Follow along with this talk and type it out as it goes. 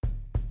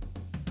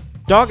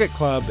Dog It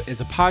Club is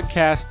a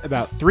podcast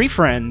about three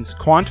friends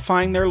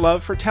quantifying their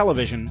love for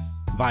television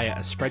via a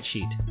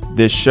spreadsheet.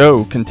 This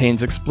show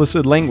contains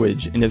explicit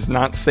language and is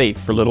not safe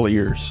for little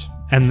ears.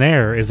 And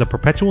there is a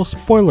perpetual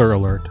spoiler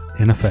alert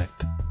in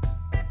effect.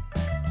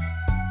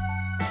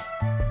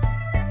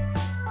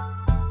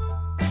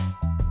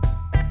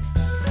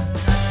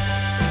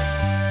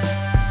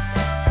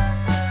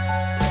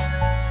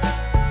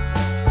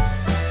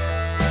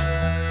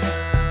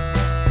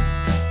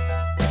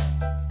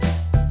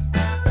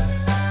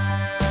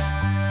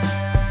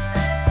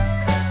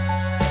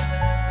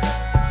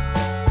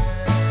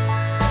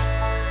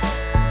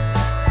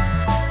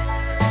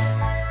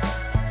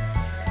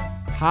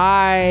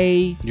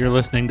 Hi. You're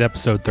listening to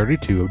episode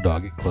 32 of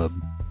Dog It Club.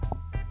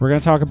 We're going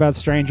to talk about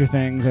Stranger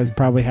Things, as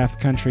probably half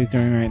the country is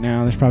doing right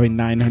now. There's probably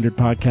 900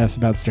 podcasts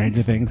about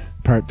Stranger Things,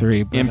 part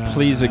 3. But, And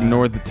please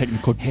ignore the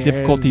technical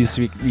difficulties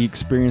we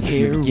experienced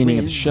in the beginning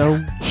of the show.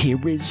 Here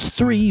is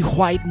 3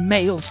 white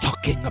males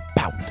talking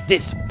about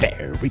this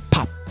very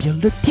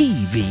popular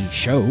TV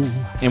show.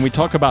 And we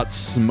talk about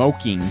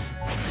smoking,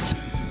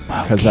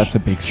 because that's a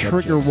big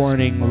subject. Trigger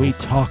warning, we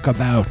talk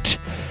about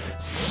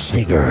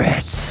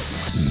cigarette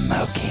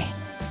smoking.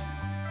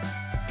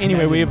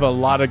 Anyway, we have a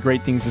lot of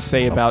great things to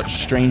say about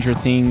Stranger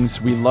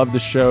Things. We love the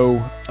show.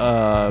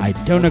 I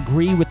don't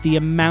agree with the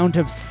amount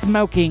of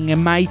smoking,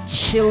 and my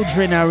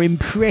children are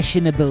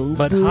impressionable.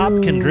 But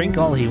Hop can drink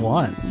all he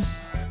wants.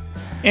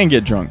 And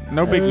get drunk.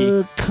 No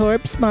biggie.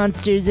 Corpse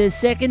monsters are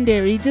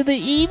secondary to the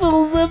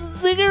evils of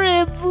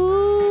cigarettes.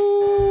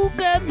 Ooh,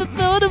 God, the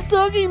thought of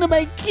talking to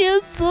my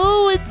kids,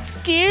 it's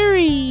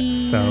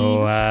scary.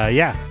 So,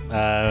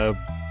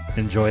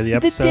 enjoy the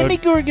episode. The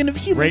Demogorgon of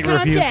human Rate,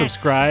 contact. review, and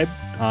subscribe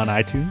on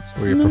iTunes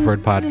or your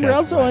preferred podcast. We're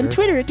also on provider.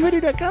 Twitter at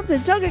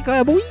twitter.com/Dog It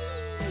Club. Whee!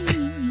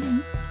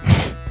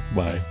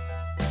 Bye.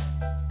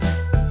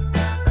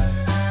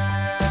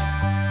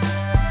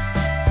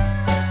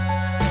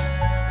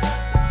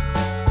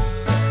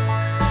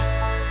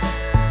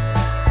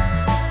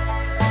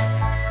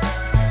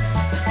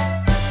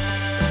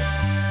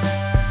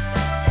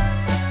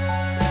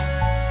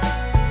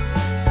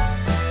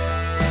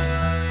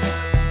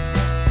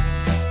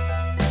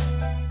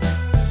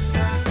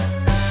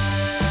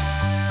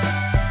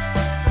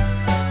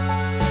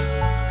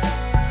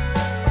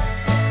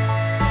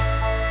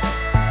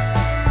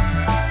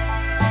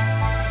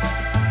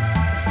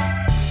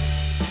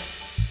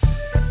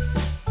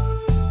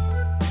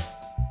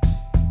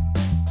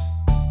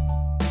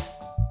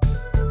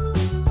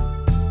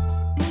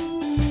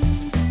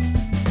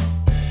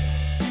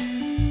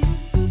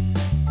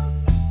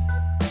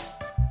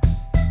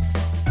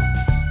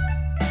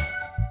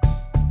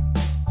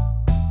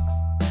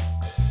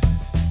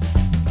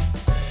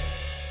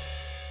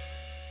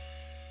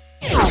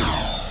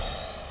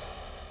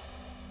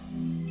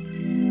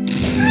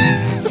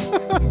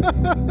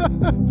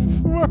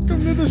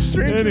 welcome to the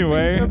Stranger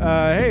Anyway, Things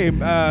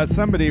episode.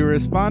 Somebody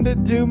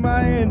responded to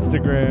my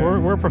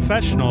Instagram. We're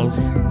professionals.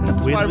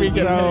 That's why we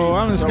get paid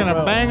I'm just so going to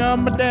well. bang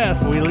on my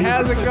desk. We leave-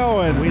 How's it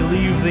going? We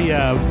leave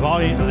the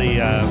volume,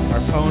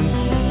 our phones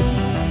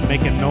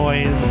making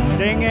noise.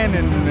 Dinging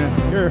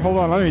and here, hold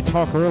on. Let me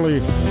talk early.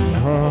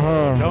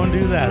 Don't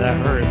do that.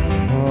 That hurts.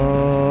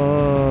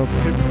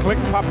 Click,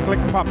 pop, click,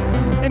 pop.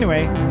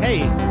 Anyway, hey,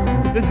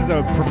 this is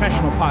a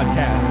professional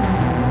podcast.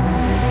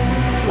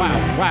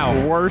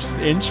 Wow. Worst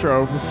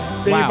intro. If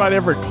Wow. anybody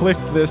ever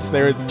clicked this,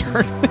 they would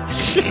turn the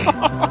shit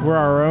off. We're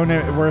our own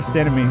worst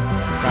enemies.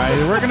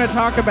 Right? We're going to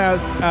talk about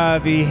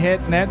the hit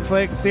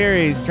Netflix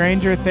series,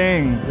 Stranger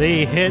Things.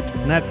 The hit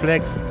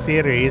Netflix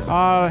series.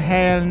 All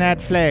hail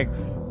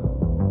Netflix.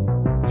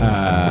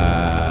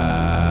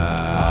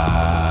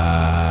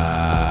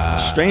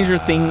 Stranger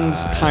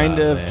Things kind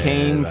of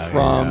came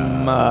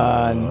from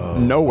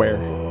nowhere.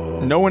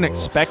 No one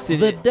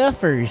expected The it.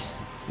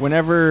 Duffers.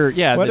 Whenever,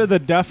 What do the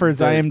Duffers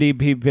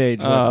IMDb page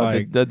look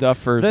like? the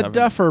Duffers. The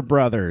Duffer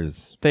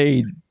Brothers.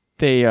 They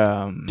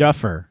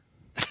Duffer.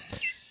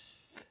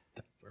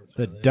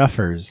 The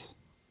Duffers.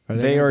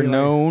 they are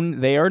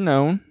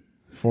known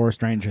for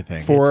Stranger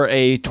Things. for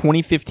a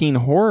 2015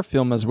 horror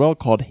film as well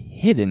called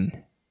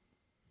Hidden.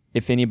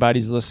 If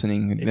anybody's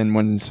listening, then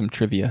wanting some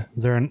trivia.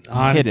 They're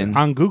Hidden.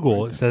 on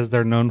Google. It says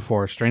they're known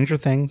for Stranger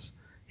Things,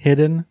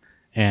 Hidden,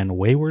 and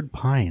Wayward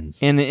Pines.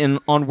 And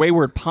on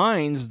Wayward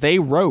Pines, they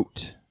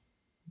wrote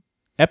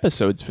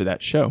episodes for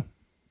that show.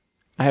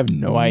 I have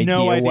no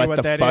idea what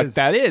the fuck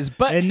that is,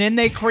 but And then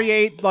they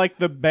create like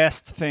the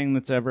best thing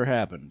that's ever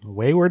happened.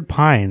 Wayward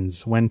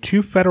Pines. When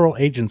 2 federal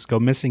agents go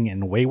missing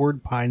in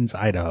Wayward Pines,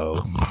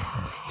 Idaho,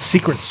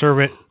 Secret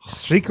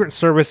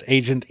Service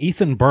agent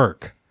Ethan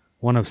Burke,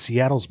 one of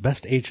Seattle's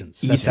best agents,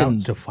 sets out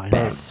to find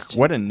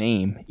what a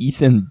name,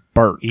 Ethan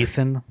Burke.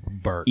 Ethan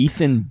Burke.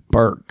 Ethan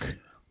Burke.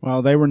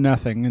 Well, they were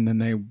nothing, and then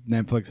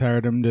Netflix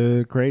hired him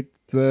to create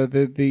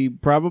the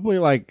probably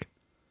like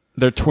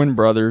They're twin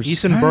brothers.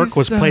 Ethan Burke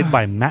was played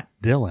by Matt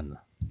Dillon.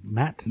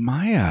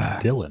 Maya.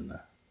 Dillon.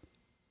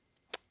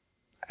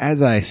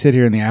 As I sit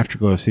here in the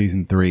afterglow of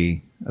season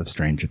 3 of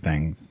Stranger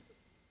Things,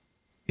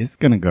 it's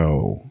gonna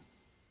go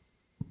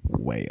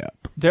way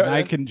up.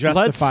 I can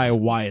justify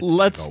why it's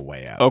going to go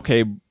way up.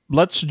 Okay,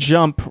 let's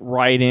jump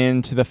right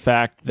into the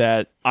fact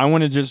that I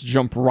want to just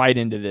jump right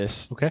into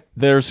this. Okay.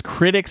 There's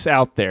critics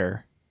out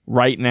there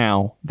right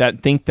now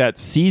that think that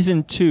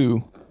season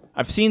 2,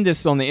 I've seen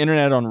this on the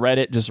internet, on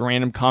Reddit, just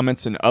random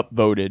comments and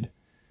upvoted.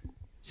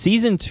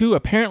 Season 2,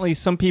 apparently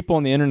some people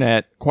on the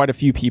internet, quite a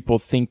few people,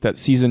 think that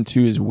season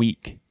 2 is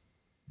weak.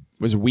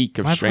 Was weak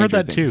of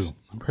Stranger Things.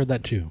 I've heard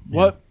that too.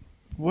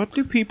 What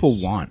do people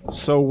want?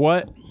 So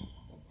what...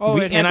 Oh,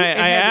 I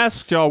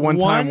asked y'all one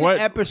time what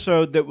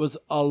episode that was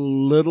a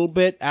little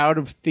bit out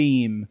of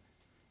theme.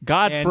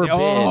 God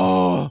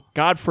forbid.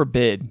 God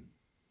forbid.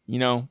 You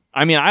know,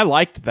 I mean, I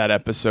liked that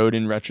episode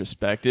in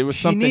retrospect. It was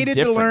something different.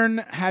 She needed to learn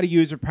how to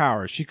use her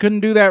powers. She couldn't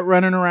do that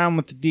running around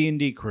with the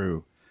D&D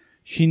crew.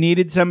 She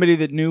needed somebody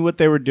that knew what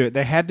they were doing.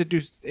 They had to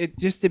do it.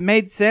 It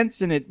made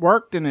sense and it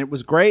worked and it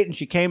was great. And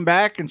she came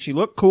back and she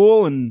looked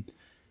cool. And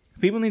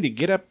people need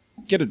to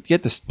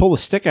pull the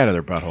stick out of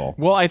their butthole.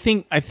 Well, I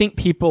think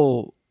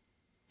people,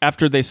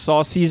 after they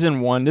saw season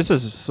 1, this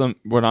is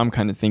what I'm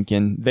kind of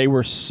thinking. They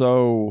were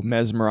so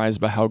mesmerized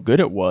by how good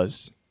it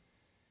was.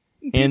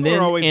 And then,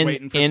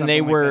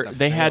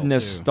 they had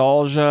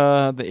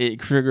nostalgia. It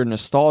triggered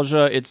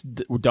nostalgia. It's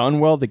done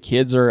well. The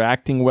kids are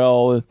acting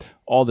well.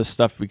 All the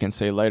stuff we can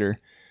say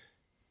later.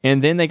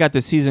 And then they got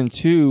to season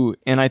 2,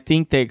 and I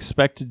think they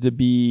expected to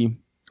be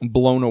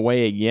blown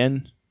away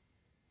again,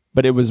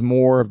 but it was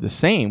more of the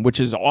same, which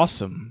is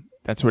awesome.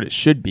 That's what it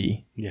should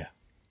be. Yeah.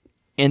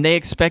 And they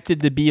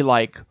expected to be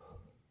like,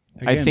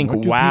 I think,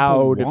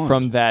 wowed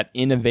from that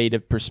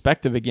innovative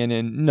perspective again.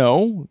 And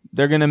no,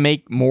 they're going to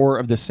make more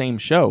of the same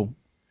show.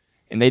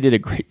 And they did a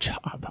great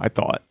job, I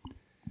thought.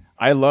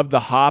 I loved the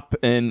Hop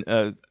and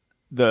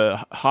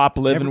the Hop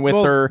living with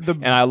her.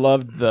 And I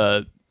loved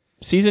the...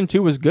 Season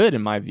 2 was good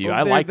in my view.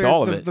 I liked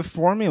all of it. The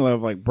formula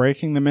of like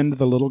breaking them into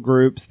the little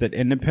groups that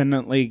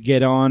independently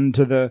get on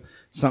to the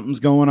something's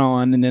going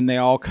on. And then they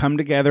all come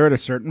together at a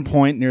certain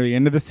point near the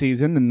end of the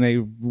season. And they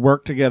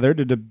work together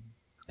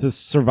to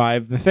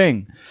survive the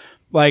thing.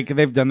 Like,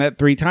 they've done that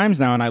 3 times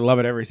now, and I love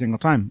it every single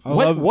time.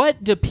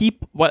 What do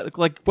people...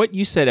 like what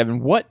you said,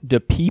 Evan, what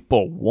do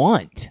people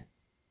want?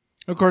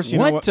 Of course,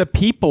 what do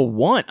people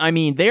want? I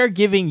mean, they're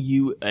giving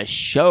you a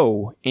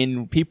show,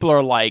 and people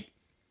are like,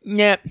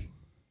 "Yep,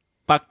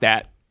 fuck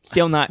that."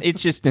 Still not...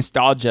 It's just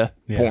nostalgia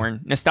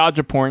porn.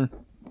 Nostalgia porn.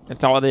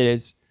 That's all it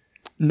is.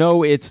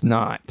 No, it's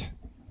not.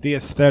 The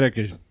aesthetic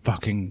is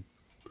fucking...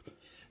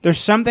 There's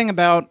something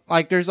about,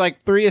 like, there's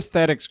like 3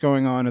 aesthetics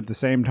going on at the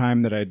same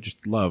time that I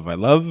just love. I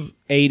love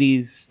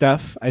 80s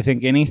stuff. I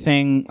think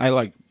I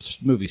like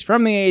movies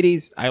from the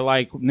 80s. I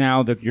like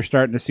now that you're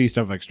starting to see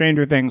stuff like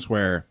Stranger Things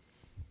where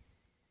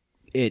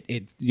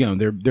it's, you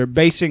know, they're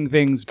basing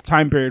things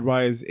time period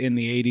wise in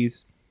the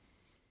 80s.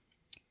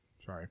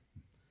 Sorry.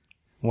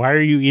 Why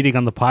are you eating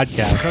on the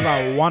podcast? Because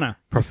I wanna.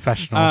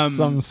 Professional.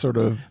 Some sort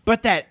of...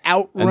 But that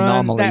outrun,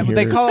 anomaly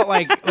they call it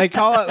like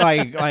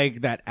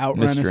that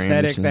outrun Mr. aesthetic,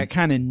 Anderson. that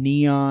kind of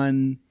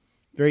neon,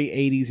 very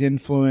 80s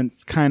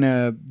influenced kind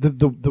of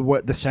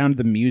the sound of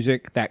the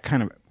music, that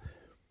kind of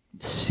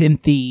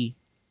synthy,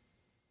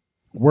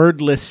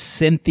 wordless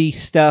synthy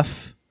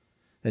stuff.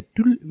 That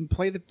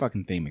play the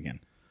fucking theme again.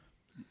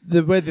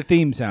 The way the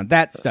theme sound,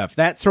 that stuff,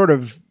 that sort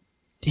of,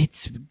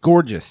 it's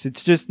gorgeous. It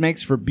just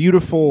makes for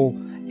beautiful,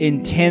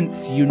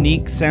 intense,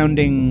 unique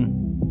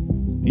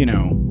sounding, you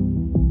know.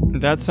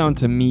 That sound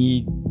to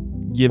me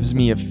gives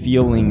me a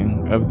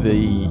feeling of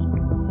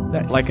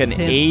like an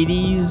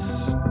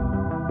 80s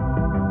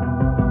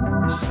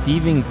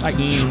Stephen King. Like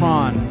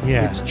Tron.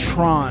 Yeah. It's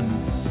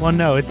Tron. Well,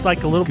 no, it's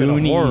like a little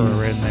Goonies. bit of horror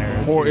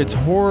in there. It's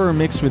horror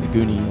mixed with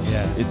Goonies.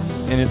 Yeah.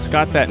 It's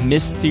got that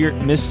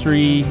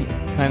mystery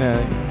kind of,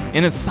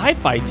 and it's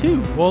sci-fi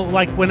too. Well,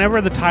 like whenever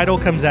the title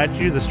comes at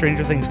you, the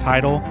Stranger Things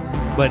title,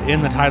 but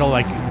in the title,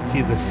 like you can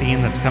see the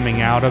scene that's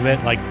coming out of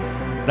it, like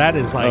that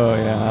is like... Oh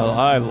yeah,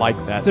 I like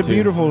that. It's a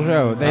beautiful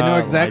show. They know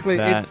exactly.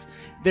 Like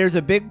there's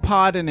a big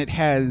pod and it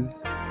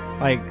has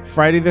like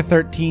Friday the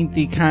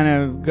 13th-y kind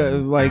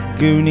of like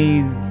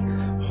Goonies,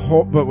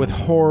 but with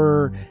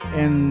horror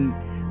and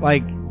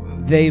like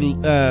they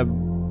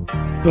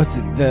what's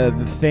it, the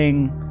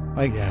thing,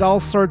 like it's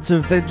all sorts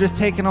of, they're just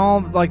taking all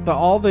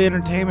the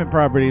entertainment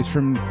properties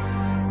from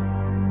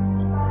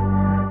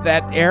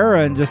that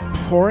era and just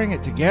pouring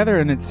it together,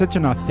 and it's such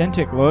an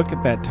authentic look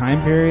at that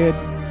time period.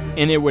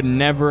 And it would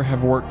never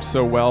have worked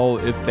so well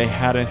if they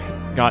hadn't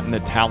gotten the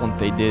talent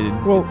they did.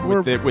 Well,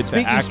 with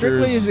the actors,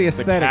 strictly as the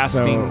aesthetic,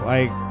 casting. so,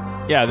 like,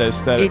 yeah, the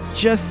aesthetics.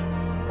 It's just,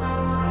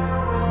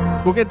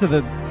 we'll get to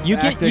the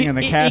acting and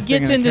the casting. It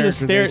gets and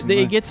into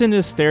it gets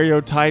into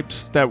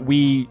stereotypes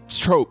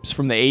tropes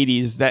from the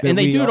 80s and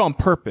they do it on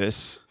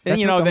purpose. That's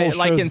And you know, what the they whole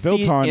like show's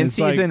built on. in It's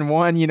like- season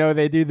 1, you know,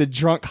 they do the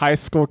drunk high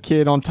school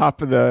kid on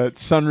top of the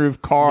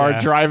sunroof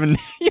car driving.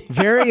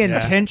 Very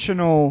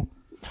intentional,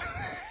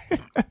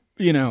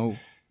 you know,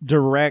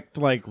 direct,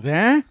 like,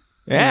 Yeah,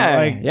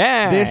 like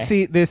yeah.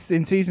 This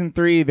in season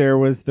 3, there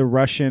was the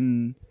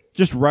Russian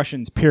just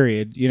Russians,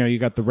 period. You know, you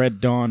got the Red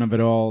Dawn of it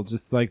all,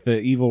 just like the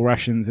evil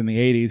Russians in the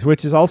 80s,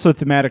 which is also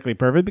thematically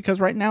perfect because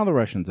right now the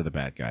Russians are the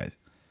bad guys.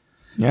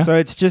 Yeah. So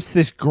it's just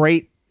this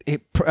great,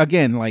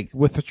 again, like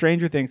with the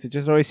Stranger Things, it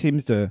just always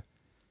seems to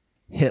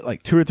hit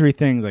like 2 or 3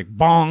 things, like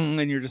bong,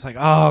 and you're just like,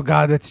 oh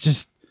God, that's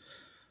just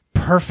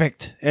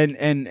perfect.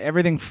 And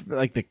everything,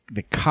 like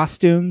the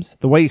costumes,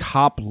 the way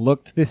Hop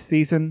looked this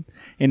season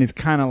in his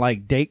kind of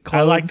like date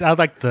clothes. I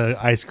liked the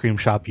ice cream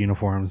shop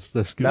uniforms.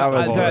 The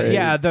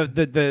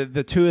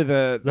the two of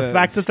the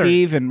fact that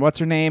Steve and what's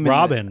her name,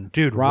 Robin,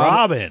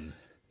 Robin,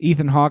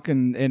 Ethan Hawke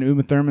and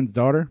Uma Thurman's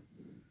daughter.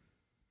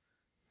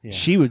 Yeah.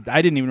 She would.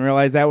 I didn't even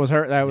realize that was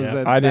her. That was.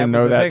 I didn't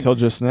know that till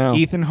just now.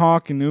 Ethan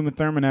Hawke and Uma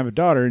Thurman have a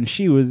daughter, and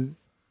she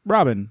was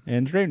Robin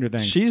in Stranger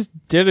Things. She's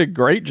did a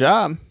great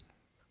job.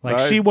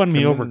 Like she won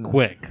me over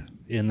quick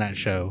in that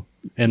show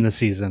in the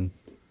season.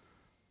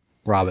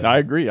 Robin, I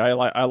agree. I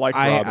like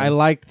Robin. I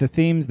like the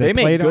themes they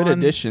make played good on.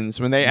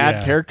 additions when they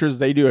add characters.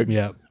 They do it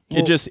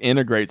just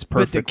integrates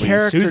perfectly. But the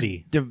character,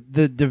 Susie.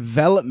 the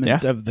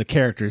development of the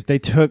characters. They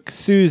took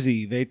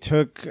Susie. They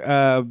took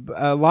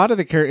a lot of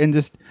the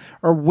characters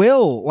or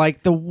Will.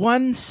 Like the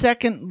 1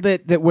 second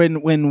that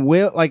when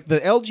Will, like the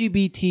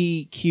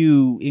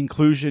LGBTQ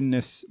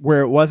inclusionness,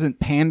 where it wasn't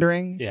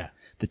pandering. Yeah.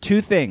 The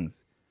 2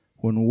 things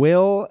when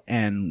Will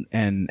and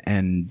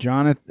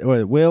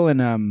Jonathan, Will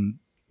and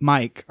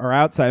Mike are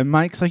outside. And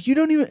Mike's like, you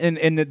don't even.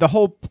 And the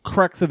whole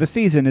crux of the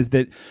season is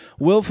that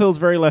Will feels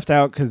very left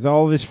out because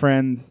all of his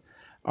friends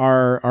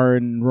are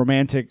in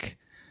romantic,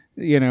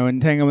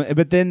 entanglement.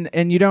 But then,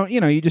 and you don't,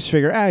 you just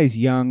figure, he's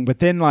young. But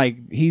then,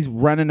 like, he's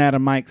running out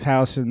of Mike's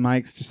house, and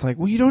Mike's just like,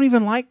 well, you don't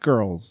even like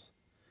girls.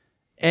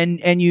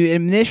 And you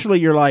initially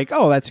you're like,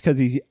 oh, that's because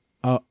he's.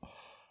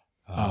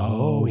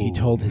 He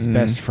told his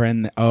best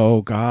friend that,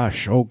 oh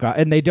gosh,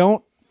 and they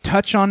don't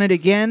touch on it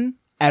again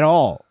at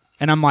all.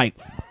 And I'm like,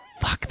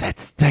 fuck,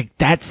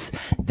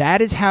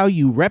 that is how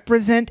you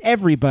represent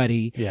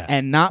everybody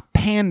and not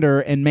pander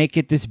and make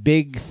it this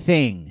big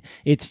thing.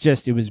 It's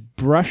just, it was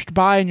brushed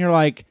by and you're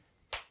like,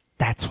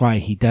 that's why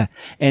he does.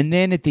 And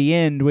then at the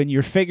end, when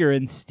you're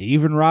figuring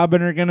Steve and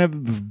Robin are gonna,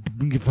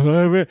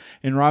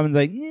 and Robin's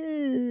like,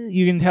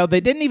 you can tell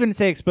they didn't even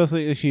say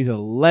explicitly that she's a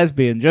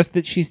lesbian, just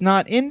that she's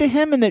not into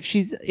him and that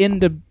she's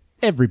into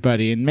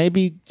everybody, and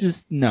maybe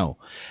just no.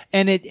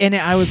 And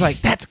I was like,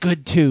 that's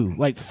good too.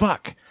 Like,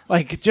 fuck,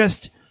 like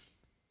just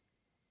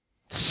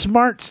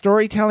smart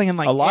storytelling, and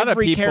like a lot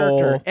every of people,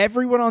 character,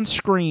 everyone on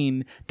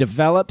screen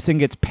develops and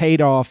gets paid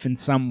off in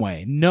some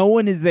way. No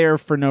one is there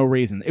for no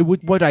reason.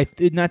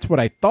 And that's what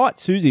I thought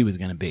Susie was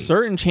going to be.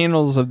 Certain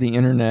channels of the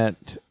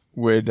internet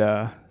would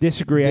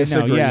disagree. I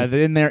know. Yeah,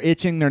 then they're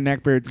itching their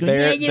neckbeards.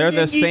 They're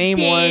the same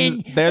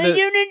ones. I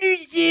don't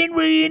understand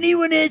why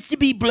anyone has to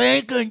be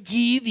black on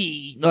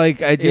TV.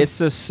 Like, it's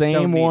the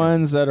same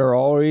ones that are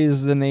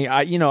always in the.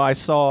 I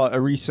saw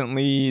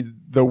recently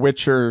the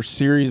Witcher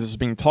series is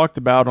being talked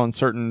about on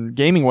certain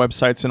gaming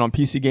websites and on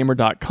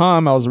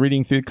PCGamer.com. I was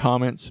reading through the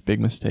comments.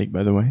 Big mistake,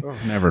 by the way. Oh,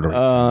 never to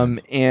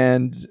read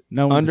and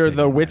under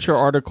the Witcher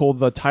article,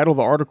 the title of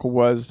the article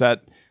was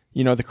that,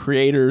 the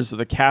creators,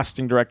 the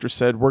casting director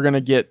said, we're going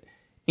to get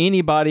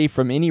anybody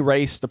from any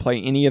race to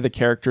play any of the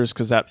characters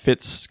because that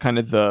fits kind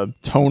of the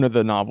tone of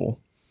the novel.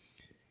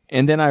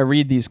 And then I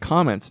read these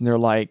comments and they're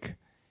like,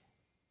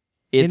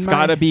 it's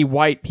got to be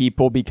white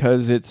people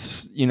because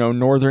it's,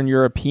 Northern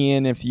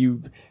European. If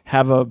you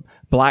have a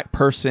black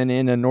person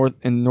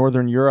in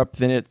Northern Europe,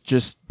 then it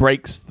just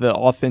breaks the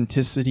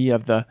authenticity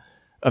of the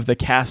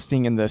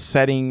casting and the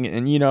setting.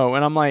 And,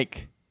 and I'm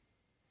like,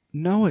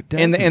 no, it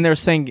doesn't. And they're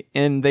saying,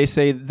 and they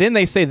say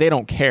they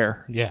don't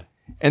care. Yeah.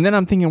 And then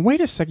I'm thinking,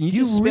 wait a second, you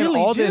just spent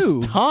all this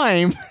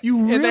time. You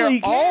really and they're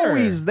care.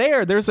 Always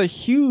there. There's a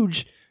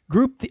huge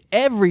group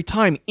every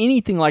time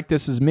anything like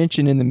this is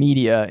mentioned in the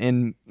media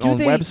and on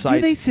websites.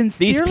 Do they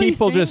sincerely these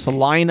people just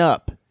line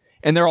up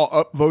and they're all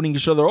upvoting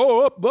each other.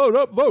 Oh,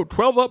 upvote.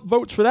 12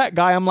 upvotes for that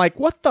guy. I'm like,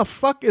 what the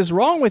fuck is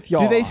wrong with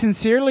y'all? Do they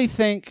sincerely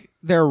think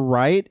they're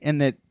right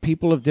and that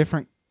people of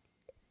different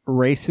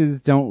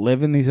races don't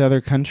live in these other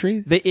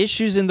countries? The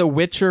issues in The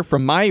Witcher,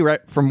 from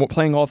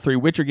playing all 3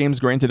 Witcher games,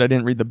 granted I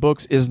didn't read the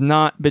books, is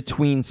not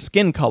between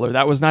skin color.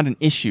 That was not an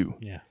issue.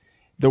 Yeah.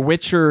 The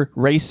Witcher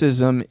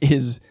racism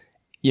is,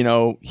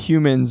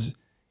 humans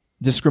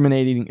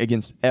discriminating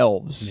against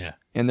elves. Yeah.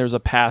 And there's a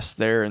past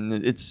there, and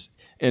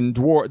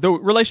the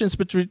relations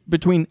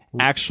between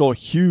actual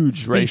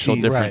huge racial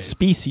difference,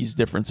 species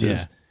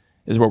differences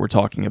is what we're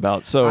talking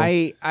about. So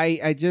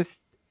I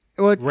just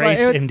it's race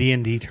like, in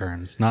D&D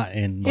terms, not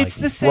in it's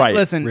the same.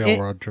 Listen, real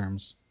world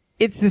terms.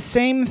 It's the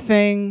same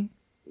thing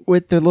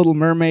with the Little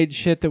Mermaid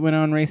shit that went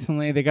on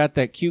recently. They got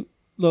that cute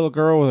little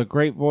girl with a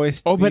great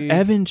voice. But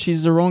Evan,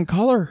 she's the wrong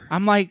color. But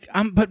my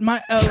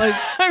like.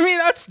 I mean,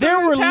 that's the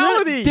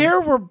mentality. There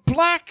were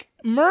black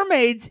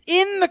mermaids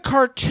in the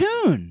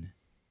cartoon.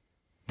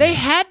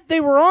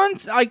 They were on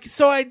like,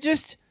 so I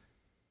just.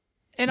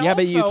 And yeah,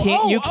 also, but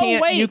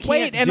you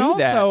can't and do also,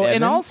 that,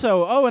 and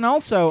Evan.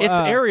 also, It's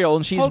Ariel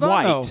and she's hold on,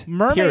 white. though.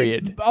 Mermaid,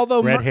 period.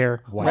 Although Red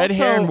hair, white. Red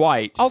hair and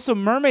white. Also,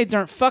 mermaids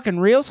aren't fucking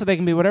real, so they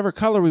can be whatever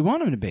color we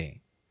want them to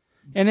be.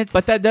 And it's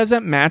But that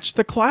doesn't match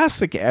the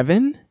classic,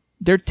 Evan.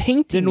 They're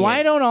tainting. Then why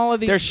it. don't all of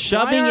these? They're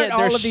shoving it.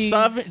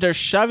 They're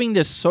shoving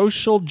this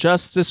social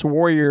justice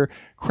warrior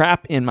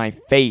crap in my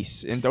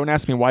face. And don't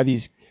ask me why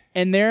these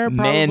and they're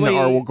men probably,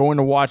 are going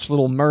to watch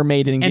Little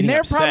Mermaid and getting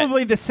they're upset.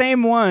 probably the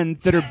same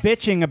ones that are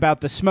bitching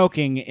about the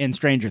smoking in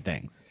Stranger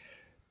Things.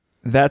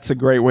 That's a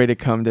great way to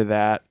come to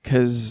that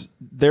because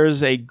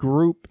there's a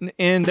group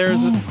and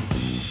there's a.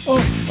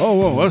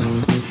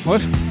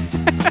 What?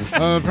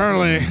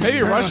 Apparently,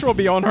 Maybe Russia will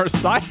be on our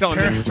side on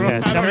this one.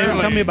 Yeah,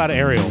 tell me about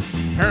Ariel.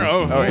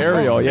 Oh,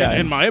 Ariel, yeah.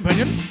 In my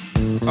opinion,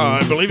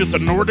 I believe it's a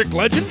Nordic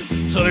legend.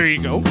 So there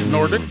you go.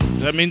 Nordic.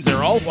 That means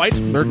they're all white.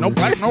 There's no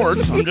black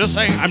Nords. I'm just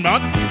saying. I'm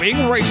not being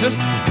racist.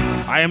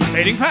 I am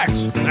stating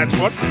facts. That's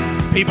what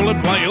people in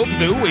Playoff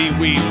do. We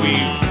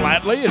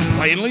flatly and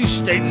plainly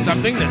state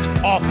something that's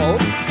awful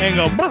and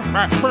go, burr,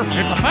 burr, burr.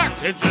 It's a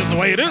fact. It's just the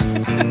way it is.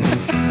 It's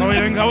the way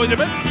things always have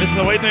been. It's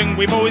the way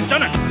we've always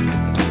done it.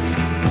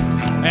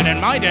 And in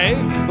my day,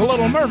 The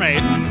Little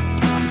Mermaid,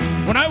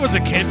 when I was a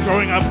kid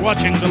growing up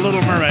watching The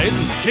Little Mermaid,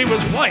 she was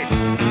white.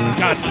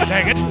 God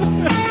dang it.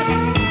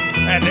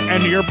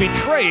 And you're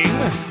betraying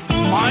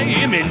my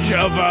image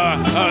of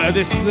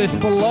this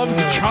beloved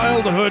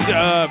childhood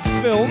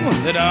film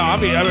that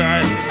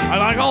I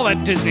like all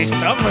that Disney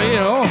stuff, you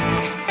know.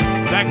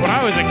 Back when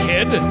I was a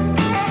kid,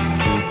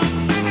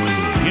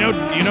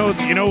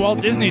 you know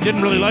Walt Disney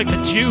didn't really like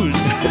the Jews.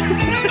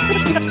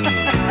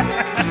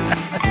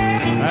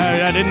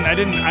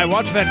 I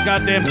watched that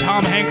goddamn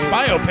Tom Hanks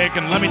biopic,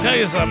 and let me tell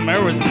you something.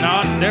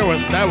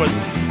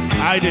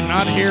 I did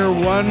not hear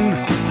one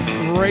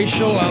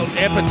racial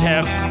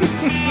epitaph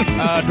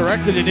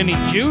directed at any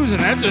Jews,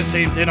 and that just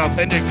seems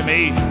inauthentic to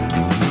me.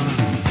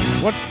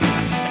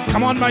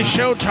 Come on my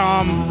show,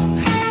 Tom.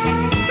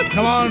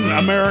 Come on,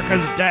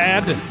 America's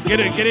dad. Get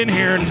in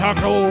here and talk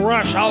to old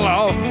Rush.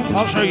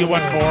 I'll show you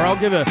what for. I'll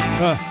give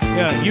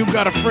you've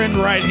got a friend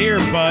right here,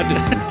 bud.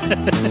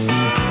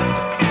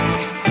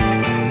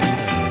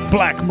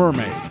 Black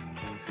Mermaid.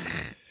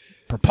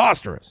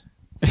 Preposterous.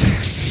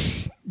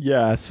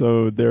 Yeah,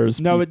 so there's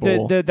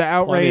people, the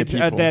outrage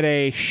that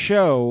a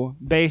show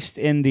based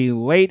in the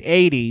late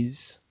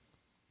 80s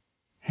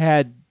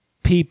had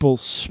people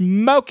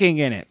smoking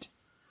in it.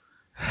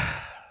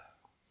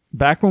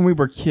 Back when we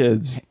were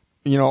kids,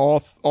 you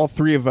know, all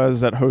three of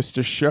us that host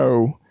a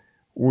show,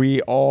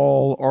 we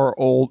all are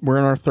old. We're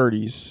in our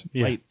 30s,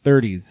 late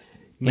 30s,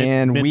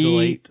 and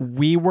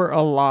we were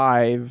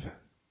alive.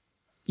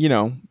 You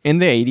know, in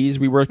the 80s,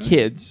 we were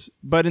kids,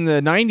 but in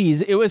the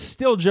 90s, it was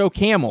still Joe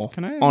Camel.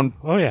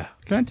 Oh yeah.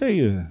 Can I tell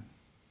you?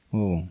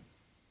 Oh,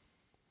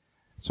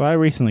 so I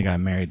recently got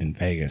married in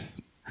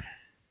Vegas.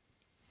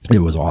 It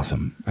was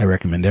awesome. I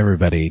recommend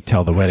everybody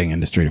tell the wedding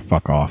industry to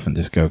fuck off and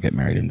just go get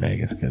married in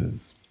Vegas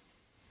because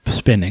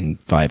spending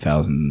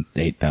 $5,000,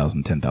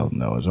 $8,000,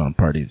 $10,000 on a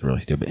party is really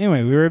stupid.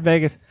 Anyway, we were in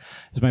Vegas.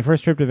 It was my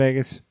first trip to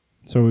Vegas,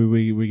 so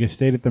we just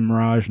stayed at the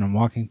Mirage, and I'm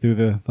walking through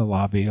the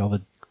lobby, all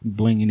the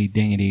blingity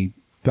dingity.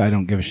 I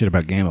don't give a shit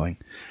about gambling.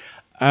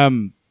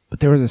 But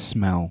there was a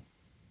smell.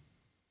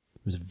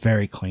 It was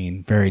very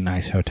clean, very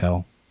nice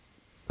hotel.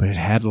 But it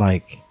had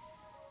like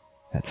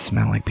that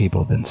smell like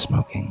people have been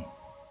smoking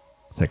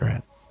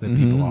cigarettes. That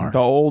people are. The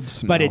old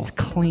smell. But it's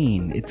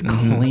clean. It's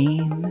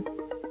clean.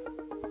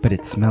 But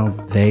it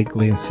smells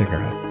vaguely of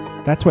cigarettes.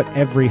 That's what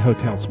every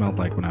hotel smelled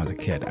like when I was a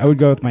kid. I would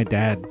go with my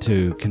dad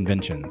to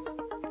conventions.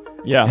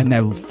 Yeah. And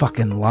that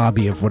fucking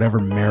lobby of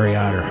whatever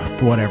Marriott or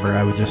whatever,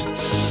 I would just...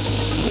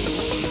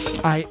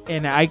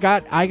 I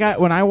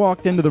got when I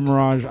walked into the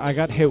Mirage, I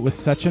got hit with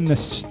such a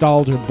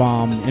nostalgia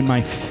bomb in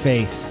my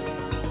face,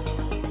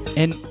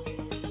 and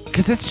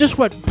because it's just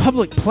what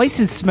public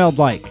places smelled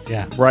like.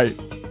 Yeah, right.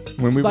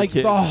 When we like were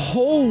kids. the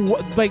whole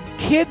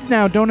kids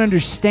now don't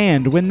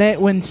understand when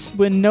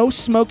no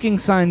smoking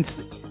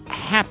signs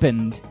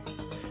happened,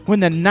 when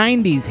the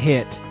 90s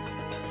hit,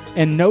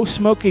 and no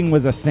smoking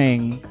was a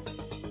thing.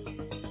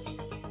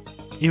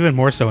 Even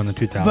more so in the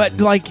 2000s. But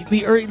like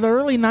the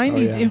early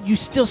 90s, you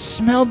still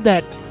smelled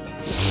that.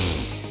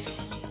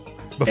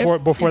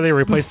 Before they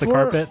replaced the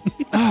carpet.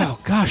 Oh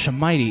gosh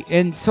almighty.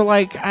 And so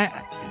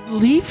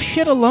leave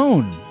shit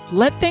alone.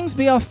 Let things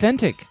be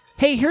authentic.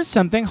 Hey, here's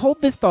something.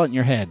 Hold this thought in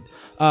your head.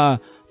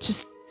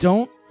 Just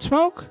don't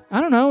smoke.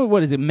 I don't know.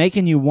 What is it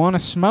making you want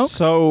to smoke?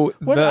 So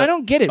I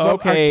don't get it.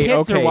 Okay, our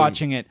kids are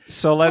watching it.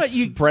 So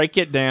let's break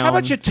it down. How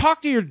about you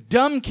talk to your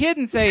dumb kid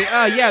and say,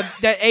 yeah,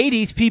 that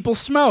 80s people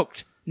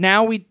smoked.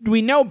 Now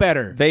we know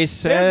better. They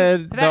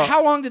said...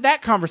 how long did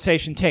that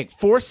conversation take?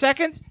 4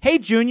 seconds? Hey,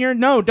 Junior,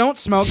 no, don't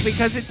smoke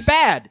because it's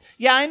bad.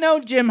 Yeah, I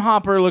know Jim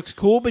Hopper looks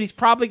cool, but he's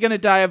probably going to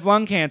die of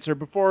lung cancer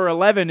before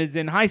 11 is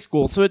in high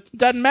school, so it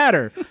doesn't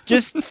matter.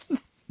 Just...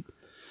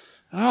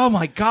 Oh,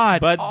 my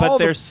God. But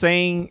they're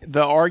saying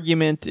the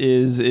argument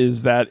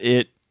is that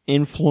it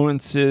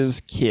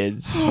influences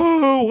kids.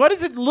 What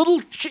is it? Little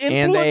influence?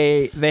 And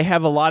they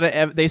have a lot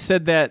of they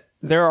said that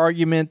their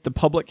argument, the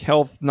public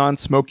health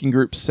non-smoking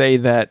groups say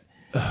that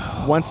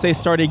once they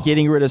started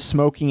getting rid of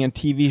smoking in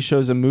TV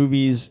shows and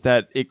movies,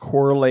 that it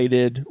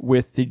correlated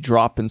with the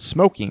drop in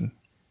smoking.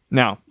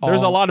 Now,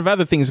 there's a lot of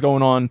other things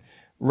going on.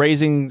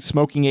 Raising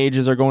smoking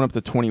ages are going up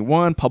to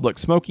 21, public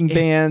smoking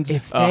bans,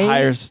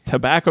 higher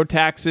tobacco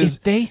taxes.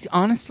 If they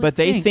honestly but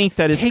they think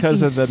that it's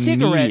because of the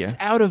cigarettes media.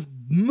 out of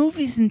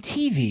movies and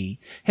TV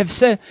have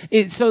said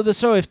it,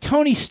 so if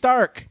Tony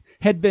Stark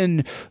had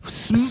been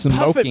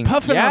smoking,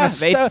 puffing on a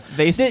stuff,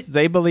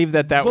 they believe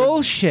that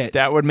bullshit.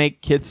 That would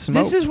make kids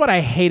smoke. This is what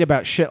I hate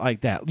about shit like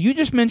that. You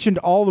just mentioned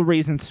all the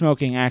reasons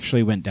smoking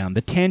actually went down.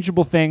 The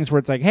tangible things where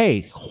it's like,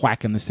 hey,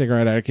 whacking the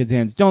cigarette out of kids'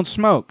 hands, don't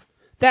smoke.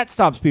 That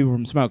stops people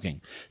from smoking.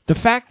 The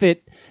fact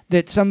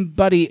that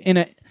somebody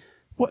in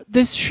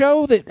this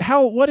show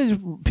what is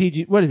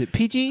PG? What is it?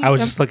 PG? I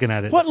was just looking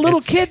at it. What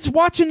little kids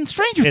watching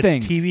Stranger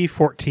Things? It's TV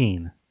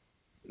 14.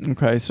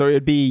 Okay, so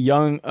it'd be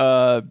young,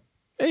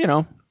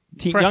 young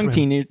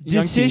teenagers.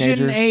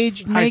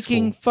 Decision-age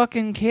making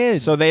fucking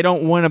kids. So they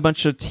don't want a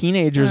bunch of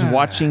teenagers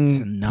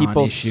watching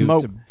people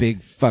smoke. It's a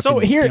big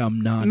fucking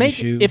dumb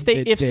non-issue.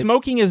 If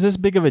smoking is this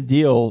big of a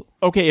deal,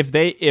 okay,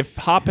 if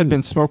Hop had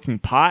been smoking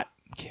pot,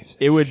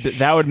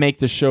 that would make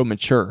the show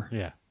mature.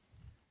 Yeah.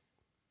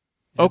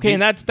 Okay,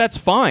 and that's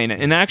fine.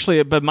 And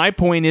actually, but my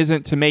point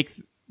isn't to make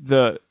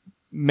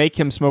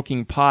him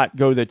smoking pot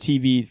go to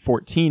TV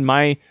 14.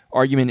 My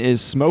argument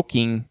is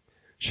smoking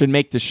should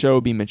make the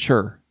show be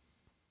mature.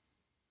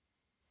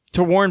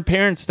 To warn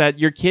parents that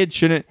your kids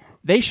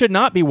should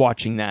not be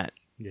watching that.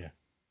 Yeah.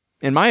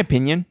 In my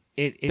opinion.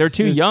 They're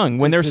too young.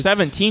 When they're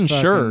 17,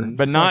 sure,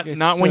 but not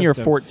when you're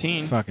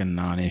 14. Fucking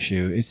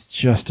non-issue. It's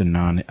just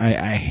a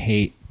I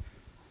hate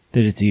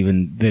that it's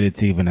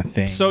even a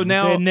thing. So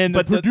now,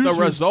 but the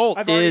result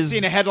I've already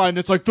seen a headline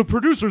that's like, the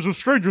producers of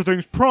Stranger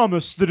Things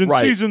promise that in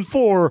season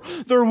 4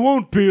 there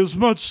won't be as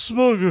much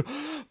smoke.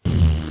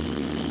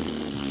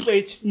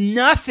 It's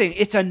nothing.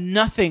 It's a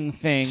nothing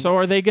thing. So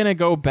are they going to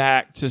go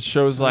back to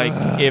shows like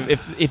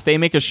if they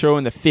make a show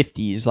in the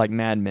 50s like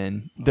Mad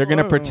Men, they're going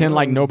to pretend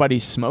like nobody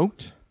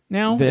smoked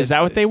now? Is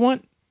that what they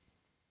want?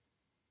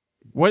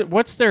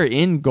 What's their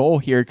end goal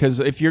here? Because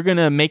if you're going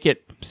to make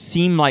it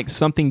seem like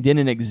something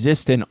didn't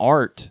exist in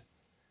art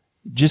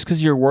just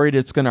because you're worried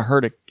it's going to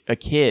hurt a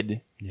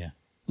kid. Yeah.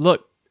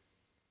 Look,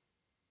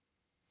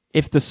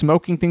 if the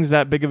smoking thing's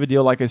that big of a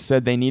deal, like I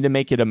said, they need to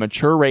make it a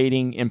mature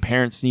rating, and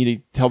parents need to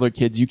tell their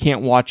kids you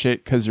can't watch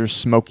it because there's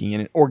smoking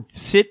in it. Or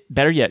sit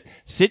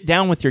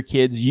down with your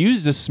kids,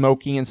 use the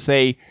smoking and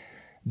say,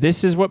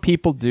 this is what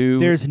people do,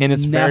 and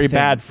it's very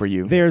bad for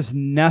you. There's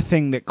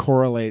nothing that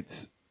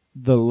correlates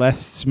the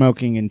less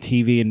smoking in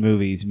TV and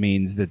movies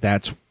means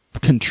that's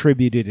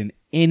contributed in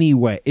any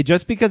way.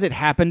 Just because it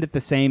happened at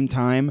the same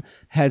time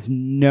has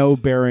no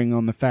bearing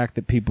on the fact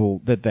that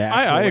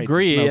I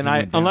agree,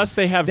 and unless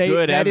they have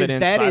good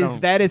evidence,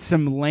 that is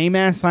some lame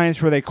ass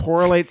science where they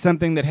correlate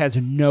something that has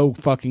no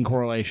fucking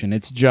correlation.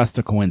 It's just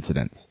a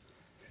coincidence.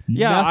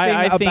 Yeah,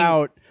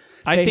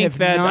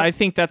 I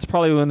think that's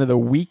probably one of the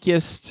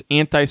weakest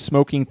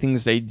anti-smoking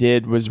things they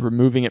did was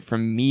removing it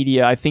from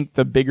media. I think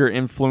the bigger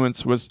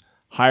influence was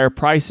higher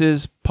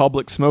prices,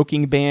 public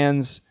smoking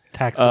bans,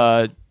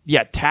 taxes.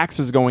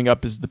 Taxes going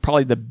up is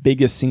probably the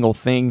biggest single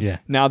thing. Yeah.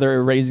 Now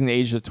they're raising the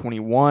age to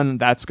 21.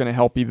 That's going to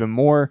help even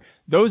more.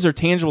 Those are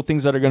tangible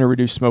things that are going to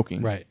reduce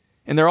smoking. Right.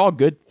 And they're all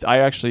good. I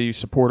actually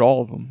support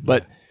all of them.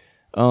 But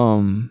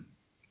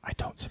I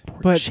don't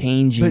support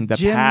changing the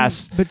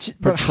past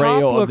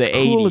portrayal of the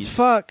 80s. Cool as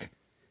fuck.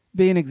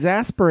 Being an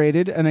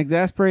exasperated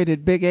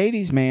big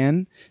 80s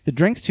man that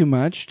drinks too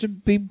much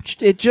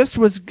it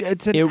was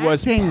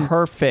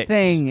perfect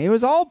thing. It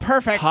was all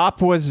perfect.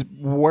 Hop was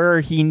where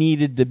he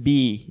needed to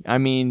be. I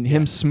mean,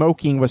 him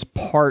smoking was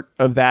part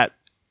of that.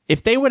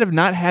 If they would have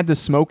not had the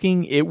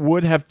smoking, it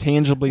would have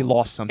tangibly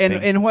lost something.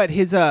 And what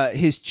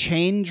his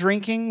chain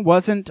drinking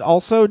wasn't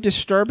also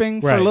disturbing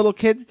for little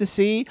kids to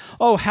see.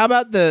 Oh, how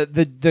about the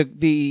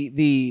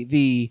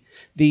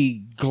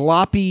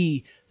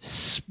gloppy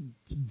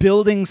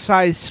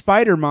building-sized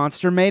spider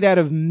monster made out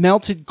of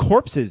melted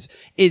corpses?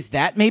 Is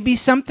that maybe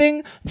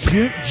something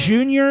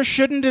Junior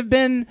shouldn't have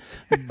been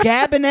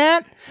gabbing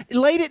at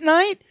late at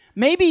night?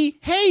 Maybe,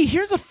 hey,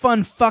 here's a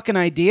fun fucking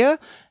idea.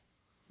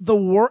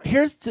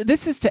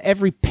 This is to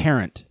every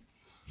parent.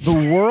 The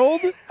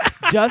world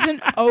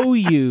doesn't owe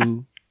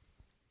you.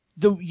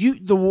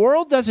 The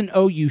world doesn't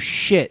owe you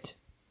shit.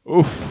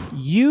 Oof.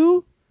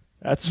 You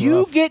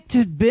rough. get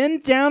to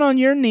bend down on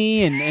your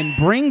knee and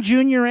bring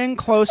Junior in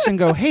close and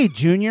go, hey,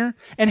 Junior,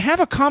 and have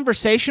a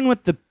conversation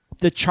with the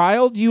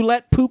child you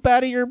let poop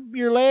out of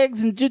your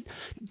legs and just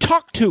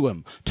talk to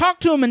him. Talk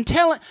to him and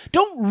tell him.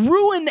 Don't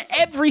ruin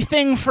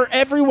everything for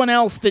everyone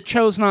else that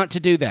chose not to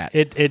do that.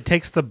 It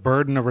takes the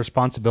burden of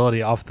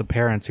responsibility off the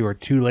parents who are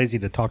too lazy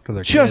to talk to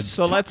their kids.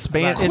 So let's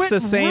ban. It's the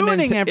same.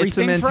 It's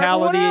a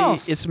mentality.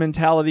 It's a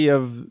mentality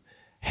of,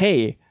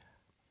 hey,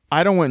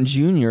 I don't want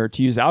Junior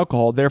to use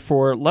alcohol.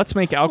 Therefore, let's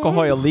make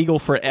alcohol illegal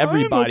for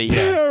everybody.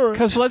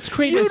 Because let's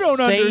create You a don't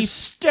safe.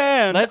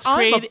 understand. Let's I'm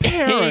create a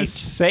parent.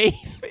 safe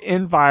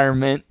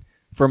environment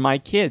for my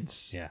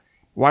kids. Yeah.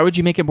 Why would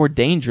you make it more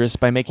dangerous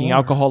by making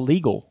alcohol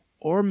legal?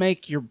 Or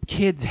make your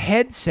kid's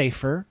head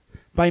safer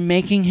by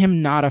making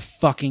him not a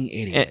fucking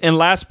idiot. And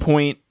last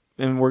point,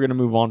 and we're going to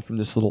move on from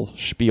this little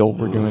spiel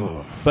we're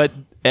doing. But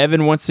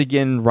Evan once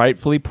again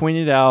rightfully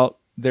pointed out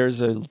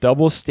there's a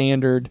double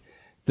standard.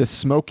 The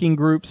smoking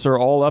groups are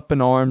all up in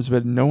arms,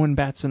 but no one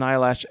bats an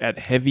eyelash at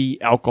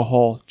heavy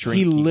alcohol He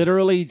drinking.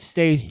 literally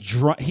stays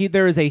drunk.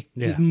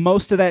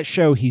 Most of that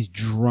show, he's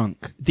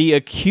drunk. The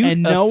acute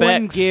And no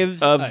one effects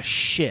gives of a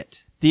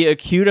shit. the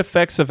acute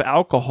effects of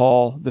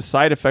alcohol, the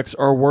side effects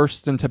are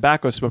worse than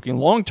tobacco smoking.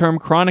 Long-term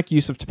chronic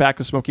use of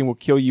tobacco smoking will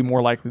kill you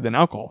more likely than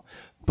alcohol.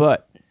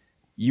 But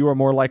you are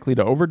more likely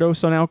to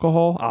overdose on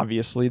alcohol,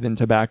 obviously, than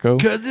tobacco.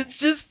 Because it's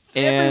just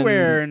And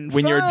everywhere. And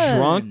when you're fun.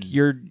 drunk,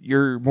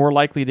 you're more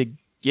likely to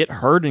get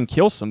hurt and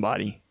kill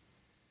somebody.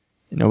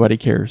 And nobody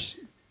cares.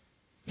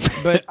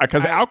 But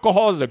Because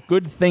alcohol is a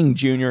good thing,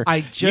 Junior.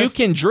 You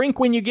can drink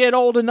when you get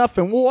old enough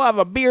and we'll have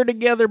a beer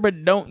together,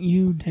 but don't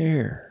you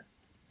dare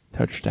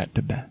touch that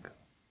tobacco.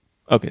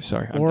 Okay,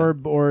 sorry. I'm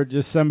done. or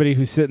just somebody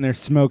who's sitting there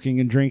smoking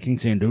and drinking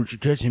saying, "Don't you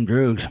touch them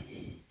drugs.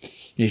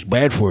 It's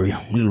bad for you.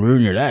 It'll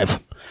ruin your life."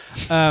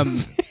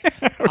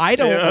 I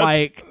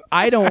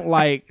don't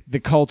like the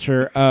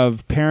culture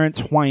of parents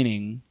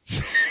whining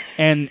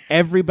and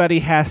everybody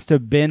has to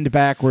bend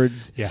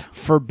backwards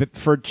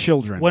for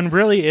children. When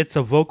really it's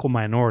a vocal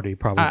minority,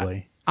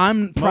 probably.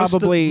 I'm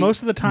probably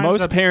most of the time.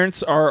 Most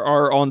parents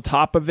are on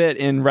top of it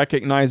and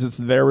recognize it's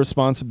their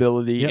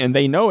responsibility and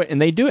they know it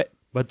and they do it.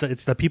 But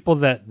it's the people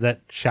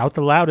that shout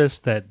the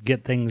loudest that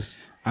get things.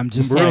 I'm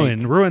just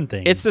ruin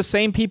things. It's the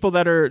same people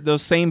that are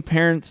those same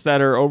parents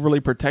that are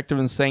overly protective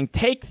and saying,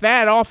 "Take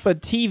that off a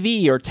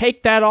TV or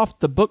take that off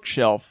the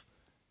bookshelf."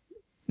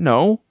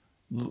 No,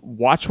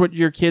 watch what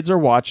your kids are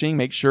watching.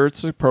 Make sure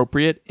it's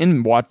appropriate,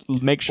 and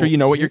make sure you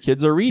know what your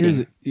kids are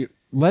reading.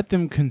 let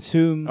them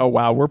consume. Oh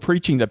wow, we're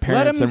preaching to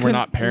parents and we're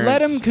not parents.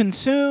 Let them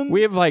consume.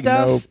 We have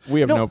stuff.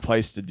 no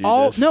place to do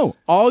this. No,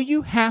 all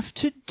you have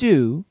to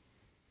do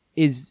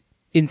is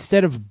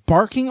instead of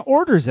barking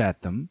orders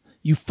at them,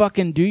 you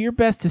fucking do your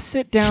best to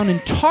sit down and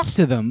talk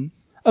to them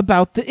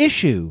about the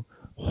issue.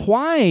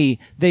 Why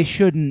they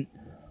shouldn't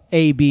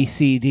A, B,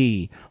 C,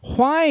 D.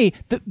 Why?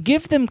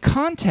 Give them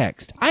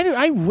context.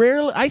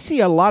 I see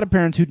a lot of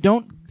parents who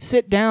don't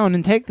sit down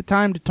and take the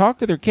time to talk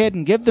to their kid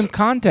and give them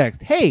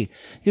context. Hey,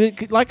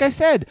 like I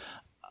said,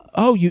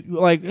 you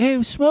like,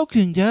 hey,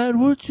 smoking, Dad.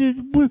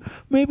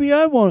 Maybe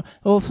I won't.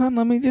 Well, son,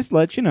 let me just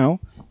let you know.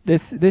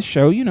 This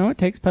show, it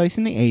takes place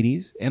in the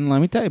 80s, and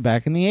let me tell you,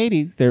 back in the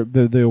 80s,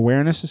 the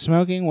awareness of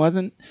smoking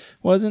wasn't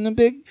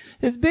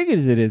as big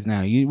as it is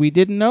now. We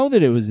didn't know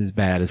that it was as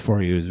bad as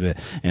for you.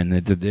 And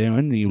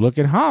when you look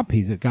at Hop,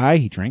 he's a guy,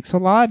 he drinks a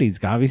lot,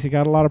 he's obviously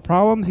got a lot of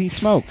problems, he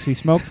smokes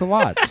a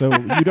lot. So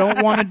you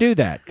don't want to do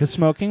that, because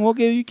smoking will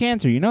give you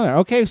cancer. You know that.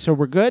 Okay, so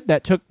we're good.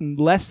 That took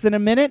less than a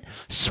minute.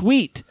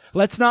 Sweet.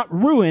 Let's not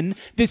ruin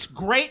this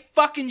great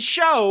fucking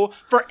show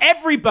for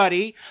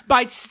everybody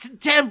by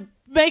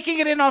making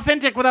it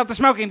inauthentic without the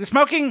smoking. The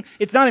smoking,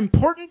 it's not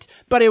important,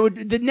 but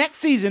the next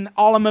season,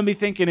 all I'm going to be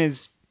thinking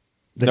is,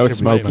 no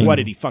smoking. What,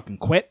 did he fucking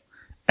quit?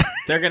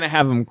 They're going to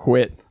have him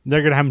quit.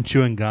 They're going to have him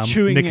chewing gum.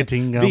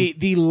 Nicotine gum.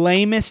 The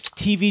lamest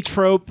TV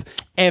trope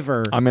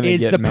ever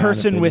is the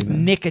person with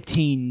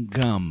nicotine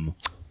gum.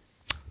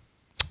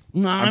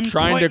 I'm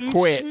trying to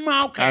quit.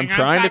 Smoking. I'm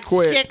trying to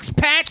quit. 6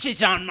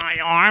 patches on my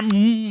arm.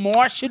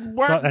 More should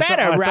work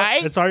better,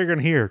 right? That's all you're going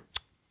to hear.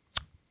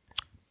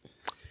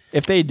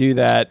 If they do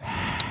that,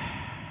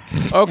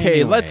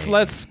 okay, Anyway.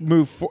 let's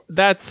move.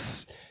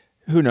 That's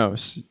who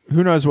knows.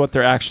 Who knows what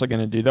they're actually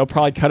going to do? They'll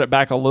probably cut it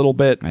back a little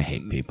bit. I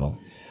hate people.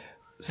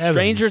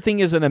 Stranger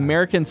Things is an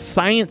American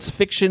science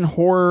fiction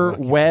horror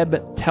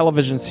web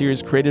television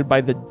series created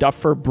by the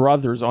Duffer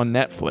Brothers on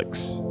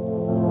Netflix.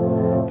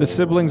 The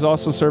siblings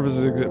also serve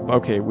as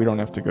okay. We don't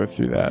have to go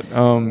through that.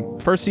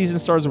 First season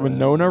stars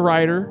Winona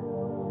Ryder.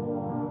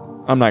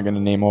 I'm not going to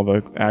name all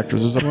the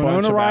actors. There's a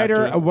bunch of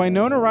actors.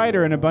 Winona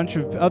Ryder and a bunch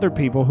of other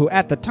people who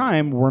at the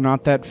time were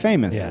not that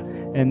famous. Yeah.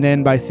 And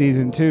then by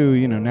season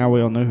 2, now we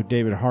all know who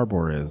David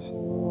Harbour is.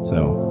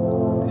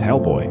 So, he's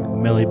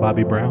Hellboy. Millie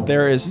Bobby Brown.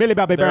 There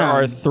Brown.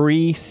 are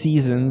 3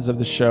 seasons of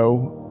the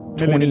show.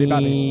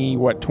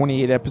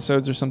 28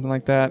 episodes or something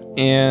like that.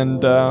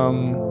 And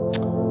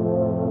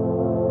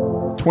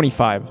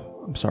 25.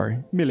 I'm sorry.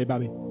 Millie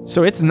Bobby.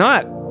 So it's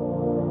not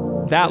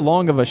that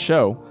long of a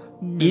show.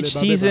 Each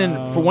season,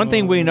 for one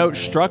thing, we note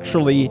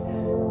structurally,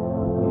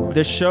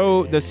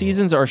 the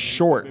seasons are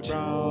short.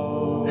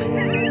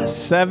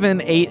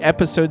 7, 8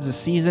 episodes a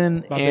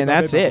season, and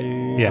that's it.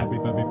 Yeah.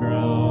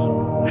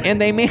 And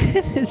they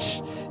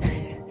manage.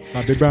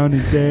 Bobby Brown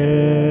is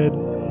dead.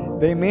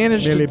 They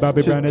managed Millie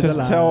Bobby Brown is to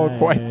alive. tell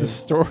quite the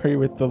story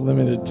with the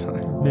limited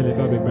time. Millie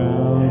Bobby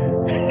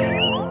Brown.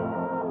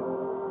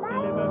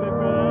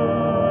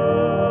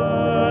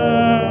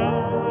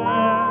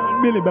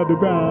 Millie Bobby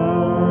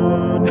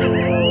Brown,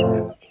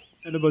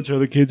 and a bunch of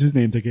other kids whose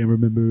names I can't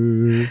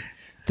remember.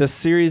 The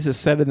series is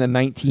set in the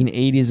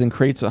 1980s and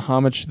creates a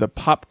homage to the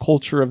pop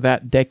culture of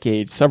that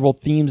decade. Several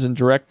themes and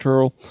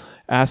directorial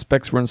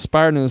aspects were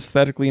inspired and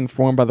aesthetically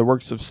informed by the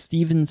works of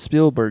Steven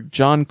Spielberg,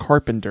 John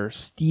Carpenter,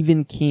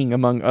 Stephen King,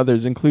 among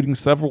others, including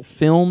several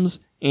films,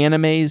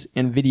 animes,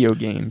 and video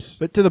games.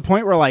 But to the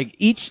point where like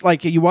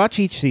you watch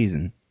each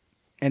season,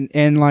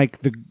 and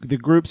like the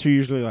groups are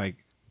usually like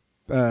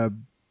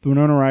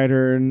Winona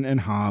Ryder and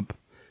Hop,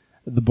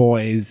 the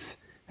boys,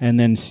 and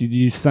then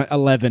you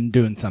 11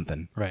 doing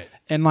something. Right.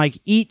 And like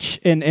each,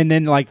 and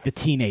then like the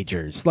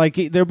teenagers, like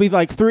there'll be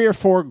like 3 or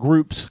 4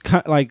 groups,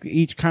 like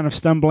each kind of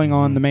stumbling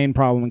on the main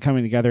problem and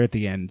coming together at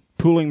the end,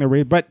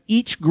 pooling but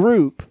each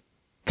group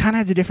kind of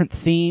has a different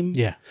theme.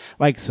 Yeah.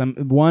 Like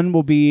one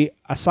will be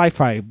a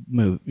sci-fi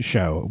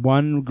show.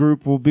 One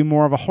group will be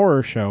more of a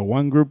horror show.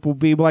 One group will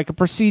be like a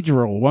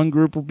procedural. One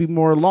group will be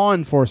more law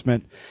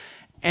enforcement.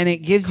 And it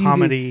gives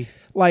comedy. You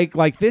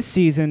like this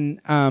season,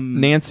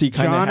 Nancy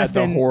kind of had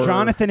the horror.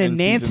 Jonathan and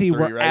Nancy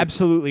were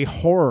absolutely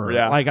horror,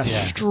 like a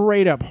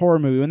straight up horror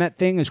movie. When that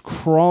thing is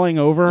crawling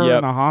over her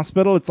in the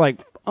hospital, it's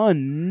like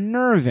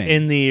unnerving.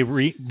 In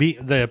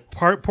the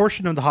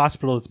portion of the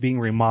hospital that's being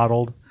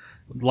remodeled,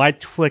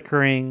 lights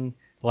flickering,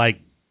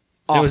 like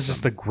awesome. It was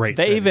just a great.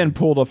 They even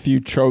pulled a few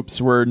tropes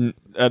where.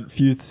 A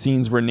few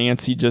scenes where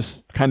Nancy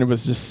just kind of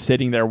was just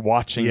sitting there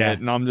watching it,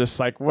 and I'm just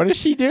like, "What is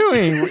she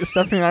doing?"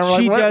 Stephanie and I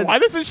were like, "Why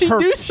doesn't she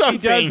do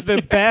something?" She does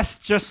the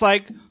best, just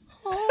like,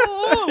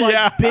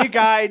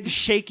 big-eyed,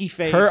 shaky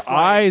face. Her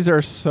eyes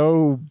are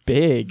so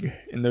big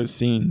in those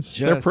scenes.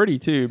 They're pretty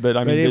too, but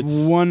I mean,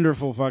 it's a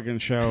wonderful fucking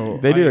show.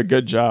 They did a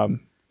good job.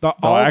 The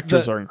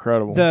actors are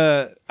incredible.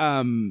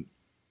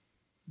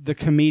 The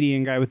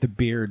comedian guy with the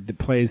beard that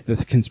plays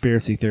this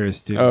conspiracy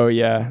theorist dude. Oh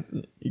yeah,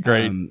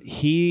 great.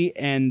 He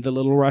and the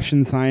little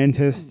Russian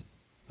scientist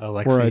they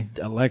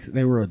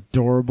were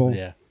adorable.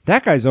 Yeah,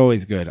 that guy's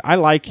always good. I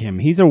like him.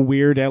 He's a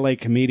weird LA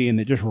comedian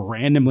that just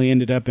randomly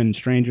ended up in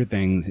Stranger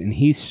Things, and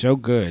he's so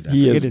good. I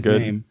forget his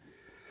name,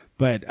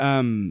 but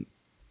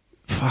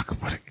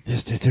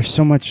there's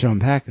so much to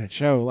unpack that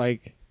show.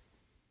 Like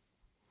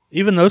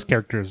even those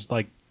characters,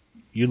 like.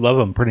 You love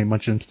them pretty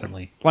much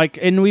instantly. Like,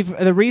 and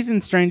the reason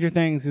Stranger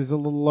Things is a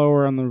little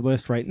lower on the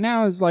list right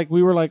now is like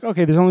we were like,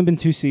 okay, there's only been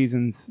 2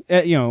 seasons.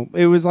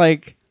 It was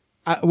like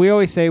we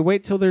always say,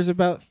 wait till there's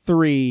about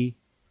 3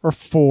 or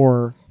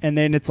 4, and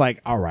then it's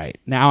like, all right,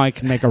 now I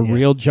can make a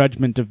real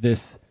judgment of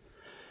this.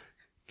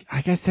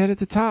 Like I said at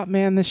the top,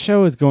 man, this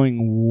show is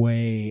going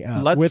way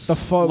up. Let's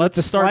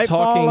start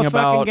talking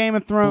about Game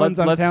of Thrones.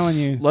 I'm telling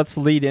you. Let's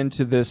lead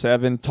into this,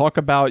 Evan. Talk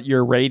about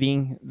your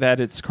rating that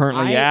it's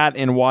currently at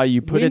and why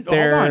you put it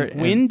there. Hold on.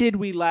 When did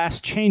we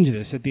last change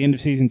this? At the end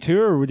of season 2,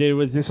 or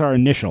was this our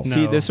initial? No.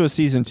 See, this was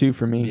season 2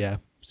 for me. Yeah,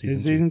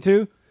 season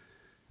 2.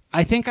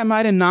 I think I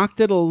might have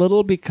knocked it a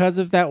little because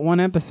of that one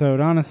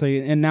episode, honestly.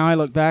 And now I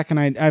look back and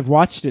I've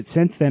watched it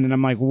since then, and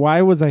I'm like,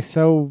 why was I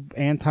so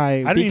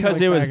anti? Because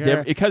it was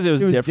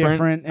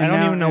different. I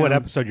don't even know what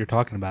episode you're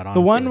talking about.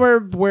 Honestly. The one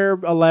where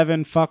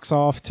 11 fucks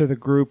off to the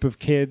group of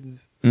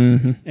kids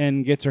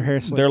and gets her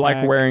hair slicked. They're like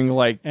back, wearing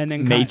like and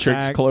then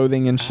Matrix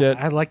clothing and shit.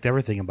 I liked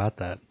everything about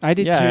that. I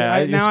did too.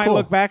 I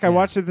look back, I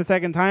watched it the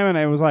second time, and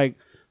I was like,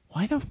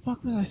 why the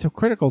fuck was I so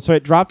critical? So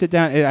it dropped it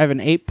down. I have an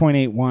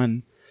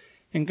 8.81.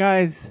 And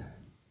guys,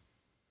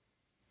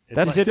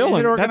 that's still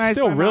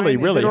really,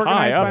 really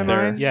high up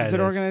there. Yeah, is it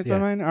organized by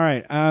mine? All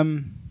right.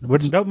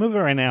 Don't move it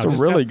right now. It's a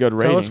really good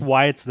rating. Tell us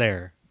why it's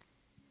there.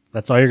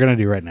 That's all you're going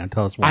to do right now.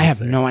 Tell us why I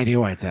have no idea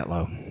why it's that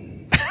low.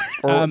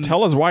 Or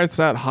tell us why it's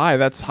that high.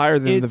 That's higher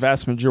than the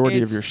vast majority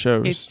of your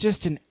shows. It's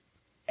just an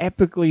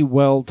epically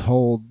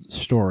well-told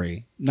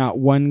story. Not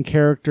one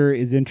character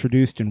is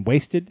introduced and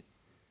wasted.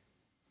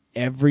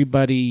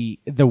 Everybody,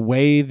 the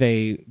way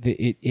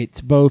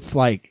it's both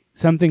like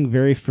something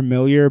very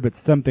familiar, but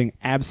something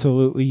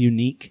absolutely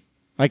unique.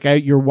 Like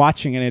you're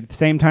watching it at the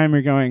same time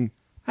you're going,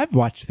 I've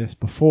watched this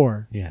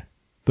before. Yeah.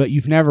 But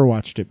you've never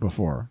watched it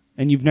before.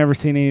 And you've never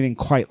seen anything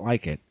quite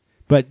like it.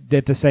 But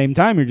at the same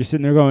time, you're just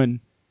sitting there going,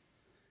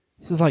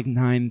 this is like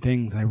 9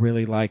 things I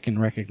really like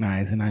and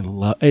recognize, and I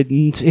love it.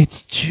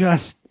 It's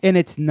just, and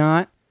it's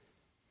not,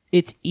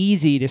 it's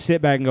easy to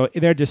sit back and go,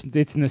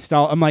 it's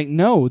nostalgia. I'm like,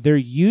 no, they're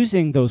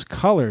using those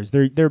colors.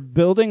 They're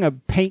building a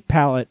paint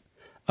palette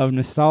of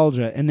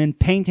nostalgia and then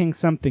painting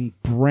something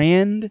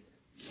brand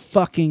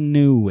fucking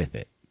new with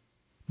it.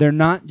 They're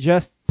not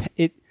just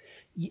it.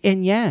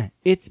 And yeah,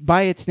 it's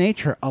by its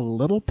nature a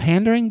little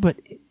pandering, but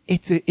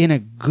it's in a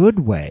good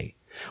way.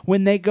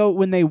 When they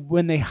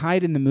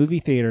hide in the movie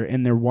theater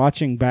and they're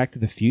watching Back to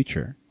the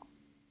Future,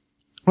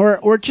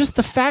 or just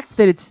the fact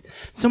that it's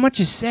so much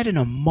is set in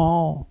a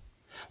mall.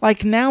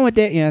 Like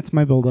nowadays, yeah, it's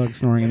my bulldog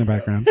snoring in the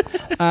background.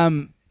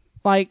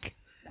 Like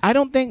I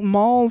don't think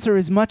malls are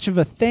as much of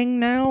a thing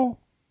now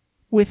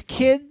with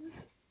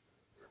kids.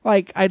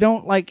 Like I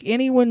don't like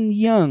anyone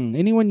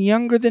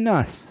younger than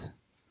us.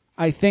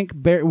 I think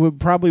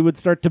would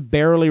start to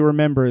barely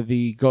remember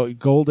the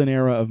golden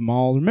era of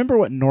malls. Remember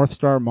what North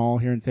Star Mall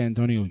here in San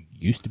Antonio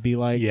used to be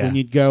like Yeah. when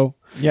you'd go.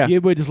 Yeah.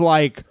 It was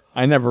like,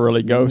 I never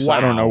really go, so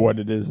I don't know Wow. what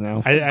it is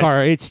now.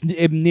 it's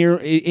near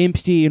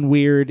empty and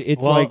weird.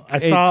 It's well, like I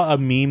saw a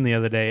meme the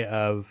other day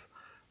of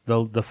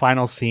the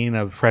final scene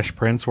of Fresh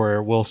Prince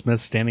where Will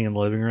Smith's standing in the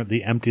living room,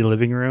 the empty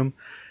living room,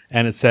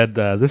 and it said,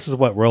 "This is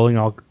what Rolling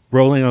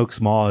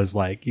Oaks Mall is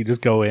like. You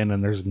just go in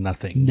and there's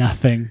nothing."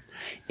 nothing.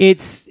 But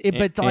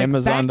like back in the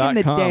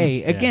Amazon.com.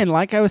 day, again,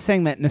 like I was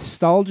saying, that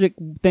nostalgic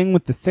thing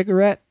with the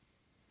cigarette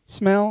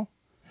smell.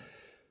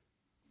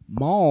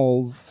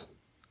 Malls.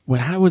 When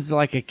I was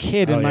like a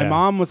kid, and my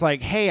mom was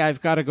like, "Hey, I've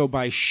got to go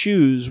buy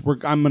shoes.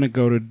 I'm gonna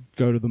go to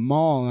the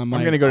mall." And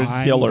I'm gonna go to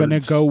I'm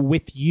Dillard's. gonna go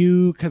with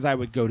you because I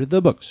would go to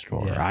the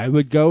bookstore. Yeah. I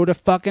would go to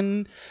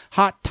fucking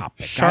Hot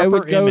Topic. I Sharper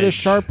would go to Image.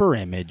 Sharper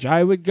Image.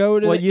 I would go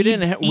to Well, you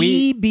didn't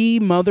EB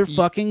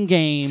motherfucking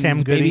games.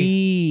 Sam Goody.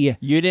 Baby.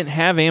 You didn't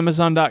have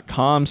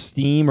Amazon.com,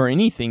 Steam, or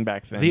anything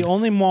back then. The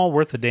only mall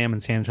worth a damn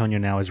in San Antonio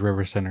now is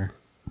River Center.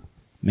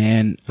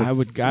 Man, I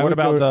would. What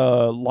about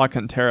the La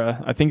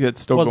Cantera? I think that's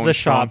still Well, going the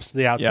strong. shops,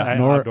 the outside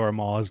Nor- outdoor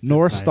mall is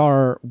North nice.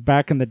 Star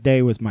back in the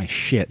day was my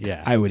shit.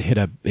 Yeah. I would hit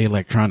a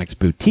electronics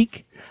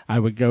boutique. I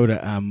would go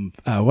to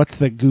what's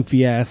the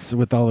goofy ass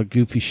with all the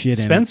goofy shit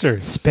in it?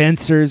 Spencer's.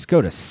 Spencer's.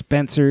 Go to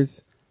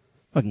Spencer's.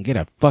 Fucking get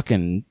a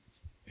fucking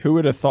Who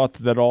would have thought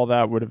that all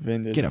that would have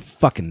ended? get a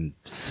fucking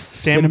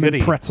Sam cinnamon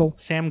Goody. pretzel.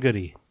 Sam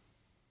Goody.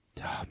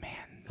 Oh man,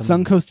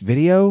 Suncoast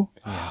Video.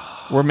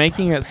 We're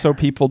making it so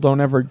people don't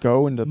ever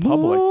go into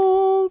public.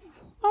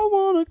 Malls, I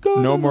wanna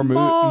go. No to more the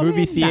mall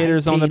movie in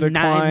theaters on the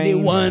decline.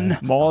 1991.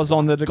 Malls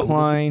on the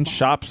decline.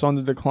 Shops on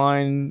the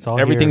decline. all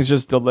Everything's here.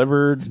 just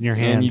delivered. It's in your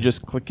And hand. you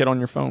just click it on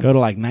your phone. Go to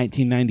like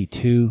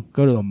 1992.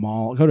 Go to the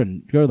mall. Go to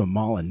the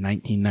mall in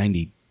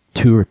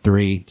 1992 or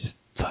 3. Just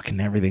fucking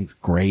everything's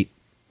great.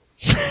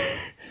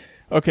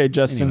 Okay,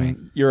 Justin, Anyway.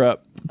 you're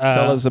up.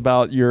 Tell us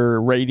about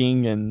your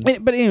rating and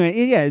But anyway,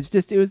 yeah, it's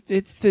just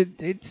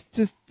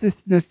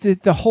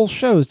the whole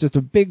show is just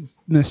a big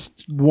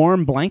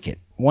warm blanket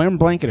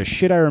of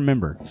shit I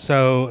remember.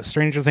 So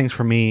Stranger Things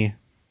for me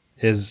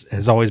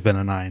has always been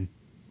a 9.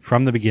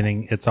 From the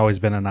beginning, it's always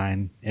been a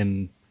 9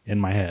 in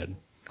my head.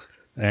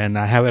 And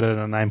I have it at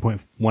a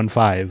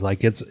 9.15.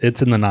 Like it's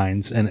in the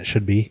 9s and it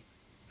should be.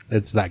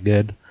 It's that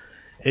good.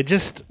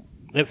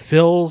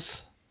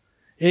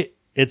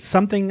 It's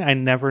something I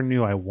never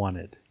knew I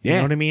wanted. You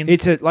know what I mean?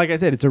 It's like I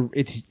said,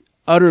 it's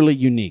utterly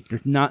unique.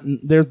 There's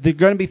going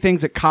to be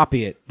things that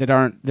copy it that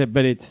aren't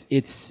but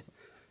it's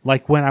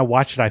like when I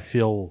watch it, I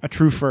feel a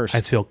true first.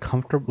 I feel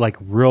comfortable, like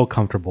real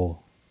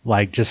comfortable.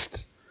 Like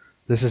it's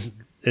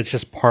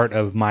just part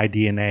of my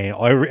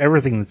DNA.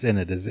 Everything that's in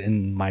it is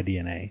in my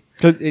DNA.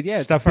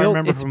 It's Stuff I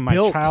remember from my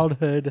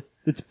childhood.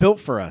 It's built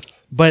for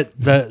us. But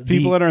the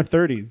People in our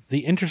 30s. the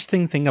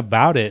interesting thing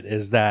about it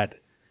is that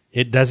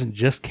it doesn't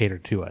just cater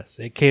to us.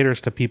 It caters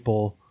to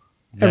people,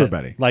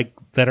 Everybody.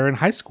 that are in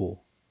high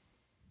school.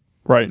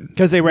 right.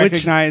 Because they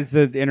recognize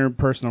the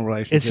interpersonal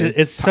relationship.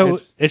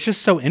 It's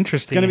just so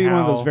interesting. It's going to be one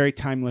of how- those very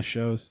timeless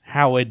shows.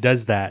 how it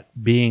does that,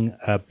 being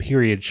a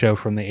period show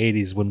from the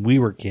 80s when we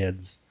were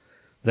kids,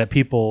 that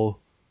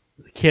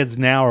kids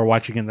now are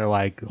watching it and they're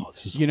like, oh,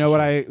 this is You know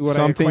what I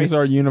Some things equate,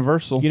 are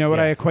universal. You know what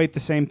Yeah. I equate the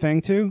same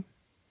thing to?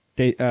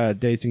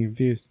 Dazed and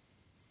Confused.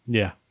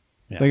 Yeah.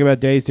 Think about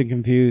Dazed and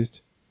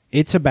Confused.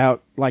 It's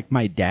about like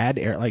my dad,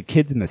 like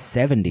kids in the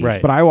 70s.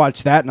 Right. But I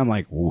watch that and I'm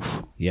like,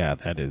 oof, yeah,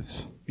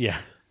 Yeah.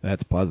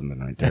 that's pleasant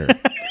right there.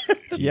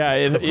 Yeah,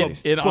 it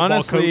Football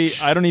honestly,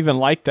 coach. I don't even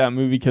like that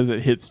movie because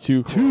it hits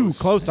too close.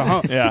 Close to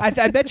home. Yeah. I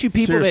bet you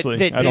people Seriously,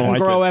 that I don't didn't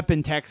like grow it. up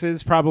in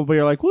Texas probably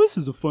are like, well, this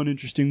is a fun,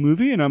 interesting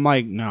movie. And I'm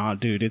like, nah,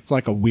 dude, it's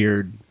like a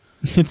weird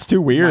It's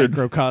too weird.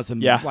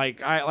 microcosm. Yeah.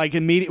 Like I like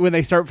immediately when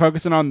they start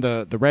focusing on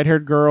the red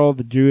haired girl,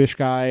 the Jewish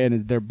guy,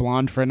 and their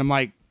blonde friend, I'm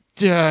like,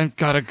 I've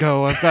gotta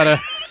go. I've gotta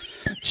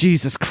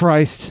Jesus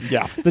Christ.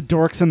 Yeah. The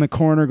dorks in the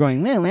corner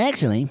going, Well,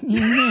 actually,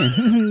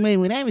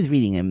 when I was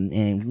reading a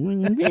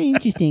very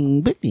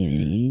interesting book the other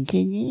day,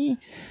 it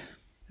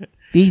said,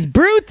 these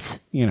brutes.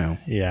 Yeah.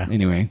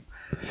 Anyway.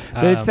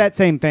 But it's that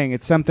same thing.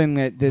 It's something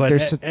that But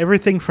there's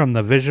everything from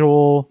the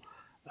visuals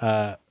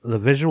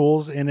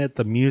in it,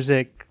 the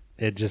music,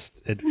 it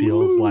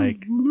feels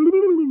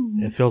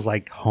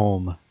like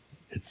home.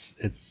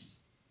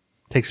 It's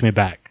takes me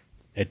back.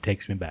 It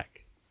takes me back.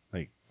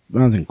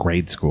 when I was in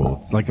grade school.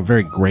 It's like a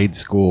very grade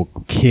school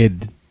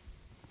kid,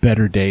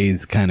 better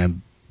days kind of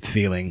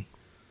feeling.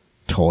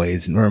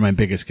 Toys, where my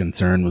biggest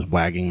concern was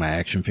wagging my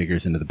action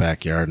figures into the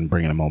backyard and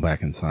bringing them all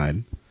back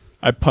inside.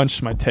 I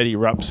punched my Teddy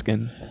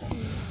Ruxpin.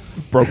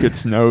 Broke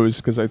its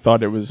nose because I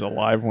thought it was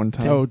alive one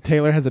time. Oh,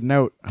 Taylor has a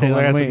note.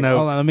 Taylor has a note.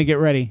 Hold on, let me get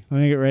ready.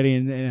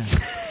 And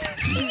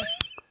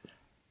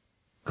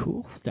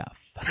cool stuff.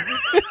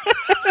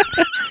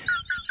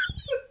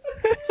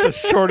 It's the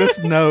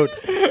shortest note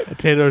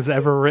Taylor's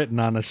ever written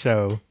on a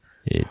show.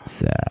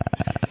 It's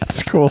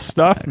It's cool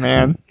stuff,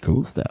 man.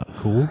 cool stuff.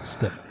 Cool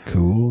stuff.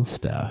 Cool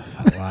stuff.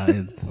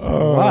 It's a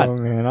Oh, lot.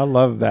 man, I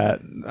love that.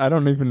 I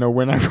don't even know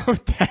when I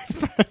wrote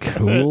that.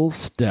 Cool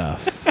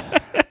stuff.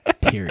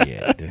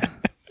 Period.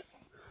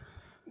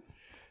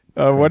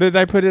 What did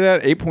I put it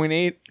at?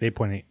 8.8?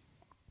 8.8.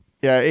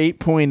 Yeah,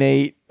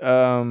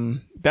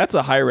 8.8. That's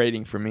a high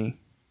rating for me.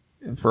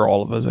 And for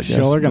all of us, I guess.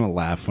 Y'all are going to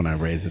laugh when I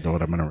raise it to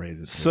what I'm going to raise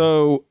it to.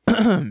 So,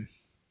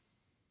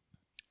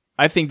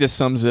 I think this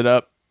sums it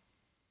up.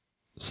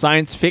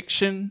 Science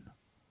fiction,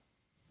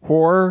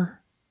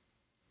 horror,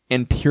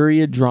 and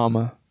period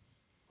drama.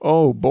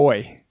 Oh,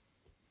 boy.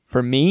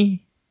 For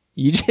me,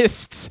 you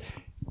just...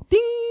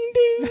 Ding,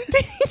 ding,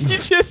 ding. You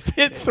just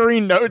hit 3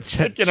 notes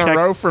in a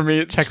row for me.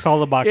 It checks all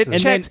the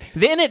boxes.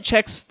 Then it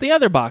checks the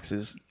other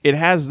boxes. It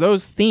has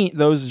those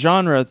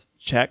genre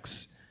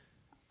checks.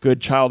 Good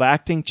child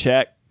acting,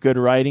 check. Good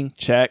writing,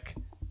 check.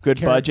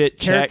 Good budget,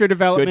 check. Character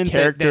development, good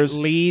characters, that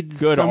leads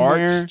good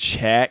somewhere. arts,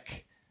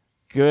 check.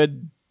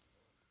 Good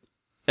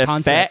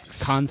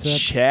effects, concept.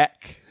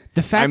 check.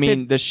 The fact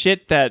the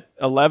shit that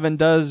 11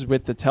 does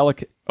with the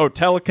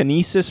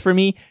telekinesis for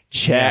me,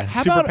 check. Yeah.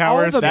 How about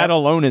Superpowers, all that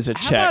alone is a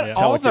How check. about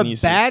all the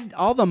Telekinesis.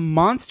 all the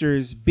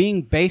monsters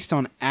being based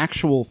on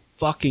actual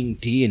fucking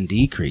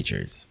D&D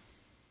creatures?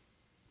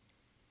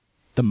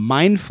 The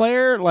Mind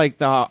Flayer, like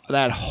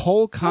that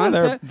whole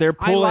concept. They're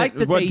pulling I like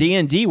that what they,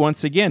 D&D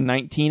once again,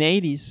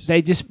 1980s.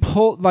 they just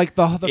pull like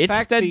the it's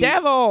fact the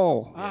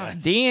devil.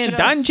 just-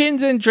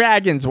 Dungeons and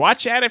Dragons.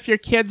 Watch out if your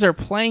kids are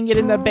playing it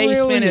in the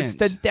basement. It's Brilliant.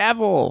 the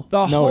devil.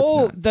 The No,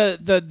 whole it's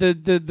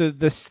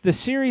not. the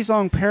series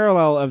long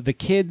parallel of the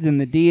kids and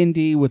the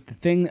D&D with the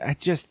thing.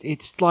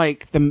 It's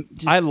like the.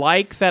 Just, I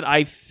like that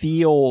I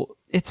feel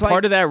It's part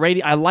like- of that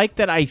rating. I like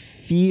that I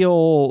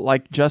feel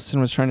like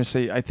Justin was trying to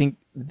say. I think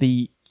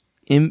the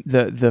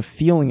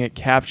feeling it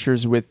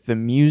captures with the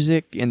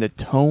music and the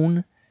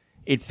tone,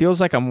 it feels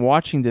like I'm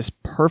watching this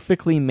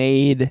perfectly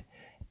made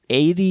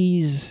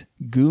 80s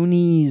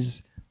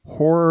Goonies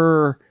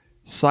horror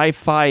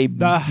sci-fi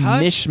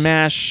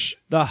mishmash.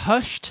 the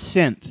hushed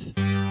synth.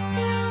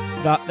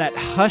 That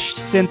hushed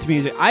synth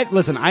music.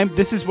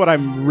 This is what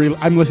I'm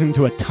listening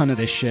to a ton of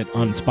this shit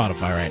on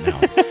Spotify right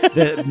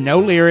now. No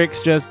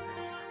lyrics, just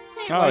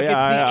Oh, like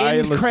yeah, I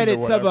it's the listen end to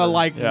credits of a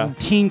whatever.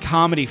 teen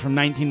comedy from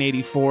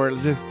 1984.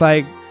 Just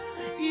like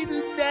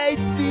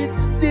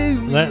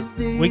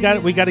We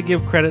got to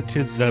give credit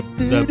to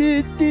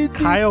the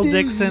Kyle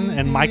Dixon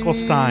and Michael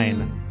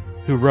Stein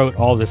who wrote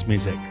all this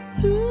music.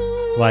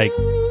 Like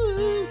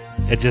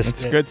it just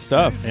It's good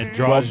stuff. It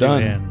draws Well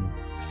you done. in.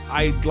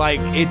 I like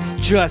it's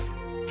just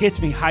gets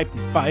me hyped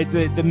as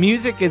fuck. The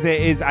music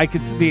is I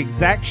could see the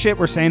exact shit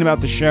we're saying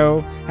about the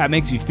show, how it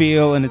makes you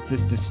feel, and it's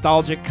this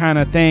nostalgic kind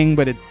of thing.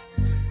 But it's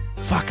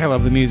fuck. I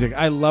love the music.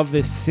 I love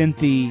this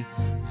synthy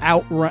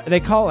outrun. They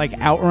call it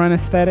like outrun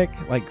aesthetic,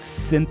 like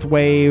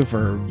synthwave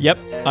or Yep,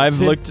 I've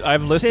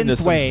listened to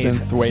some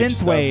synthwave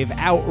stuff. synthwave,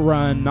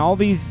 outrun, all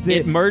these.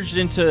 It merged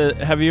into.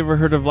 Have you ever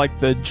heard of like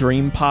the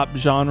dream pop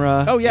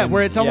genre? Oh yeah, And-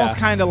 where it's almost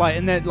yeah. kind of like,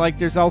 and then like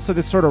there's also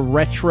this sort of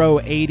retro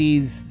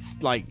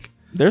 '80s like.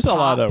 There's a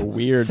lot pop of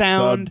weird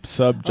sound.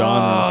 sub Oh,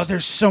 genres.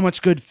 there's so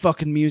much good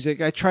fucking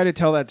music. I try to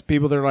tell that to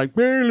people. They're like,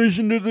 "Hey,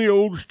 listen to the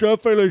old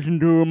stuff I listen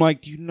to." I'm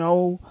like, do you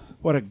know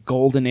what a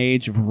golden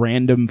age of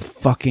random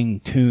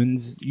fucking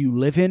tunes you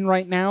live in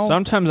right now?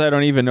 Sometimes I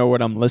don't even know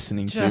what I'm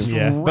listening Just to.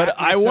 Yeah. wrap But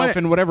I myself want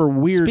in whatever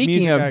weird Speaking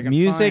music I of can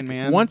music, find,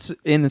 man. once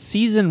in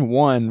season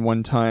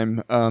one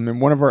time,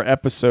 in one of our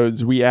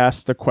episodes, we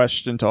asked a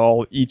question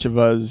to each of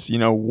us. You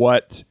know,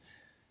 what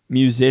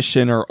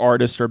musician or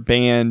artist or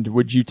band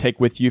would you take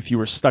with you if you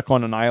were stuck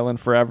on an island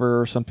forever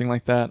or something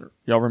like that?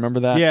 Y'all remember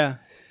that? yeah,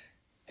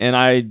 And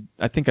I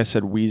think I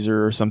said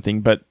Weezer or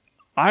something, but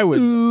I would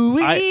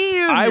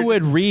I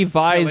would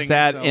revise killing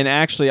that, yourself. and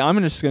actually I'm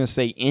just going to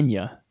say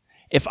Enya.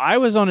 If I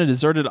was on a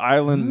deserted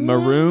island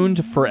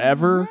marooned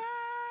forever,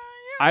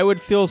 I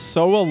would feel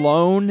so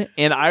alone,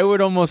 and I would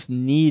almost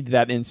need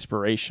that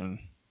inspiration.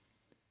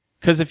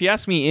 Because if you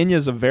ask me,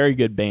 Enya's a very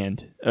good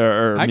band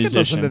or I could musician.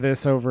 listen to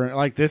this over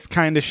like this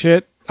kind of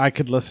shit. I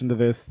could listen to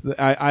this.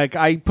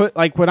 I put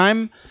like when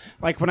I'm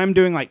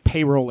doing like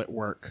payroll at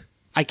work.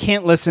 I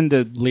can't listen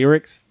to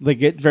lyrics; they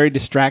get very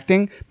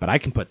distracting. But I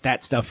can put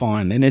that stuff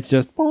on, and it's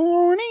just.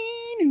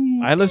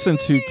 I listen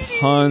to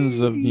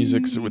tons of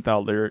music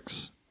without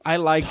lyrics. I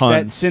like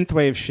Tons. that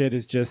synthwave shit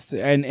is just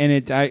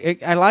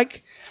I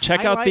like.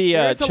 Check I out like- the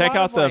there's a check lot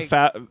out of, the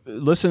like-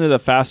 listen to the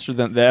faster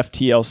than the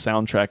FTL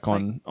soundtrack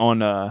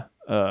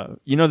on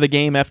you know the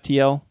game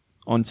FTL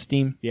on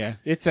Steam. Yeah,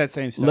 it's that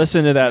same stuff.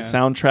 Listen to that Yeah.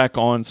 soundtrack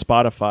on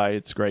Spotify.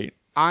 It's great.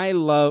 I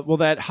love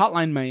that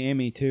Hotline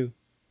Miami too.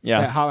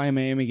 Yeah. That Hotline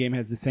Miami game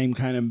has the same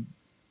kind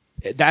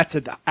of. That's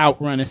an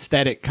outrun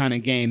aesthetic kind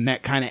of game.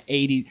 That kind of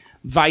 80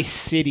 Vice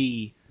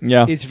City.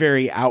 Yeah. Is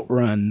very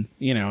outrun.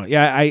 You know.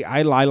 Yeah,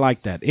 I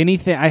like that.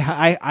 Anything.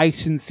 I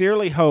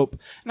sincerely hope,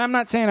 and I'm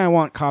not saying I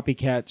want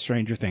copycat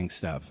Stranger Things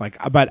stuff. Like,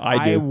 but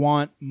I do. I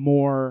want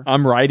more.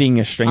 I'm writing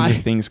a Stranger I-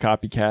 Things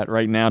copycat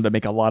right now to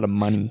make a lot of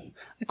money.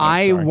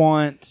 I sorry.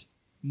 want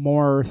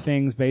more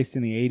things based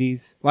in the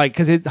 80s. Like,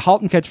 because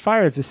Halt and Catch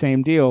Fire is the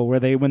same deal,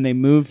 where when they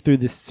move through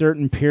this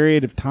certain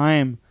period of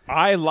time.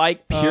 I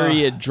like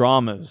period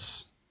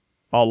dramas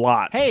a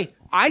lot. Hey,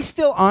 I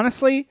still,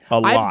 honestly, A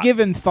I've lot.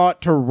 given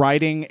thought to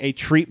writing a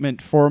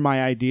treatment for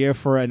my idea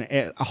for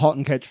a Halt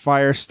and Catch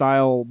Fire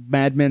style,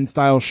 Mad Men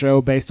style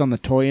show based on the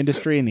toy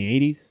industry in the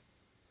 80s.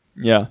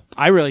 Yeah.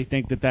 I really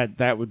think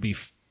that would be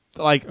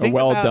like think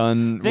Well about-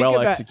 done, think well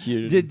about-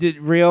 executed. Did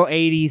real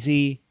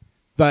 80s-y,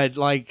 but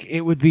like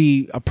it would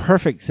be a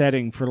perfect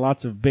setting for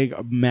lots of big,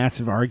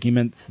 massive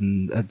arguments,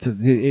 and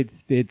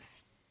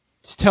it's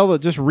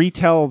just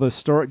retell the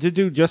story. To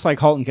do just like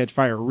Halt and Catch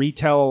Fire,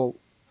 retell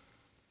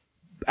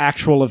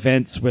actual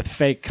events with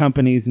fake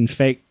companies and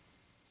fake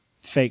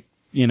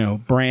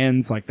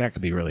brands. Like that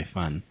could be really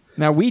fun.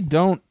 Now we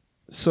don't.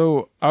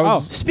 So I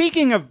was.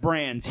 Speaking of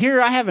brands, here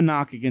I have a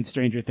knock against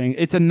Stranger Things.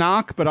 It's a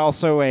knock, but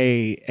also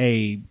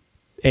a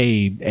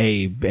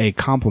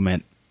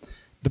compliment.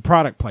 The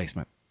product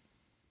placement.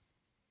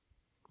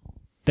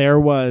 There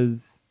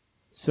was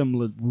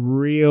some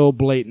real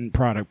blatant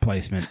product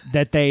placement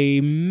that they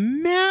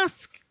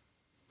mask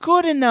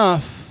good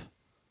enough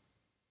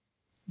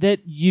that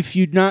if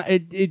you not,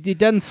 it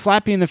doesn't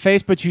slap you in the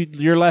face, but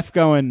you're left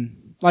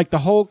going like the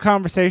whole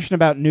conversation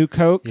about New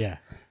Coke. Yeah.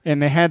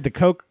 And they had the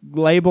Coke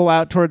label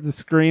out towards the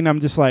screen. I'm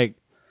just like,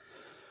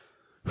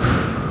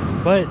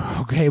 But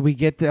okay, we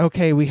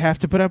have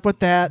to put up with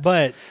that.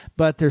 But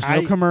there's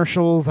no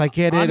commercials. I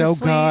get it.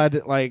 Honestly, Oh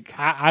God, like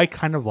I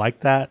kind of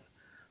like that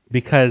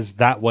because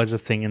that was a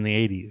thing in the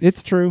 80s.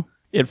 it's true.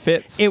 It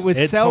fits. It was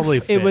It totally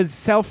it fit. was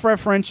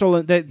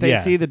self-referential. They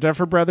Yeah. see the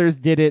Duffer Brothers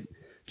did it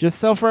just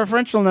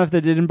self-referential enough that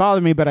it didn't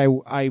bother me. But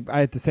I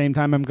at the same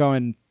time I'm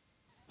going,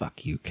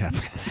 fuck you,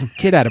 capitalism.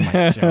 Get out of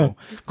my show.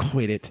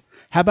 Quit it.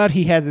 How about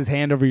he has his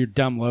hand over your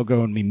dumb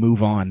logo and we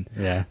move on?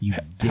 Yeah. You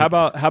How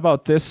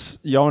about this?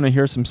 Y'all want to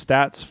hear some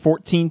stats?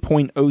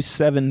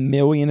 14.07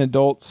 million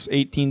adults,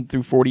 18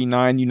 through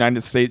 49,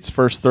 United States,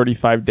 first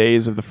 35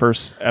 days of the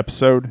first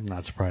episode. I'm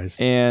not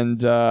surprised.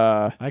 And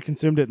I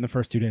consumed it in the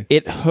first 2 days.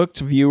 it hooked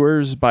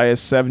viewers by a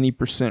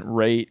 70%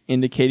 rate,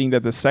 indicating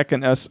that the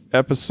second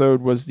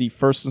episode was the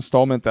first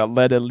installment that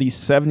led at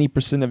least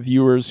 70% of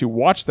viewers who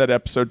watched that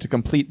episode to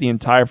complete the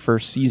entire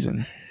first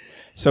season.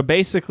 So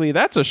basically,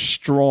 that's a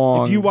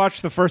strong... If you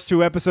watch the first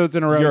 2 episodes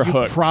in a row, You're you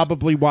hooked.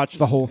 probably watched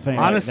the whole thing.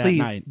 Honestly,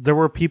 that night. there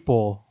were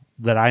people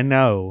that I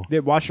know They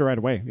watched it right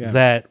away. Yeah.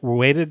 that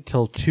waited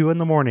till 2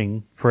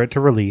 a.m. for it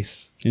to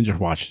release and just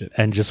watched it.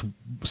 and just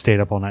stayed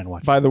up all night and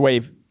watched. By the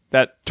way,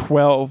 that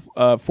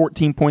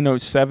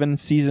 14.07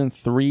 season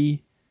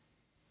 3,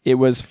 it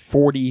was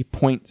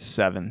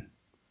 40.7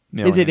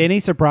 million. Is it any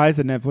surprise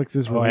that Netflix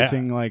is Oh, yeah.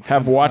 releasing like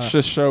Have watched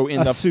the show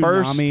in a the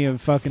first tsunami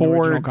of fucking 4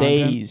 original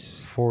content?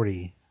 days.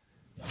 40.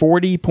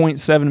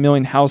 40.7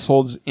 million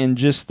households in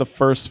just the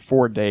first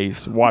 4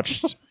 days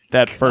watched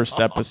that first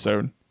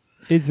episode.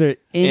 Is there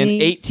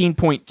any? And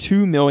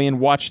 18.2 million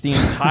watched the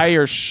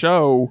entire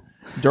show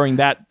during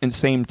that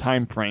same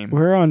time frame.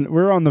 We're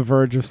on the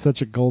verge of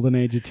such a golden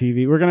age of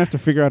TV. We're gonna have to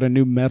figure out a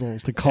new medal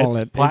to call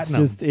It's it.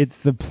 platinum. It's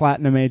the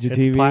platinum age of It's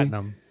TV.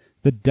 platinum.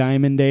 The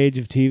diamond age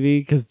of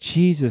TV. Because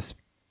Jesus,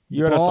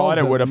 You would have balls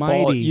thought it would have fallen.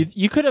 almighty.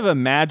 You could have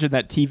imagined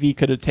that TV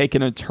could have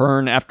taken a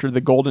turn after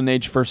the golden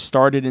age first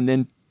started, and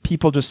then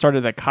people just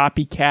started to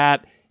copycat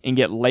and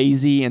get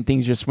lazy, and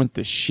things just went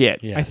to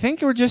shit. Yeah. I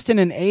think we're just in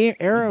an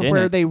era It didn't.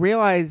 where they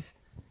realize.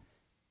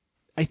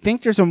 I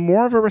think there's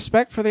more of a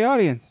respect for the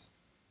audience.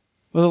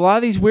 With a lot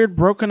of these weird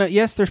broken up,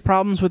 yes, there's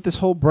problems with this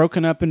whole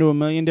broken up into a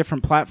million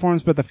different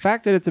platforms, but the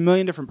fact that it's a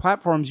million different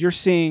platforms, you're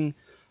seeing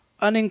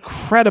an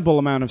incredible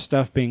amount of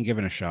stuff being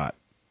given a shot.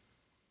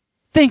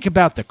 Think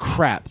about the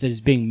crap that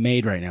is being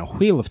made right now.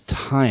 Wheel of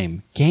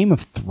Time, Game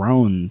of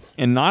Thrones,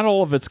 And not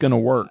all of it's going to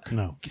work.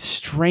 No.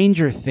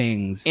 Stranger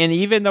Things. And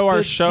even though our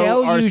The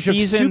show, our deluge of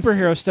season,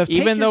 superhero stuff, take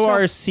even though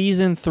our yourself-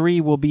 season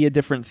 3 will be a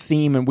different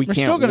theme, and we we're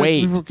can't still gonna,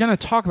 wait. We're going to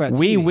talk about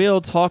We TV.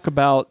 will talk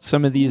about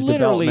some of these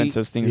Literally, developments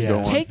as things yeah. go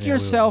on. Take Yeah, we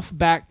yourself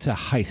back to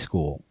high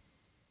school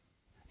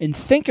and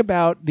think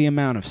about the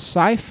amount of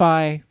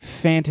sci-fi,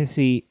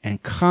 fantasy,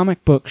 and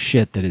comic book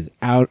shit that is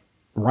out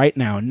right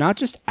now. Not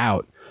just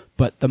out,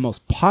 but the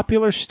most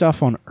popular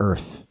stuff on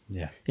Earth.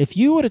 Yeah. If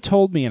you would have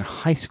told me in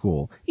high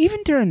school,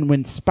 even during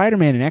when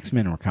Spider-Man and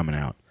X-Men were coming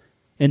out,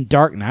 and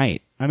Dark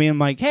Knight, I mean, I'm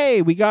like,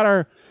 hey, we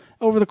got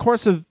over the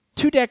course of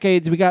 2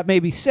 decades, we got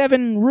maybe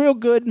 7 real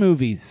good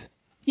movies.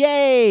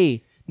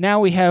 Yay! Now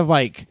we have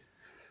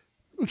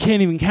we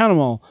can't even count them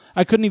all.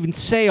 I couldn't even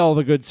say all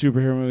the good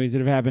superhero movies that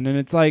have happened, and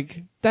it's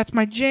like, that's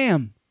my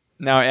jam.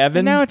 Now, Evan,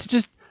 And now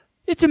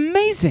it's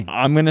amazing.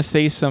 I'm going to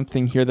say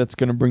something here that's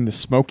going to bring the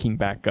smoking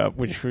back up,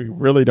 which we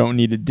really don't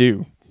need to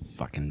do.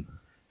 Fucking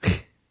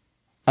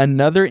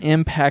Another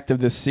impact of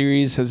this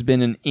series has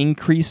been an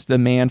increased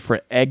demand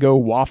for Eggo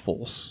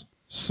waffles.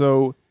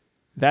 So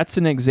that's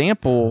an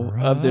example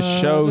of the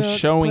show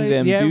showing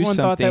them yeah, do everyone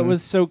something. thought that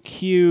was so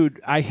cute.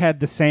 I had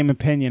the same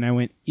opinion. I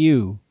went,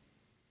 ew.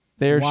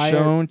 They're Why are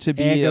shown to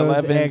be Eggos,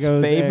 Eleven's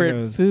Eggos, favorite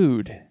Eggos?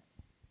 food.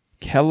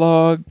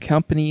 Kellogg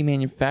Company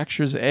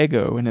manufactures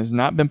Eggo and has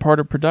not been part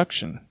of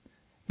production,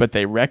 but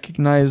they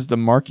recognize the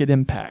market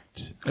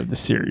impact of the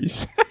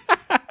series.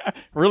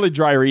 really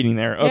dry reading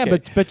there. Okay. Yeah,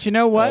 but you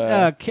know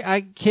what?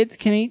 Kids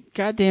can eat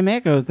goddamn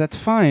Eggos. That's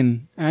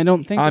fine. I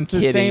don't think it's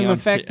the same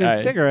effect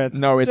as cigarettes.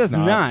 No, it's just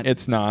not.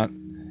 It's not.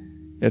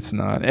 It's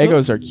not.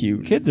 Eggos are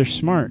cute. Kids are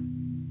smart.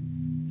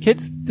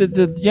 Kids,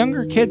 the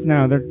younger kids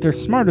now, they're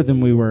smarter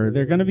than we were.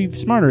 They're going to be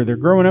smarter. They're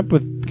growing up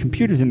with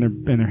computers in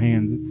their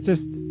hands. It's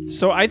just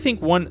so. I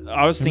think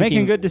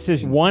making good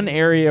decisions. One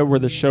area where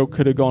the show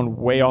could have gone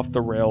way off the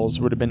rails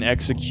would have been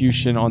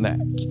execution on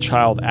the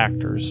child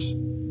actors.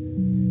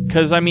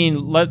 Because I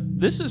mean,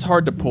 this is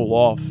hard to pull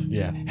off.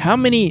 Yeah. How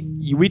many?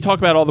 We talk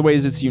about all the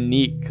ways it's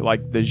unique,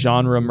 like the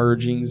genre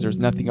mergings. There's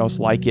nothing else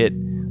like it.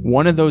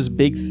 One of those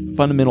big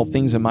fundamental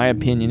things, in my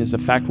opinion, is the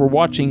fact we're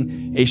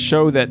watching a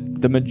show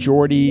that the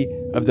majority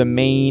of the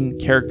main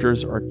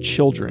characters are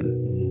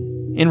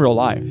children in real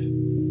life.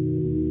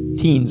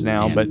 Teens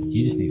now, Man, but...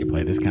 You just need to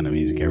play this kind of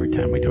music every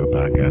time we do a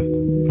podcast.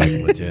 Like,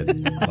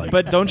 legit.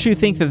 But don't you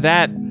think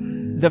that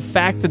the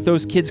fact that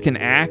those kids can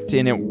act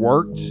and it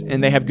worked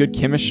and they have good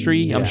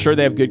chemistry, I'm sure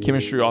they have good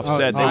chemistry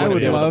offset. I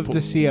would love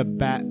to see a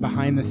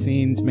behind the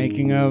scenes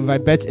making of. I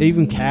bet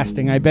even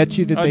casting. I bet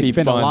you that That'd they be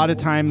spend fun. a lot of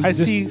time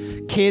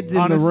kids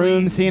in the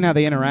room seeing how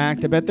they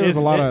interact. I bet there was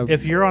a lot of.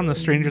 If you're on the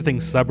Stranger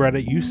Things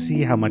subreddit, you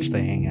see how much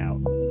they hang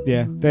out.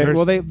 Yeah.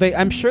 They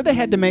I'm sure they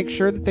had to make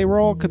sure that they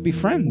could be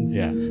friends.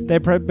 Yeah. They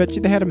bet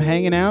you they had them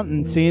hanging out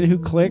and seeing who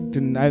clicked,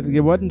 and I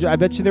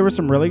bet you there were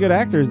some really good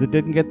actors that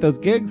didn't get those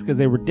gigs because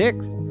they were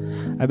dicks.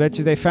 I bet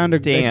you they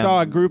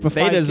saw a group of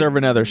 5 They deserve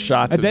another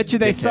shot. I bet you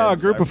they saw a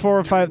group of 4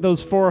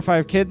 or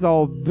 5 kids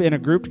all in a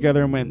group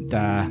together and went,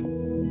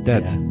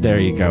 there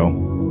you go.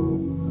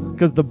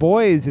 Because the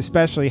boys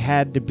especially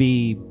had to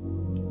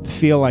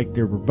feel like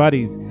they were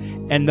buddies,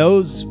 and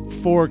those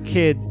 4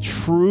 kids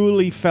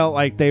truly felt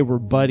like they were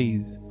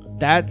buddies.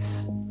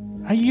 That's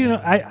I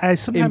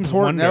sometimes important.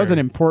 wonder. That was an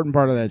important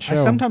part of that show.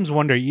 I sometimes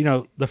wonder.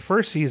 The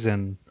first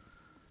season,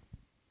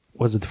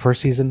 was it the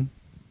first season?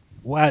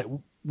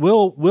 Will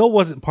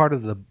wasn't part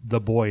of the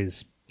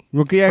boys.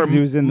 Well, yeah, 'cause he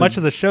was in much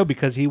of the show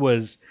because he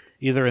was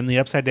either in the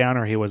Upside Down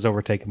or he was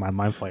overtaken by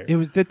Mind Flayer. It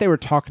was that they were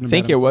talking about. I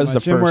think it was the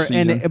first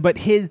season. But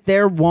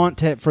their want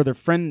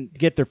to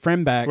get their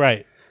friend back,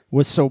 right,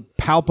 was so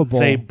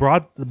palpable. It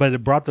brought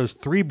those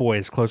 3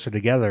 boys closer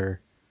together.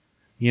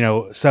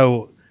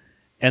 So,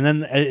 and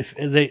then if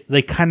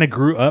they kind of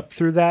grew up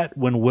through that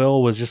when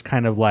Will was just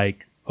kind of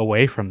like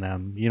away from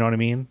them. You know what I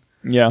mean?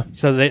 Yeah.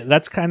 So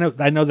that's kind of,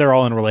 I know they're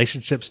all in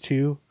relationships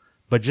too,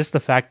 but just the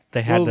fact that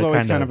they had Will's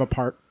always kind of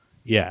apart.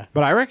 Yeah.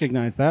 But I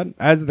recognize that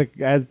as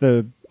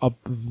the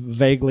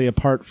vaguely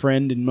apart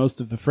friend in most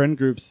of the friend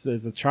groups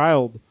as a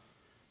child.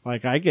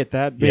 Like, I get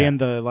that being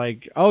the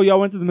like, oh, y'all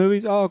went to the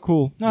movies? Oh,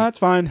 cool. No, that's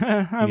fine.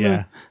 I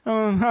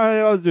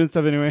was doing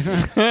stuff anyway.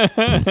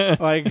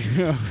 Like,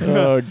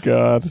 oh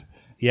God.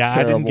 Yeah,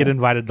 I didn't get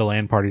invited to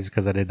LAN parties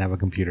because I didn't have a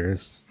computer.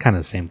 It's kind of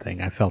the same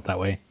thing. I felt that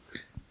way.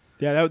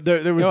 Yeah,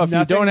 there was. If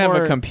you don't have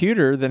a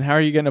computer, then how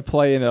are you going to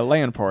play in a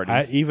LAN party?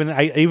 Even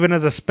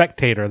as a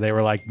spectator, they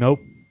were like, "Nope."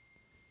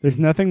 There's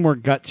nothing more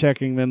gut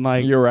checking than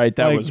like. You're right.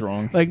 That was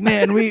wrong. Like,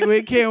 man,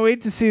 we can't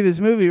wait to see this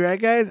movie, right,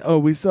 guys? Oh,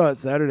 we saw it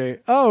Saturday.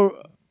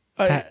 Oh,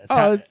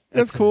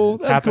 that's cool.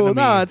 That's cool.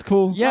 No, it's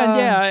cool.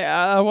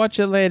 Yeah. I'll watch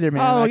it later,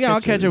 man.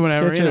 I'll catch it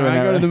whenever.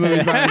 I go to the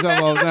movies by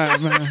myself all the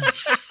time.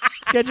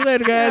 Catch you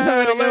later, guys.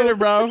 I'm gonna later,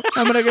 bro.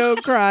 I'm gonna go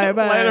cry.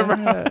 Bye. Later,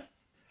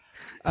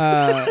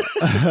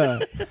 bro.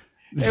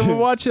 Hey, we'll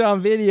watch it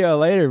on video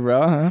later,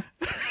 bro. Huh?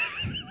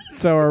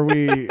 So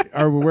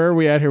where are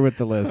we at here with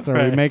the list?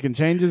 Are we making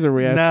changes or are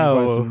we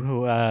asking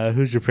questions?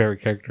 Who's your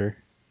favorite character?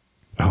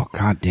 Oh,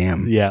 God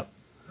damn. Yeah.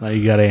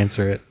 You got to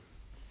answer it.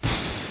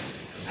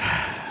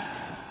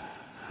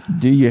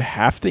 Do you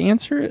have to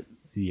answer it?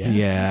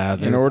 Yeah.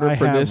 In order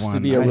for this to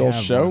be a real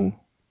show?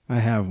 I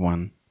have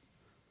one.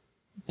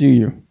 Do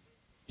you?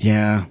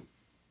 Yeah.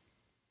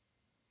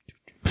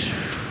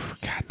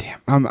 God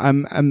damn.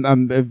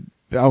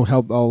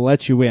 I'll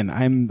let you in.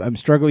 I'm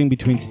struggling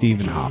between Steve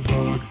and Hop.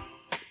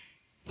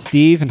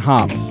 Steve and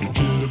Hop.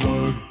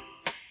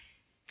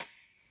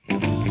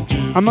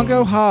 I'm gonna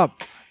go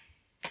Hop.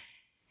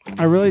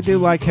 I really do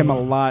like him a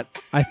lot.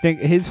 I think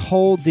his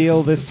whole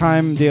deal this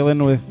time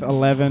dealing with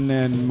Eleven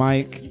and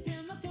Mike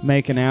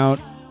making out,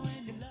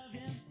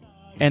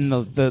 and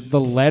the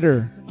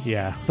letter.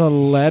 Yeah. The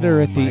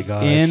letter at the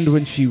end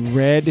when she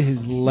read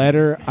his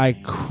letter, I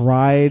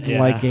cried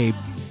like a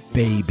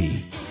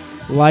baby.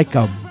 Like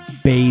a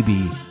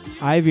baby.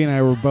 Ivy and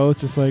I were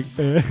both just like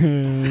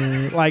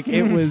like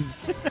it was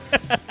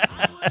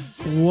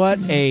what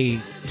a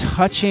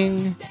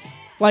touching,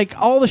 like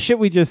all the shit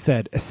we just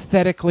said.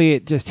 Aesthetically,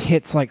 it just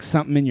hits like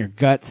something in your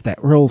guts,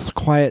 that real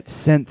quiet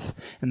synth,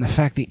 and the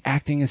fact the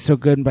acting is so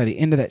good, and by the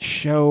end of that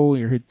show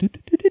you're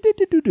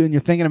and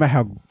you're thinking about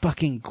how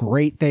fucking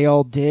great they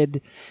all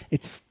did.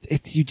 It's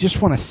you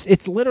just want to,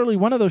 it's literally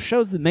one of those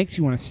shows that makes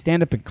you want to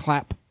stand up and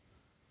clap.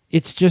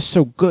 It's just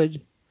so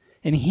good.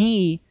 And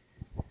he's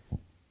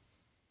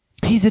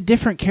a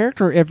different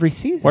character every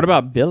season. What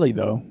about Billy,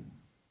 though?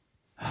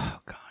 Oh,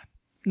 God.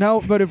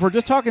 No, but if we're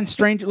just talking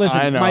strange...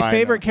 Listen, my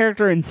favorite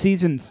character in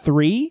season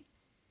 3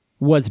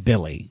 was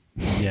Billy.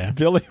 Yeah.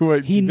 Billy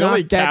knocked that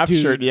dude,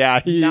 captured. Yeah,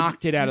 he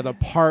knocked it out of the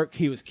park.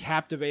 He was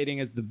captivating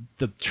as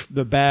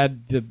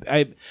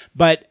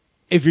but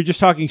if you're just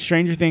talking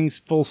Stranger Things,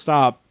 full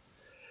stop,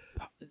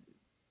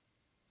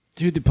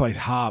 dude that plays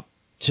Hop.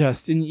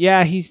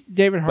 He's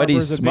David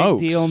Harbour's a big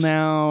deal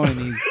now, and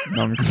he's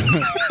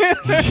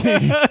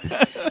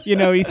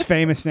he's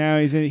famous now.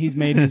 He's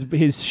made his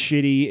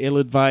shitty,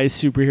 ill-advised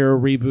superhero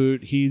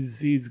reboot.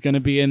 He's going to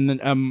be in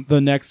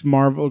the next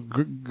Marvel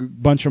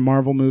bunch of